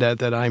really good at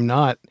that I'm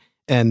not,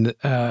 and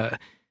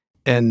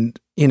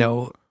you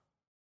know,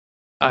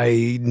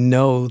 I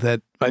know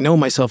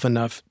myself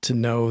enough to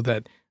know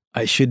that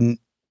I shouldn't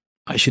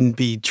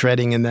be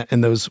treading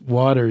in those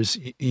waters.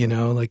 You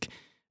know, like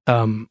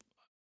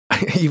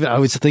even I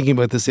was thinking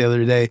about this the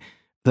other day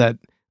that.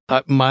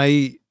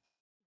 My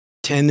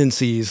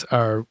tendencies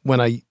are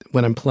when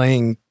I'm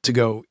playing to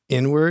go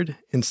inward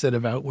instead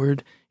of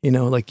outward. You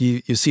know, like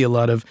you see a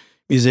lot of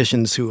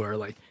musicians who are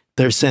like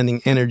they're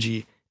sending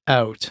energy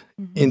out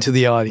into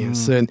the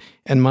audience, and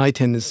my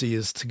tendency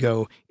is to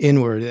go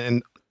inward,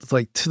 and it's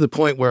like to the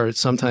point where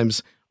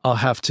sometimes I'll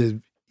have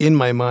to in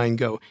my mind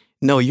go,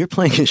 no, you're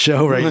playing a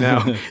show right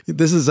now.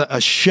 This is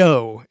a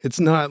show. It's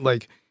not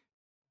like,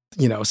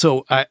 you know.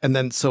 So I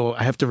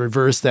have to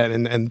reverse that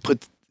and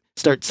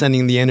start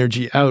sending the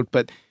energy out,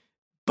 but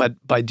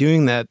by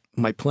doing that,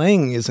 my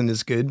playing isn't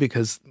as good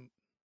because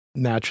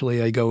naturally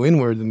I go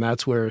inward, and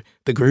that's where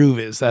the groove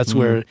is. That's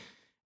where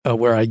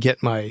I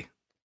get my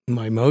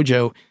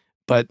mojo.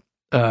 But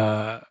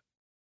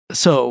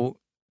so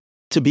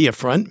to be a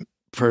front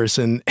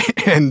person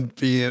and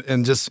be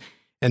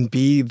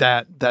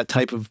that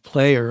type of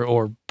player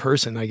or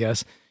person, I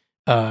guess,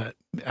 I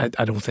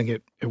don't think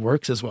it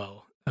works as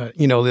well.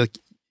 You know, like,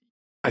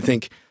 I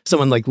think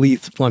someone like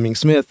Leith Fleming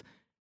Smith,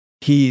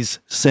 he's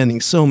sending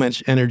so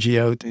much energy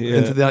out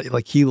into that.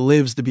 Like, he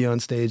lives to be on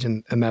stage,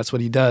 and that's what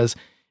he does.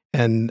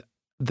 And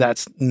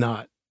that's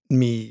not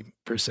me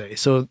per se.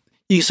 So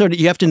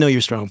you have to know your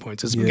strong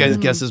points. I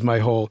guess is my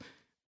whole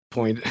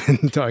point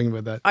in talking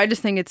about that. I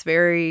just think it's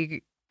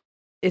very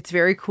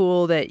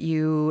cool that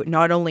you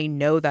not only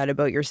know that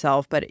about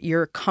yourself, but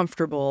you're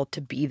comfortable to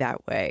be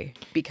that way.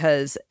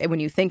 Because when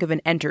you think of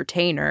an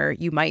entertainer,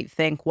 you might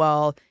think,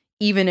 well,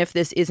 even if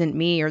this isn't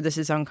me or this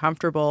is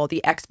uncomfortable,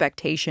 the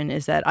expectation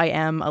is that I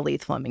am a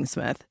Leith Fleming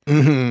Smith.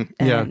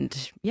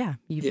 And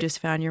you've just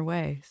found your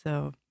way.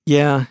 So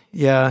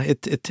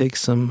it takes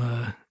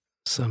some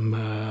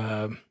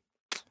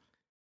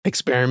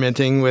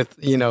experimenting with,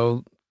 you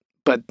know,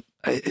 but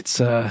it's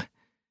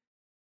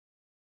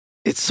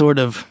sort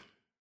of,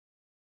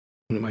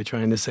 what am I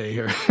trying to say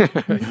here?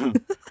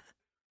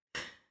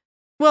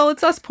 Well,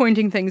 it's us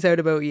pointing things out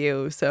about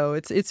you, so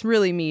it's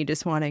really me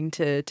just wanting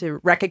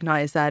to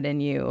recognize that in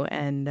you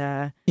and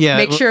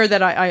make sure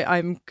that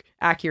I'm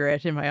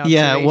accurate in my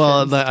observations. Yeah,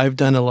 well, I've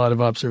done a lot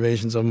of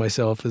observations of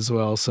myself as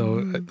well,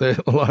 so there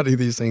a lot of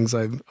these things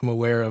I'm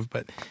aware of.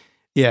 But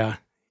yeah.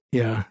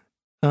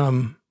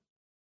 Well,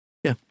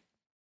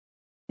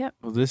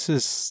 this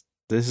is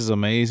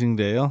amazing,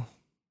 Dale.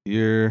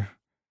 You're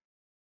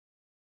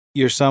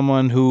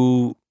someone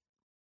who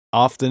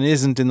often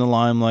isn't in the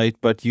limelight,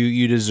 but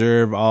you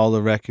deserve all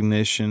the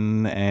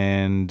recognition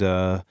and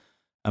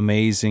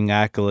amazing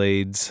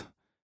accolades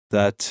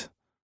that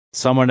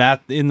someone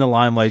in the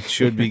limelight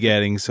should be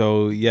getting.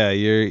 So yeah,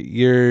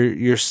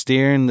 you're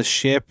steering the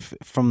ship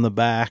from the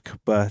back,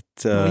 but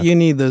you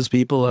need those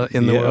people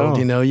in the world.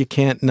 You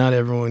can't. Not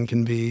everyone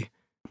can be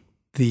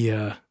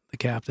the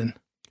captain.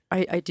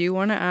 I do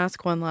want to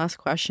ask one last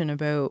question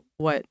about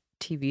what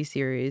TV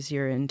series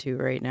you're into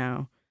right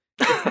now.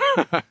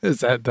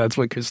 That's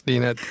what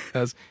Christina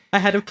has? I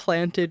had a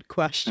planted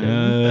question.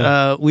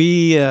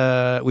 We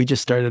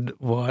just started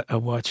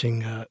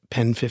watching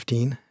Pen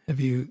 15. Have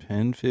you?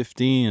 Pen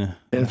 15.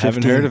 Pen 15. I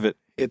haven't heard of it.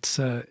 It's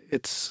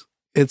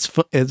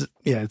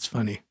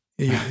funny.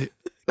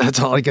 That's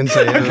all I can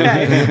say.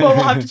 Okay. Well,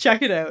 we'll have to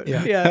check it out.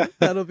 Yeah.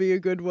 That'll be a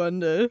good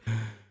one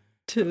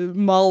to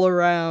mull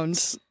around.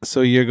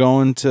 So you're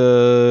going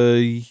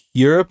to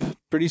Europe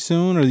pretty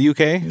soon, or the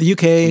UK? The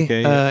UK.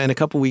 In a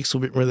couple of weeks,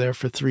 we're there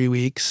for 3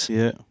 weeks.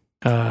 Yeah.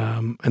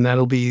 And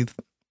that'll be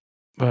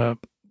at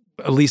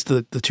least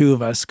the two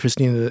of us.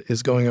 Christina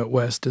is going out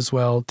west as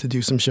well to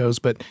do some shows,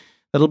 but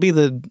that'll be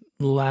the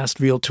last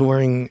real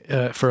touring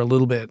for a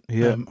little bit.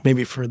 Yeah.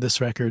 Maybe for this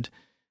record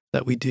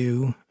that we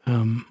do.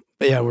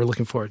 But yeah, we're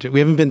looking forward to it. We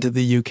haven't been to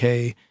the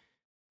UK.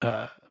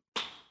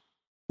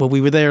 Well, we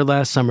were there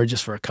last summer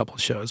just for a couple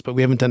of shows, but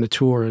we haven't done a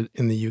tour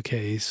in the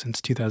UK since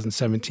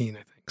 2017,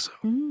 I think. So,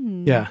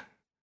 yeah.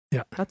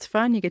 That's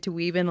fun. You get to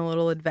weave in a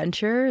little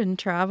adventure and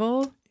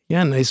travel.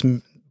 Yeah, nice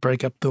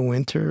break up the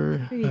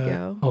winter. There you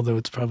go. Although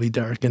it's probably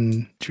dark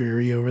and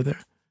dreary over there.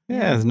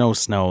 Yeah, there's no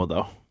snow,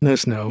 though. No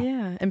snow.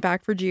 Yeah, and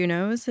back for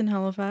Junos in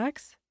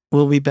Halifax.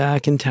 We'll be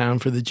back in town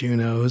for the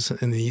Junos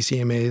and the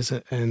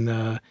ECMAs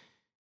and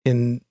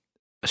in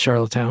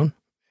Charlottetown.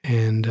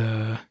 And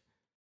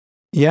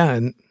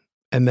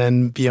and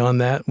then beyond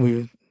that,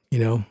 we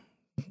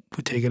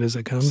take it as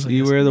it comes.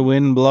 See where the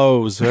wind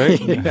blows, right?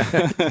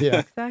 Yeah.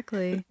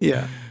 Exactly.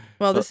 Yeah.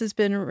 Well, this has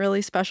been a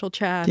really special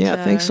chat.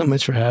 Yeah, thanks so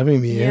much for having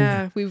me.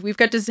 Yeah, we've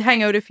got to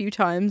hang out a few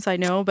times, I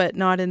know, but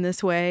not in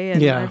this way.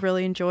 And I've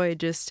really enjoyed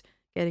just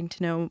getting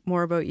to know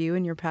more about you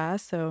and your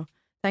past. So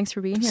thanks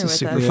for being here with us.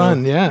 Super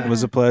fun, yeah. It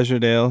was a pleasure,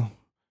 Dale.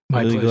 My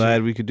really pleasure.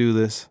 glad we could do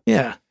this.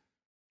 Yeah.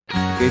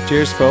 Okay,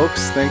 cheers,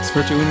 folks. Thanks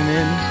for tuning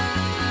in.